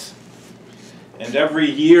Dallas, and every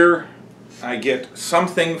year I get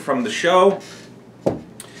something from the show.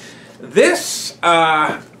 This,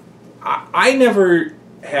 I never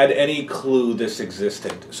had any clue this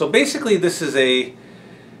existed. So basically this is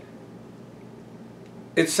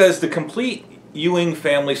it says the complete Ewing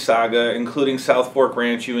family saga, including South Fork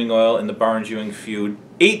Ranch Ewing Oil and the Barnes Ewing feud,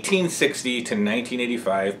 1860 to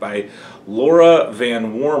 1985, by Laura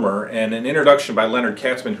Van Wormer, and an introduction by Leonard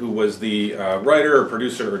Katzman, who was the writer or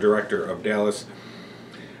producer or director of Dallas.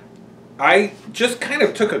 I just kind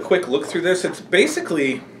of took a quick look through this. It's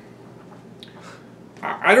basically,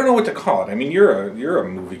 I don't know what to call it. I mean, you're a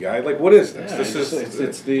movie guy. Like, what is this? Yeah,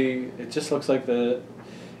 it just looks like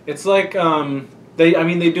it's like they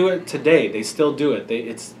do it today. They still do it.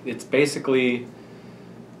 It's basically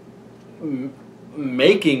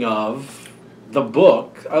making of the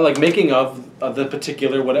book, like making of the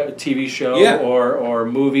particular whatever TV show or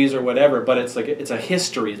movies or whatever. But it's like it's a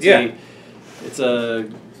history. It's a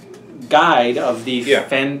guide of the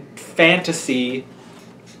fantasy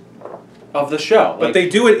of the show. But they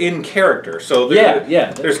do it in character, so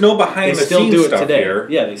there's no behind the scenes stuff here.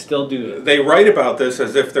 Yeah, they still do it. They write about this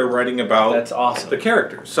as if they're writing about That's awesome. the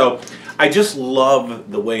characters. So I just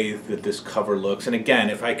love the way that this cover looks. And again,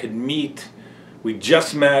 if I could meet, we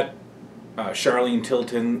just met Charlene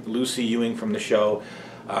Tilton, Lucy Ewing from the show.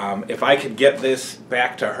 If I could get this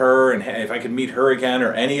back to her, and if I could meet her again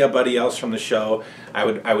or anybody else from the show, I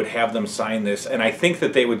would have them sign this, and I think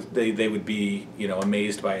that they would be, you know,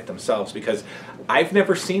 amazed by it themselves, because I've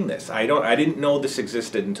never seen this. I didn't know this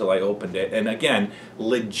existed until I opened it, and again,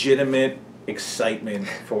 legitimate excitement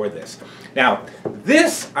for this. Now,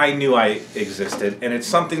 this I knew I existed, and it's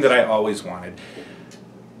something that I always wanted.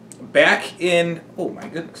 Back in, oh my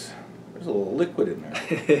goodness. There's a little liquid in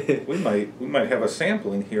there. we might have a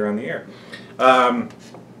sampling here on the air.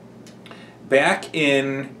 Back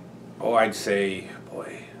in, I'd say,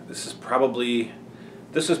 boy, this is probably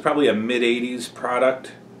a mid-80s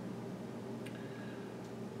product.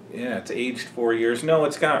 Yeah, it's aged 4 years. No,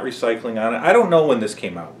 it's got recycling on it. I don't know when this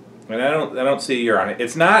came out, and I don't see a year on it.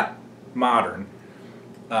 It's not modern.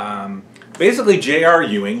 Basically, J.R.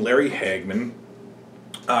 Ewing, Larry Hagman,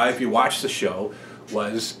 if you watch the show,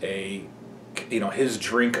 was his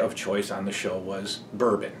drink of choice on the show was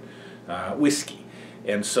bourbon, whiskey.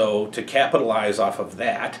 And so to capitalize off of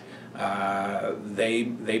that,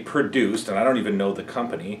 they produced, and I don't even know the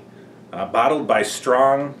company, bottled by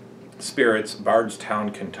Strong Spirits,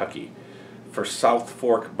 Bardstown, Kentucky, for South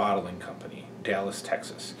Fork Bottling Company, Dallas,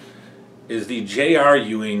 Texas, is the J.R.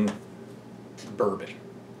 Ewing bourbon.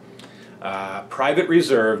 Private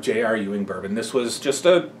Reserve J.R. Ewing bourbon. This was just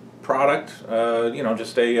a product, you know,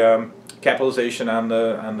 just a capitalization on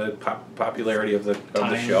the popularity of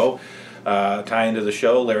the show. Tie into the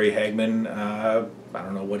show. Larry Hagman, I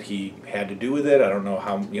don't know what he had to do with it. I don't know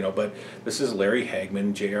how, you know, but this is Larry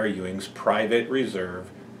Hagman, J.R. Ewing's Private Reserve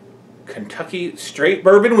Kentucky straight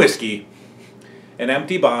bourbon whiskey, an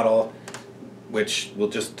empty bottle, which will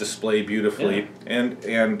just display beautifully. Yeah.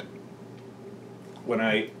 And when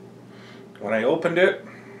I opened it,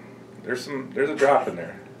 there's a drop in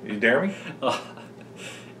there. You dare me? Oh,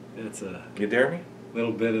 it's a. You dare me?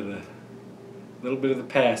 Little bit of the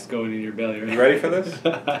past going in your belly, right? You ready for this?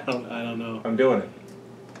 I don't know. I'm doing it.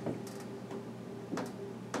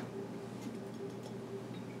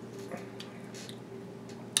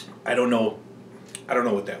 I don't know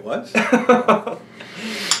what that was.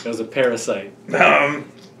 It was a parasite.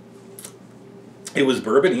 It was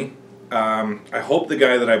bourbon-y. I hope the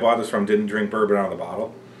guy that I bought this from didn't drink bourbon out of the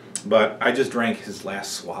bottle, but I just drank his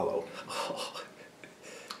last swallow. Oh.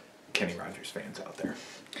 Kenny Rogers fans out there.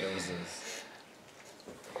 It was this.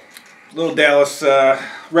 Little Dallas,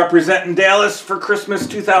 representing Dallas for Christmas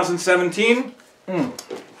 2017.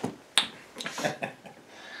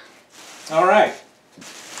 All right.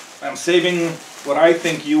 I'm saving what I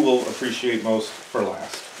think you will appreciate most for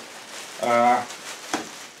last.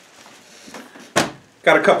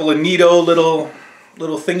 Got a couple of neato little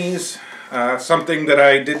thingies. Something that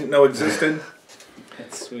I didn't know existed.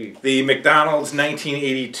 That's sweet. The McDonald's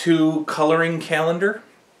 1982 coloring calendar.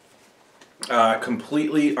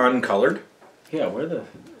 Completely uncolored. Yeah, where did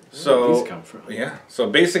these come from? Yeah, so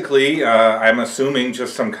basically, I'm assuming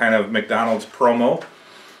just some kind of McDonald's promo,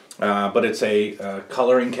 but it's a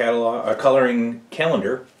coloring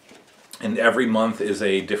calendar, and every month is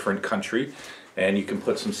a different country, and you can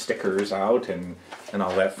put some stickers out and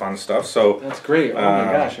all that fun stuff. So that's great. Oh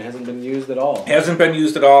my gosh, it hasn't been used at all. Hasn't been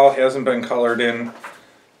used at all. Hasn't been colored in,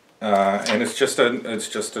 and it's just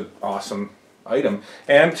an awesome item.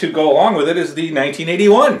 And to go along with it is the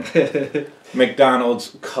 1981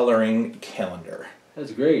 McDonald's coloring calendar.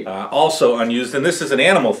 That's great. Also unused, and this is an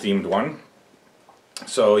animal themed one,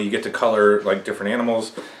 so you get to color like different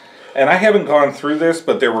animals. And I haven't gone through this,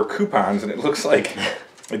 but there were coupons, and it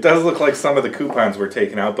does look like some of the coupons were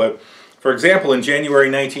taken out. But for example, in January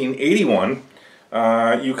 1981,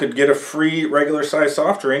 you could get a free regular size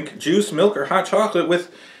soft drink, juice, milk, or hot chocolate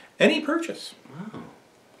with any purchase. Wow.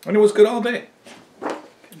 And it was good all day.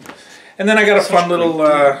 And then I got a fun little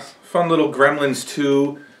Gremlins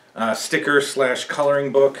 2 sticker /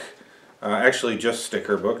 coloring book. Actually, just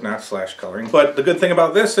sticker book, not / coloring. But the good thing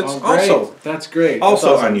about this, it's also that's great. Also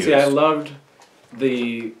that's awesome. unused. See, I loved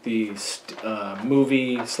the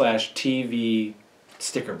movie / TV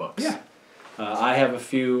sticker books. Yeah. I have a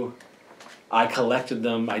few. I collected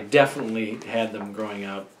them. I definitely had them growing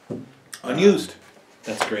up. Unused.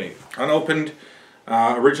 That's great. Unopened.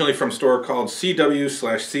 Originally from a store called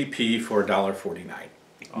CW/CP for $1.49.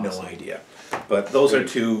 Awesome. No idea. But those are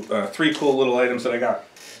three cool little items that I got.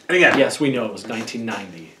 And again, yes, we know it was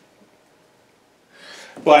 1990.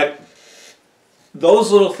 But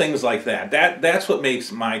those little things like that's what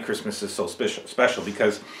makes my Christmases so special,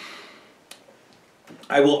 because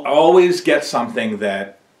I will always get something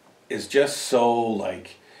that is just so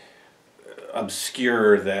like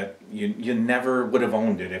obscure that you never would have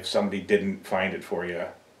owned it if somebody didn't find it for you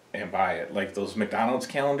and buy it. Like those McDonald's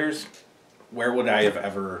calendars, where would I have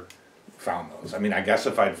ever found those? I mean, I guess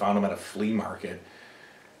if I'd found them at a flea market,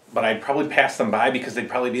 but I'd probably pass them by because they'd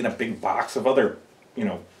probably be in a big box of other,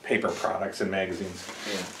 paper products and magazines.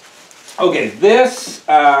 Yeah. Okay, this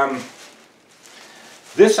I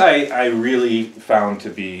really found to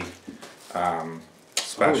be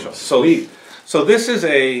special. Oh, sweet. So this is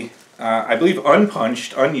a I believe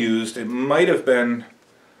unpunched, unused. It might have been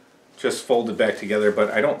just folded back together, but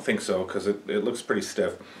I don't think so because it looks pretty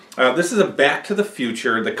stiff. This is a Back to the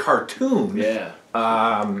Future, the cartoon. Yeah.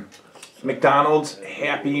 McDonald's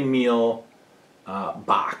Happy Meal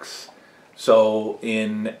box. So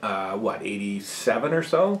in 87 or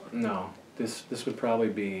so? No, this would probably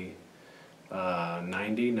be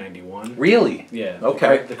 90, 91. Really? Yeah.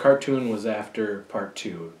 Okay. The cartoon was after part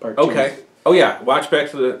 2. Okay. Oh yeah, watch back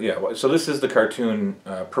to the So this is the cartoon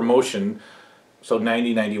promotion. So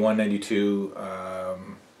 90, 91, 92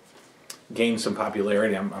 gained some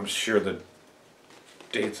popularity. I'm sure the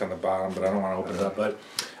dates on the bottom, but I don't want to open it up. But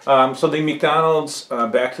So the McDonald's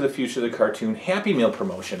Back to the Future, the cartoon Happy Meal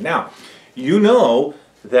promotion. Now, you know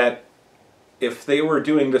that if they were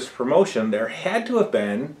doing this promotion, there had to have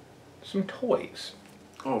been some toys.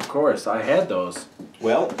 Oh, of course. I had those.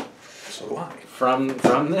 Well, so do I.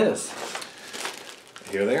 From this.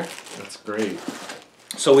 Here they are. That's great.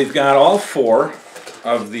 So we've got all 4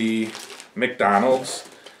 of the McDonald's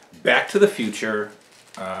Back to the Future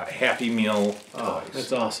Happy Meal toys. Oh,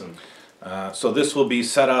 that's awesome. So this will be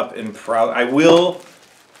set up in I will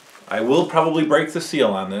probably break the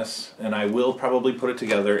seal on this, and I will probably put it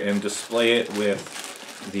together and display it with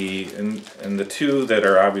and the 2 that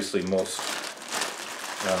are obviously most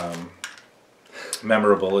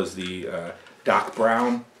memorable is the Doc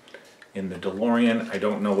Brown in the DeLorean. I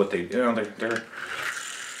don't know what they're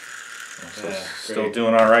still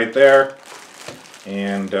doing all right there,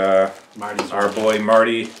 and our boy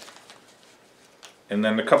Marty. And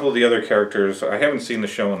then a couple of the other characters, I haven't seen the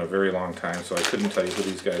show in a very long time, so I couldn't tell you who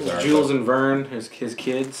these guys are. Jules and Vern, his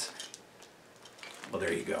kids. Well,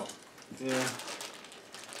 there you go. Yeah.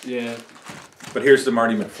 Yeah. But here's the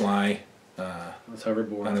Marty McFly on his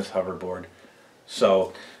hoverboard.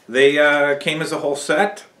 So they came as a whole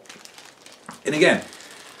set. And again,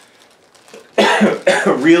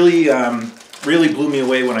 really blew me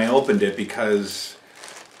away when I opened it because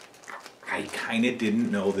I kind of didn't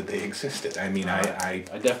know that they existed. I mean, I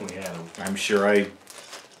definitely had them. I'm sure I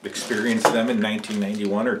experienced them in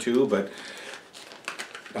 1991 or 2, but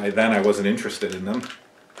by then I wasn't interested in them.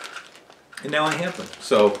 And now I have them.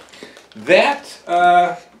 So that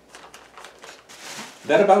about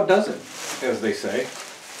does it, as they say.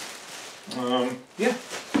 Yeah,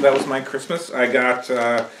 that was my Christmas. I got,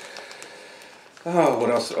 what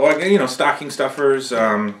else? Oh, I got, stocking stuffers.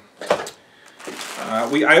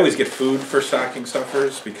 I always get food for stocking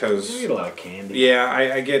stuffers because you get a lot of candy. Yeah,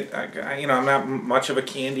 I get I'm not much of a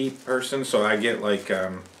candy person, so I get like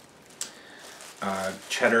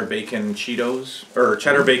cheddar bacon Cheetos or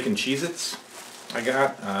cheddar bacon Cheez-Its. I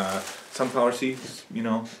got sunflower seeds.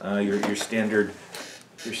 Your standard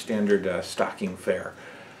stocking fare.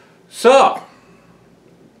 So,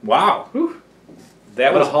 wow. Whew.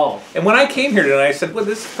 That was a haul. And when I came here tonight, I said, well,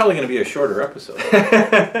 this is probably going to be a shorter episode.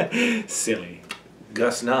 Silly.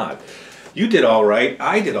 Gus nod. You did all right.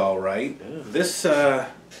 I did all right. Yeah. This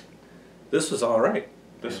was all right.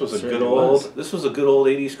 This was a good old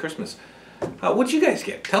 80s Christmas. What did you guys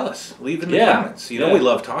get? Tell us. Leave in the comments. We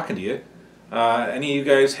love talking to you. Any of you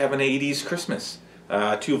guys have an 80s Christmas?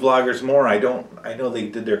 2 vloggers more. I know they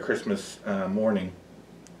did their Christmas morning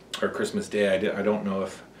or Christmas Day. I don't know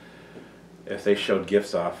if they showed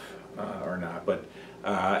gifts off or not, but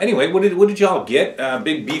anyway, what did y'all get?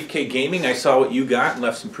 Big Beefcake Gaming, I saw what you got and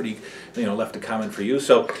left some pretty, left a comment for you.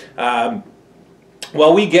 So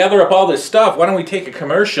while we gather up all this stuff, why don't we take a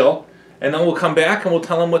commercial and then we'll come back and we'll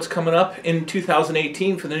tell them what's coming up in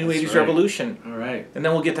 2018 for the new 80s Revolution. All right. And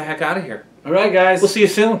then we'll get the heck out of here. All right, guys. We'll see you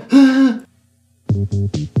soon.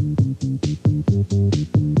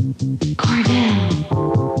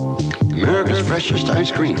 America's freshest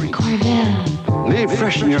ice cream. Corvette. Made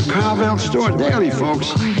fresh in your Carvel store daily,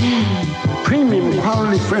 folks. Corvette. Premium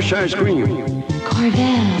quality fresh ice cream.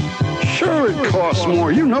 Corvette. Sure it costs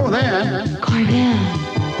more, you know that.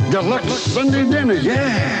 Corvette. Deluxe Sunday dinner,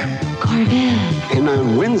 yeah. Corvette. And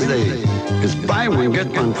on Wednesday, it's buy one, get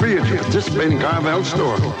one free at your participating Carvel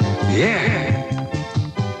store. Yeah.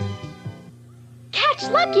 Catch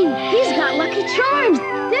Lucky! He's got Lucky Charms.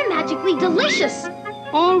 They're magically delicious.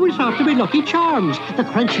 Always have to be Lucky Charms, the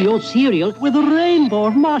crunchy old cereal with a rainbow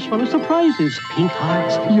of marshmallow surprises. Pink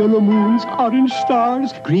hearts, yellow moons, orange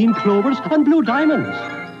stars, green clovers, and blue diamonds.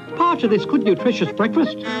 Part of this good nutritious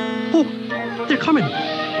breakfast. Oh, they're coming.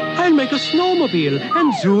 I'll make a snowmobile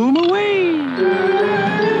and zoom away.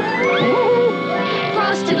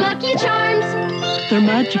 Frosted Lucky Charms. They're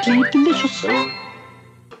magically delicious.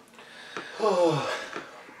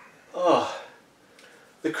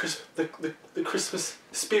 The Christmas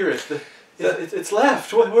spirit. It's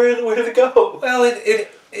left. Where did it go? Well,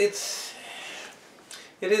 it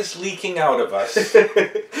is leaking out of us.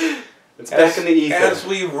 It's back in the ether. As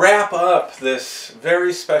we wrap up this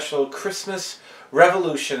very special Christmas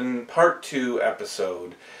Revolution Part 2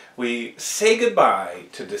 episode, we say goodbye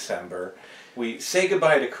to December. We say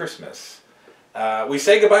goodbye to Christmas. We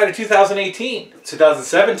say goodbye to 2018.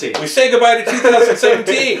 2017. We say goodbye to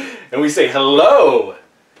 2017. And we say hello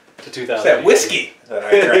to 2018. It's that whiskey that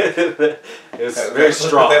I drank. It was very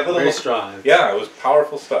strong. Very strong. Yeah, it was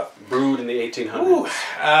powerful stuff. Brewed in the 1800s. Ooh,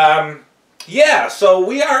 yeah, so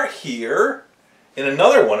we are here in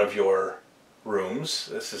another one of your rooms.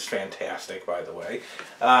 This is fantastic, by the way.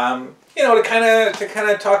 You know, to kind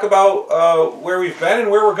of talk about where we've been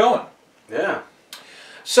and where we're going. Yeah.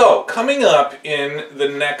 So coming up in the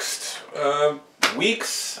next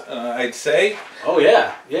weeks, I'd say. Oh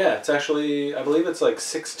yeah, yeah. It's actually, I believe it's like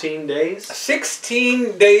 16 days.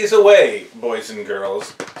 16 days away, boys and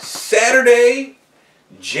girls. Saturday,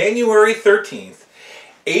 January 13th,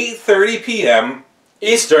 8:30 p.m.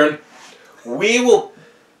 Eastern. We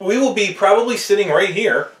will be probably sitting right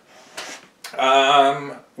here.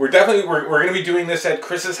 We're going to be doing this at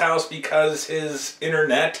Chris's house because his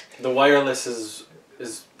internet, the wireless is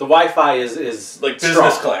the Wi-Fi is like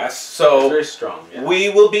business class. So it's very strong. Yeah. We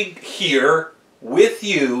will be here with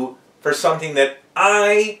you for something that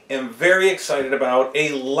I am very excited about,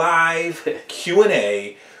 a live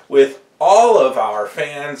Q&A with all of our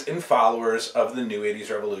fans and followers of the New 80s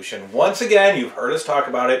Revolution. Once again, you've heard us talk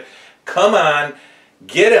about it. Come on,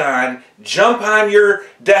 get on, jump on your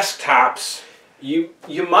desktops. You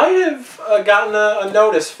might have gotten a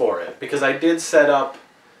notice for it because I did set up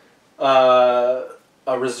a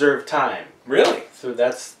reserved time. Really? So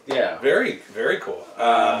that's, yeah. Very, very cool.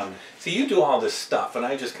 See, you do all this stuff, and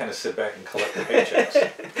I just kind of sit back and collect the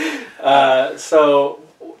paychecks. So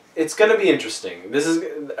it's going to be interesting.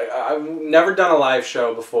 I've never done a live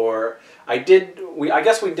show before. I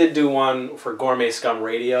guess we did do one for Gourmet Scum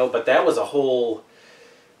Radio, but that was a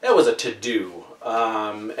to-do.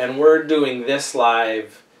 And we're doing this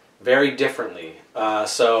live very differently.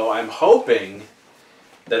 So I'm hoping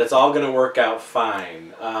that it's all going to work out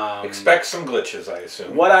fine. Expect some glitches, I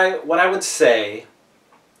assume. What I would say,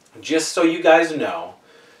 just so you guys know,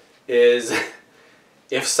 is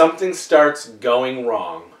if something starts going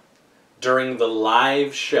wrong during the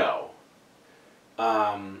live show,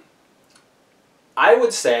 I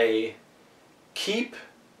would say keep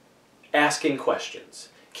asking questions.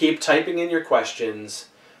 Keep typing in your questions,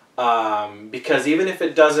 because even if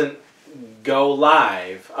it doesn't go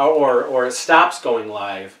live or it stops going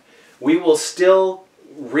live, we will still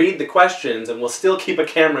read the questions and we'll still keep a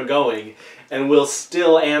camera going and we'll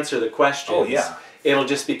still answer the questions. Oh, yeah. It'll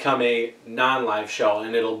just become a non-live show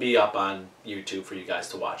and it'll be up on YouTube for you guys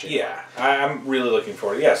to watch it. Yeah, I'm really looking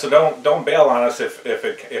forward to it. Yeah, so don't bail on us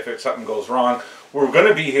if something goes wrong. We're going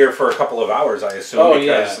to be here for a couple of hours, I assume,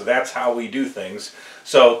 because that's how we do things.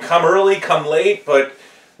 So come early, come late, but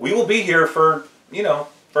we will be here for,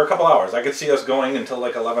 for a couple hours. I could see us going until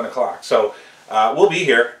like 11 o'clock. So we'll be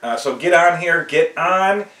here. So get on here,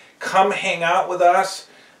 come hang out with us.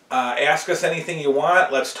 Ask us anything you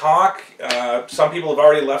want. Let's talk. Some people have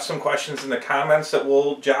already left some questions in the comments that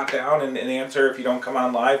we'll jot down and answer if you don't come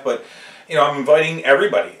on live. But I'm inviting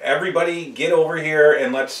everybody. Everybody, get over here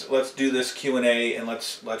and let's do this Q&A and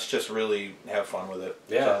let's just really have fun with it.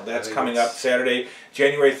 Yeah, so that's coming up Saturday,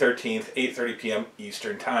 January 13th, 8:30 p.m.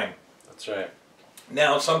 Eastern Time. That's right.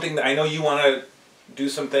 Now, something that I know you want to do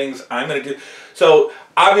some things. I'm going to do. So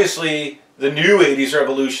obviously, the New 80s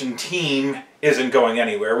Revolution team isn't going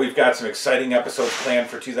anywhere. We've got some exciting episodes planned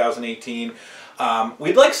for 2018.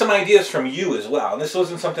 We'd like some ideas from you as well. And this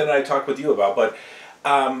wasn't something that I talked with you about, but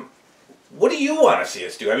what do you want to see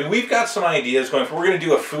us do? I mean, we've got some ideas going. We're going to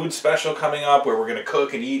do a food special coming up where we're going to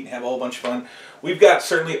cook and eat and have a whole bunch of fun. We've got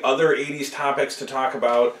certainly other 80s topics to talk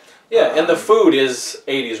about. Yeah, and the food is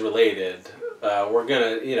 80s related. We're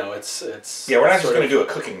gonna, it's yeah. We're not just gonna do a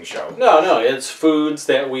cooking show. No, it's foods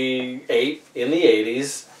that we ate in the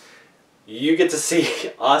 80s. You get to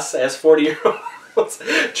see us as 40-year-olds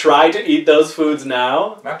try to eat those foods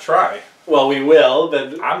now. Not try. Well, we will,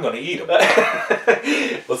 but I'm gonna eat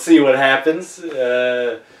them. We'll see what happens.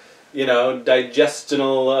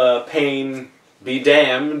 Digestional pain be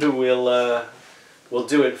damned. We'll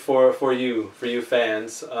do it for you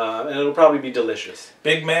fans, and it'll probably be delicious.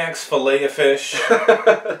 Big Macs, fillet of fish,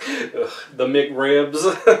 the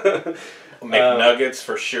McRibs, McNuggets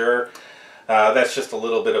for sure. That's just a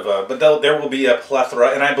little bit of a, but there will be a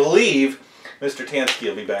plethora, and I believe Mr. Tansky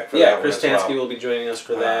will be back for that. Yeah, Chris Tansky will be joining us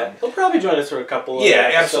for that. He'll probably join us for a couple of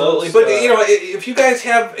episodes. Absolutely. But if you guys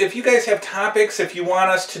have topics, if you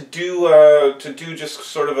want us to do just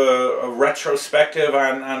sort of a retrospective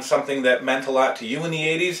on something that meant a lot to you in the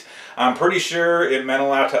 80s, I'm pretty sure it meant a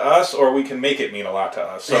lot to us, or we can make it mean a lot to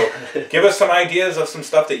us. So give us some ideas of some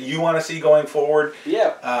stuff that you want to see going forward.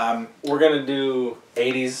 Yeah. We're gonna do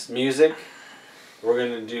 80s music. We're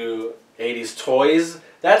gonna do 80s toys.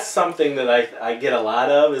 That's something that I get a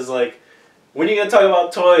lot of, is like, when are you going to talk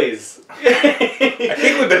about toys? I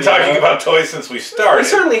think we've been talking about toys since we started. We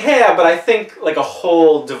certainly have, but I think like a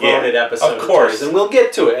whole devoted episode of course. Toys, and we'll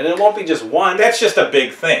get to it, and it won't be just one. That's just a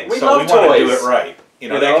big thing, We so love we want toys. to do it right. You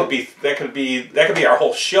know, that could be our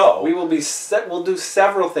whole show. We will be we'll do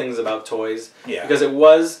several things about toys. Yeah. Because it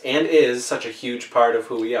was and is such a huge part of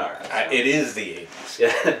who we are. So. It is the 80s.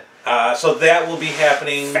 Yeah. So that will be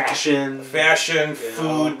happening. Fashion,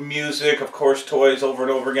 food, music, of course, toys over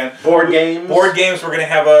and over again. Board games. We're going to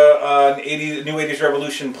have a new 80s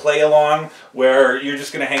Revolution play along where you're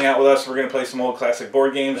just going to hang out with us. We're going to play some old classic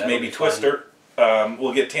board games, maybe Twister.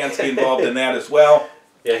 We'll get Tansky involved in that as well.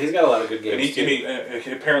 Yeah, he's got a lot of good games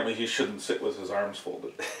too. Apparently he shouldn't sit with his arms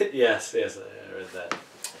folded. yes, I read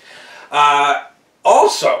that.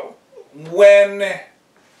 Also, when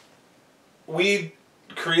we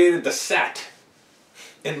created the set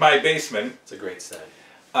in my basement... It's a great set.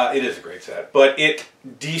 It is a great set, but it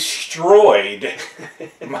destroyed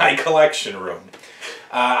my collection room.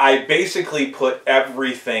 I basically put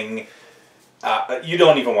everything... you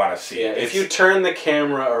don't even want to see it. If you turn the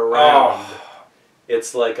camera around...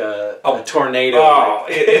 It's like a tornado. Oh,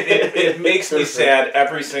 it makes me sad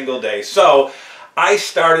every single day. So, I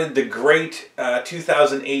started the great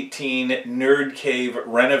 2018 Nerd Cave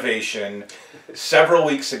renovation several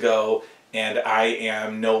weeks ago, and I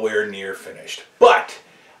am nowhere near finished. But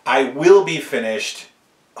I will be finished,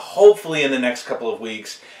 hopefully in the next couple of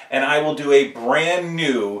weeks, and I will do a brand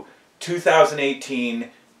new 2018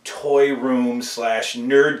 toy room /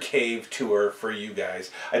 nerd cave tour for you guys.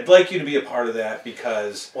 I'd like you to be a part of that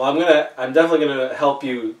because... Well, I'm definitely gonna help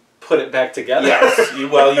you put it back together. Yes, you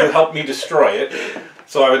helped me destroy it.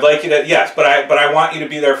 So I would like you to, yes, but I want you to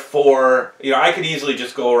be there for, you know, I could easily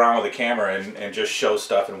just go around with a camera and just show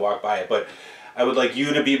stuff and walk by it, but I would like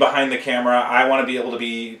you to be behind the camera. I want to be able to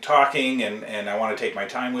be talking and I want to take my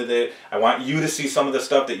time with it. I want you to see some of the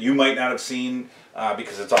stuff that you might not have seen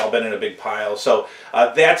because it's all been in a big pile. So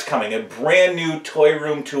that's coming. A brand new toy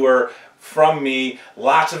room tour from me.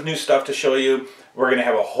 Lots of new stuff to show you. We're going to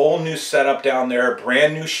have a whole new setup down there.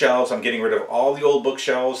 Brand new shelves. I'm getting rid of all the old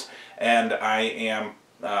bookshelves. And I am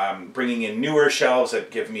bringing in newer shelves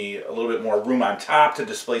that give me a little bit more room on top to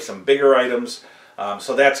display some bigger items.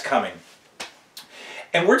 So that's coming.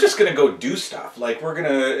 And we're just going to go do stuff. Like we're going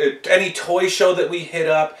to, any toy show that we hit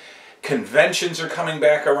up, conventions are coming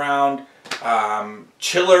back around.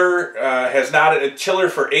 Chiller Chiller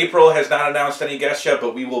for April has not announced any guests yet,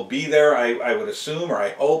 but we will be there, I would assume, or I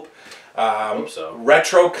hope. Hope so.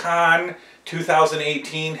 RetroCon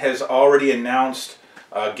 2018 has already announced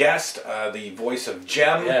a guest, the voice of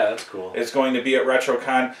Jem. Yeah, that's cool. Is going to be at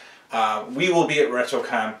RetroCon. We will be at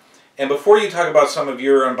RetroCon. And before you talk about some of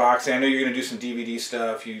your unboxing, I know you're going to do some DVD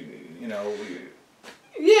stuff. You know.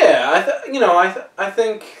 Yeah, I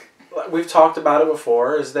think we've talked about it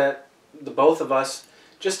before. Is that the both of us,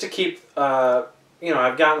 just to keep, I've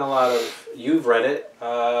gotten a lot of. You've read it.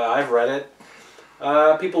 I've read it.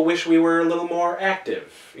 People wish we were a little more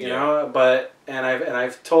active, you know. But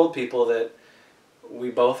I've told people that we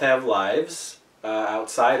both have lives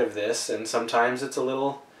outside of this, and sometimes it's a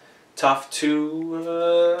little tough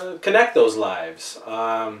to connect those lives.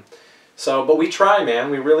 But we try, man.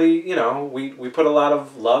 We really, we put a lot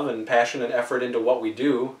of love and passion and effort into what we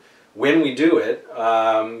do when we do it.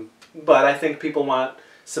 But I think people want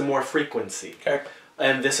some more frequency. Okay.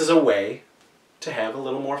 And this is a way to have a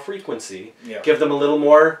little more frequency. Yeah. Give them a little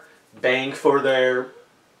more bang for their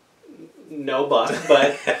buck,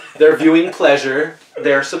 but their viewing pleasure,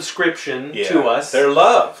 their subscription to us. Their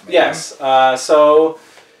love. Man. Yes. So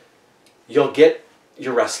you'll get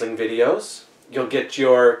your wrestling videos, you'll get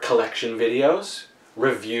your collection videos,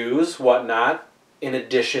 reviews, whatnot, in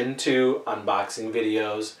addition to unboxing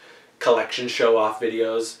videos, collection show-off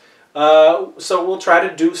videos. So we'll try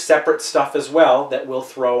to do separate stuff as well that we'll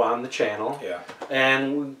throw on the channel. Yeah.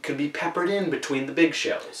 And could be peppered in between the big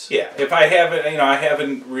shows. Yeah. If I haven't, I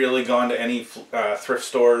haven't really gone to any thrift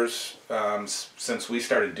stores since we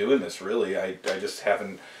started doing this. Really, I just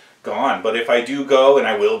haven't gone. But if I do go, and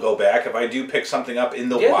I will go back, if I do pick something up in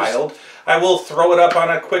the wild, I will throw it up on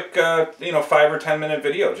a quick, 5 or 10 minute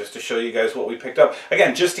video just to show you guys what we picked up.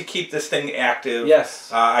 Again, just to keep this thing active.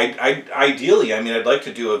 Yes. Ideally, I'd like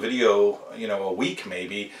to do a video, a week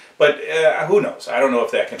maybe, but who knows? I don't know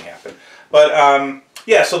if that can happen. But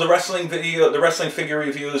yeah, so the wrestling figure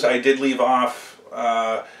reviews, I did leave off.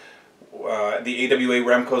 The AWA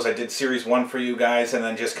Remcos, I did Series 1 for you guys and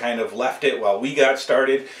then just kind of left it while we got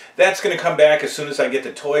started. That's going to come back as soon as I get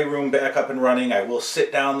the toy room back up and running. I will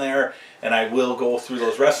sit down there and I will go through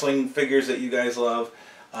those wrestling figures that you guys love.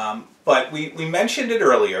 But we mentioned it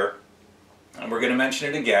earlier, and we're going to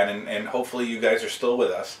mention it again, and hopefully you guys are still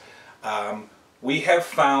with us. We have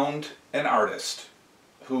found an artist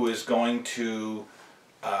who is going to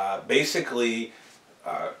basically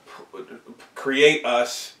create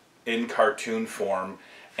us in cartoon form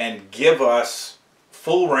and give us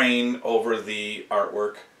full reign over the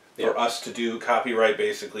artwork for us to do copyright,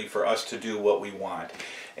 basically, for us to do what we want.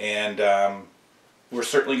 And we're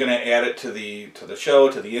certainly going to add it to the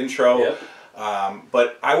show, to the intro. Yep.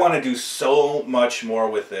 But I want to do so much more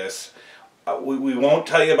with this. We won't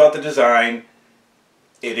tell you about the design.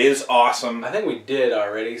 It is awesome. I think we did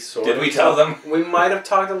already, sort of. Did we tell them? We might have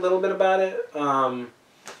talked a little bit about it.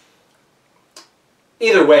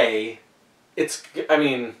 Either way, it's, I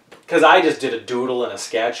mean, because I just did a doodle and a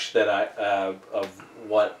sketch that of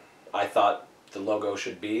what I thought the logo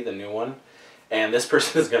should be, the new one. And this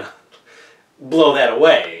person is going to blow that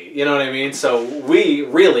away. You know what I mean? So we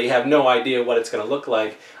really have no idea what it's going to look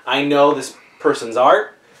like. I know this person's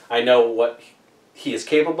art. I know what he is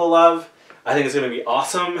capable of. I think it's going to be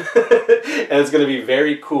awesome. And it's going to be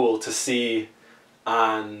very cool to see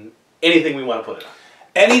on anything we want to put it on.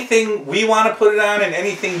 Anything we want to put it on and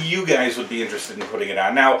anything you guys would be interested in putting it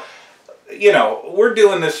on. Now, you know, we're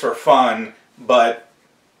doing this for fun, but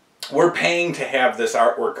we're paying to have this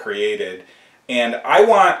artwork created. And I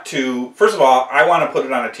want to, first of all, I want to put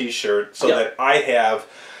it on a t-shirt so that I have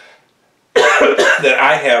that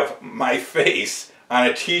I have my face on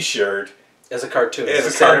a t-shirt. As a cartoon. As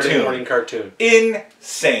a Saturday cartoon. morning cartoon.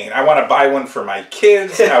 Insane. I want to buy one for my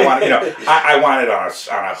kids. I want, you know, I want it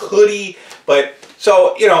on a hoodie. But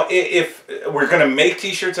so, you know, if we're going to make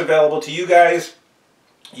t-shirts available to you guys,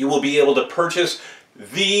 you will be able to purchase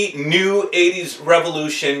the new 80s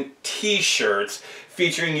Revolution t-shirts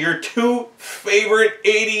featuring your two favorite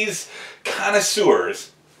 80s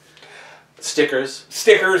connoisseurs. Stickers,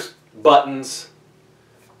 buttons,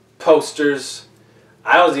 posters.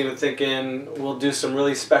 I was even thinking we'll do some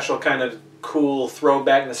really special kind of cool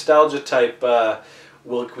throwback nostalgia type.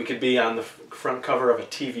 We could be on the front cover of a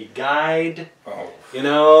TV guide. Oh. You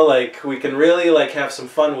know, like we can really like have some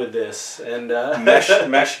fun with this and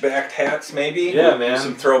mesh backed hats maybe. Yeah, man.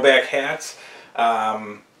 Some throwback hats.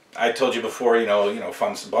 I told you before, you know,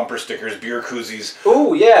 fun bumper stickers, beer koozies.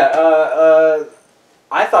 Ooh, yeah.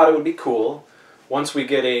 I thought it would be cool once we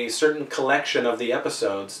get a certain collection of the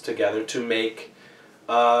episodes together to make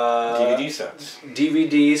DVD sets.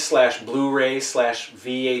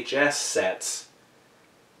 DVD/Blu-ray/VHS sets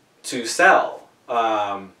to sell.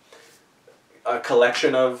 A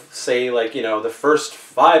collection of, say, like, you know, the first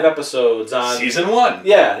 5 episodes on... Season 1.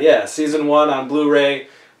 Yeah, Season 1 on Blu-ray.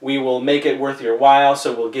 We will make it worth your while,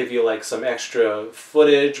 so we'll give you, like, some extra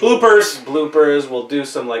footage. Bloopers. We'll do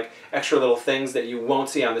some, like, extra little things that you won't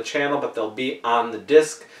see on the channel, but they'll be on the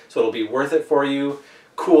disc, so it'll be worth it for you.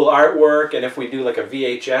 Cool artwork, and if we do, like, a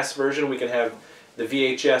VHS version, we can have the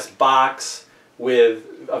VHS box with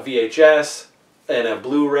a VHS and a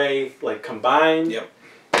Blu-ray, like, combined. Yep.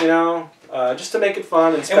 You know, just to make it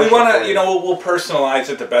fun and special. And we want to, you know, we'll personalize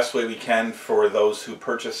it the best way we can for those who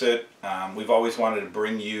purchase it. We've always wanted to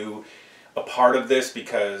bring you a part of this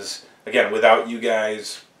because, again, without you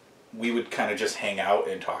guys, we would kind of just hang out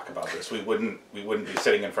and talk about this. We wouldn't be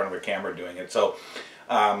sitting in front of a camera doing it. So,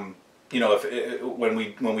 you know, when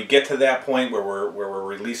we get to that point where we're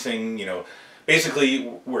releasing, you know,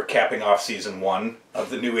 basically we're capping off Season 1 of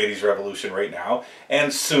the new 80s Revolution right now,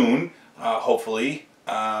 and soon, hopefully.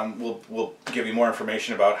 We'll give you more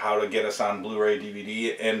information about how to get us on Blu-ray,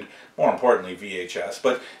 DVD, and more importantly, VHS.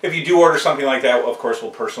 But if you do order something like that, of course,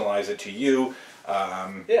 we'll personalize it to you.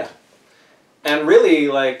 Yeah, and really,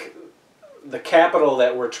 like, the capital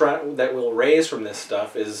that we'll raise from this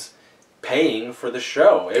stuff is paying for the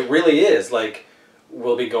show. It really is. Like,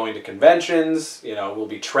 we'll be going to conventions. You know, we'll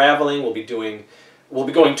be traveling. We'll be going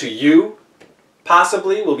to you.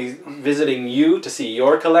 Possibly, we'll be visiting you to see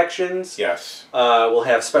your collections. Yes. We'll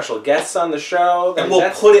have special guests on the show. And we'll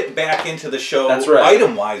put it back into the show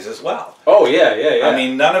item-wise as well. Oh, yeah. I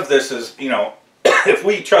mean, none of this is, you know, if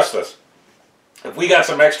we, trust us, if we got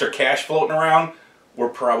some extra cash floating around, we're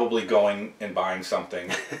probably going and buying something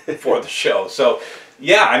for the show. So,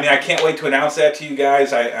 yeah, I mean, I can't wait to announce that to you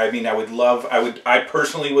guys. I mean, I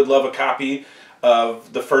personally would love a copy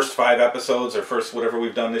of the first 5 episodes, or first whatever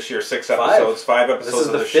we've done this year, 6 episodes, 5 episodes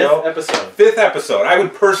of the show. This is the 5th episode. 5th episode. I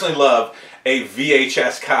would personally love a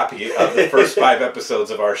VHS copy of the first 5 episodes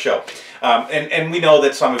of our show. And we know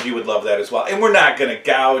that some of you would love that as well. And we're not going to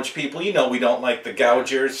gouge people. You know we don't like the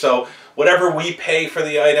gougers. So whatever we pay for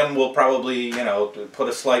the item, we'll probably, you know, put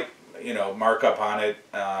a slight, you know, markup on it.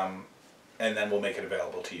 And then we'll make it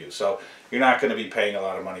available to you. So you're not going to be paying a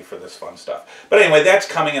lot of money for this fun stuff. But anyway, that's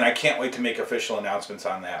coming, and I can't wait to make official announcements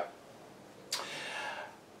on that.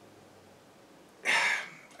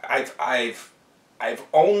 I've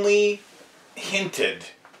only hinted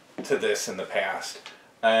to this in the past,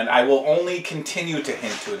 and I will only continue to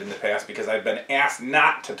hint to it in the past because I've been asked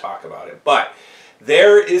not to talk about it. But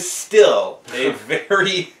there is still a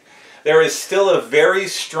very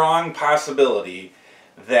strong possibility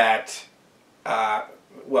that,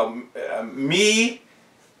 me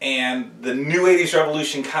and the New 80s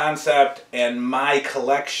Revolution concept and my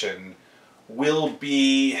collection will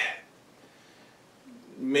be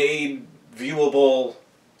made viewable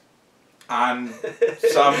on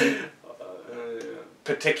some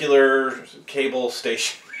particular cable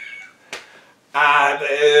station.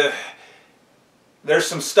 There's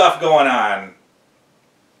some stuff going on.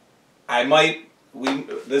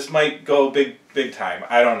 This might go big time.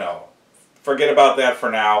 I don't know. Forget about that for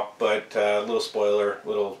now, but a little spoiler,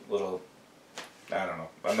 little, I don't know.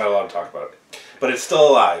 I'm not allowed to talk about it. But it's still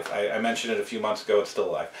alive. I mentioned it a few months ago. It's still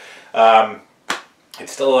alive.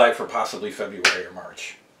 It's still alive for possibly February or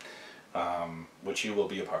March, which you will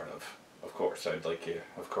be a part of course. I'd like you,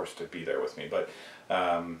 of course, to be there with me. But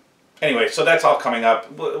anyway, so that's all coming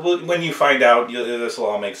up. When you find out, this will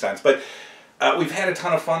all make sense. But we've had a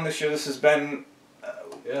ton of fun this year. This has been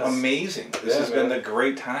amazing. This has been a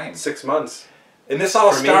great time. 6 months. And this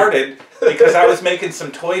all started because I was making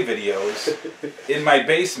some toy videos in my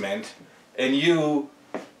basement, and you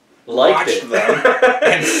watched them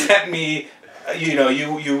and sent me. You know,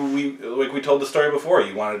 we like we told the story before.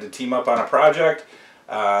 You wanted to team up on a project.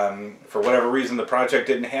 For whatever reason, the project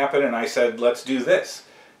didn't happen, and I said, "Let's do this."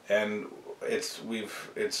 And it's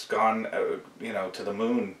gone, to the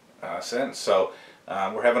moon since. So.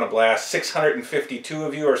 We're having a blast. 652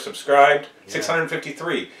 of you are subscribed. Yeah.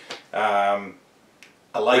 653.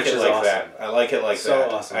 I like it like that. I like it like that. So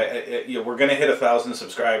awesome. We're going to hit 1,000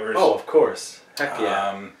 subscribers. Oh, of course. Heck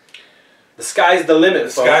yeah. The sky's the limit,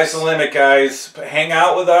 folks. The sky's the limit, guys. Hang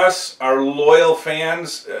out with us, our loyal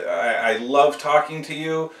fans. I love talking to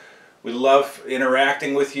you. We love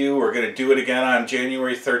interacting with you. We're going to do it again on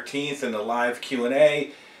January 13th in the live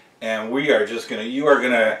Q&A. And we are just going to...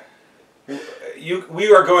 we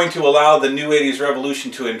are going to allow the New 80s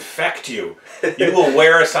Revolution to infect you. You will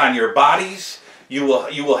wear us on your bodies. You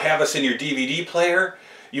will have us in your DVD player.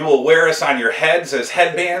 You will wear us on your heads as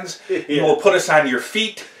headbands. Yeah. You will put us on your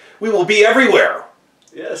feet. We will be everywhere.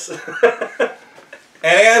 Yes. And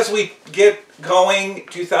as we get going,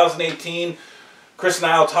 2018, Chris and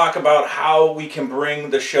I will talk about how we can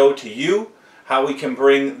bring the show to you, how we can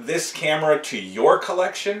bring this camera to your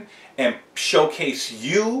collection, and showcase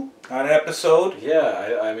you on an episode.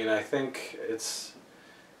 Yeah, I mean, I think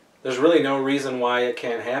there's really no reason why it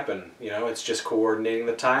can't happen. It's just coordinating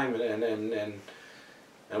the time, and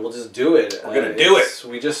we'll just do it. We're gonna do it.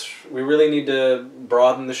 We really need to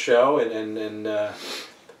broaden the show and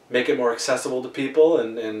make it more accessible to people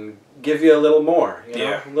and give you a little more.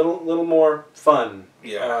 A little more fun.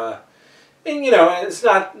 Yeah. And it's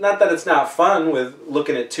not that it's not fun with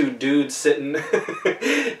looking at two dudes sitting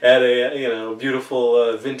at a beautiful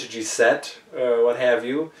vintagey set or what have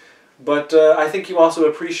you, but I think you also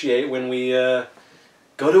appreciate when we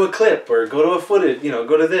go to a clip or go to a footage,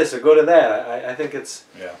 go to this or go to that. I think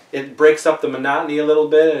it breaks up the monotony a little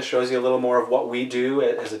bit and it shows you a little more of what we do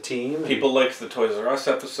as a team. People liked the Toys R Us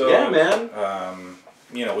episode. Yeah,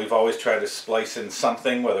 man. We've always tried to splice in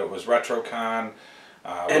something, whether it was RetroCon.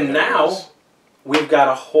 And now we've got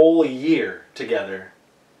a whole year together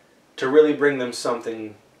to really bring them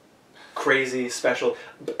something crazy, special,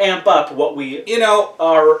 amp up what we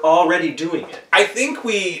are already doing it. I think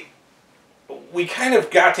we kind of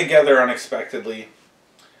got together unexpectedly.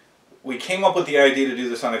 We came up with the idea to do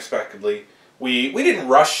this unexpectedly. We didn't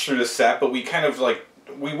rush through the set, but we kind of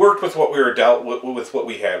we worked with what we were dealt with what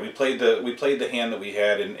we had. We played the hand that we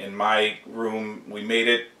had in my room. We made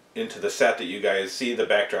it into the set that you guys see, the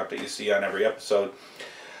backdrop that you see on every episode.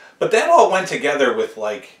 But that all went together with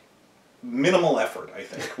minimal effort, I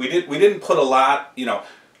think. We didn't put a lot,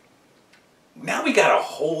 Now we got a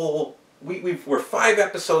whole we're 5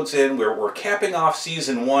 episodes in. We're capping off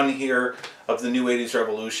season 1 here of the New 80s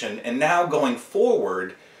Revolution, and now going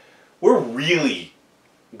forward, we're really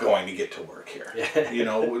going to get to work here.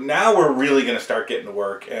 Now we're really going to start getting to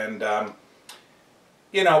work, and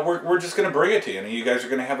we're just going to bring it to you, and you guys are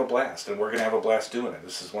going to have a blast, and we're going to have a blast doing it.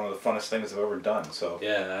 This is one of the funnest things I've ever done. So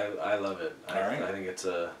yeah, I love it. I think it's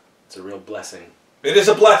a real blessing. It is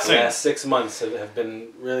a blessing. The last 6 months have been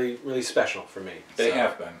really, really special for me. They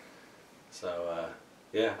have been. So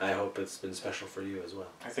yeah, I hope it's been special for you as well.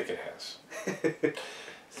 I think it has.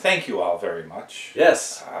 Thank you all very much.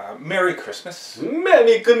 Yes. Merry Christmas.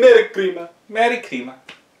 Merry Krima. Merry Krima.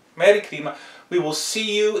 Merry Krima. We will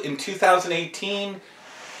see you in 2018.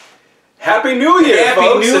 Happy New Year, Happy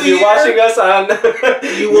folks! New if you're Year. watching us on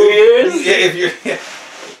New Year's. Yeah, if you're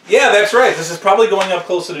Yeah, that's right. This is probably going up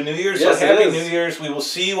closer to New Year's. Yes, so Happy it is. New Year's. We will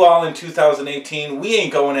see you all in 2018. We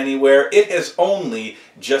ain't going anywhere. It has only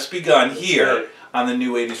just begun here on the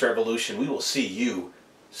New 80s Revolution. We will see you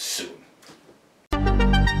soon.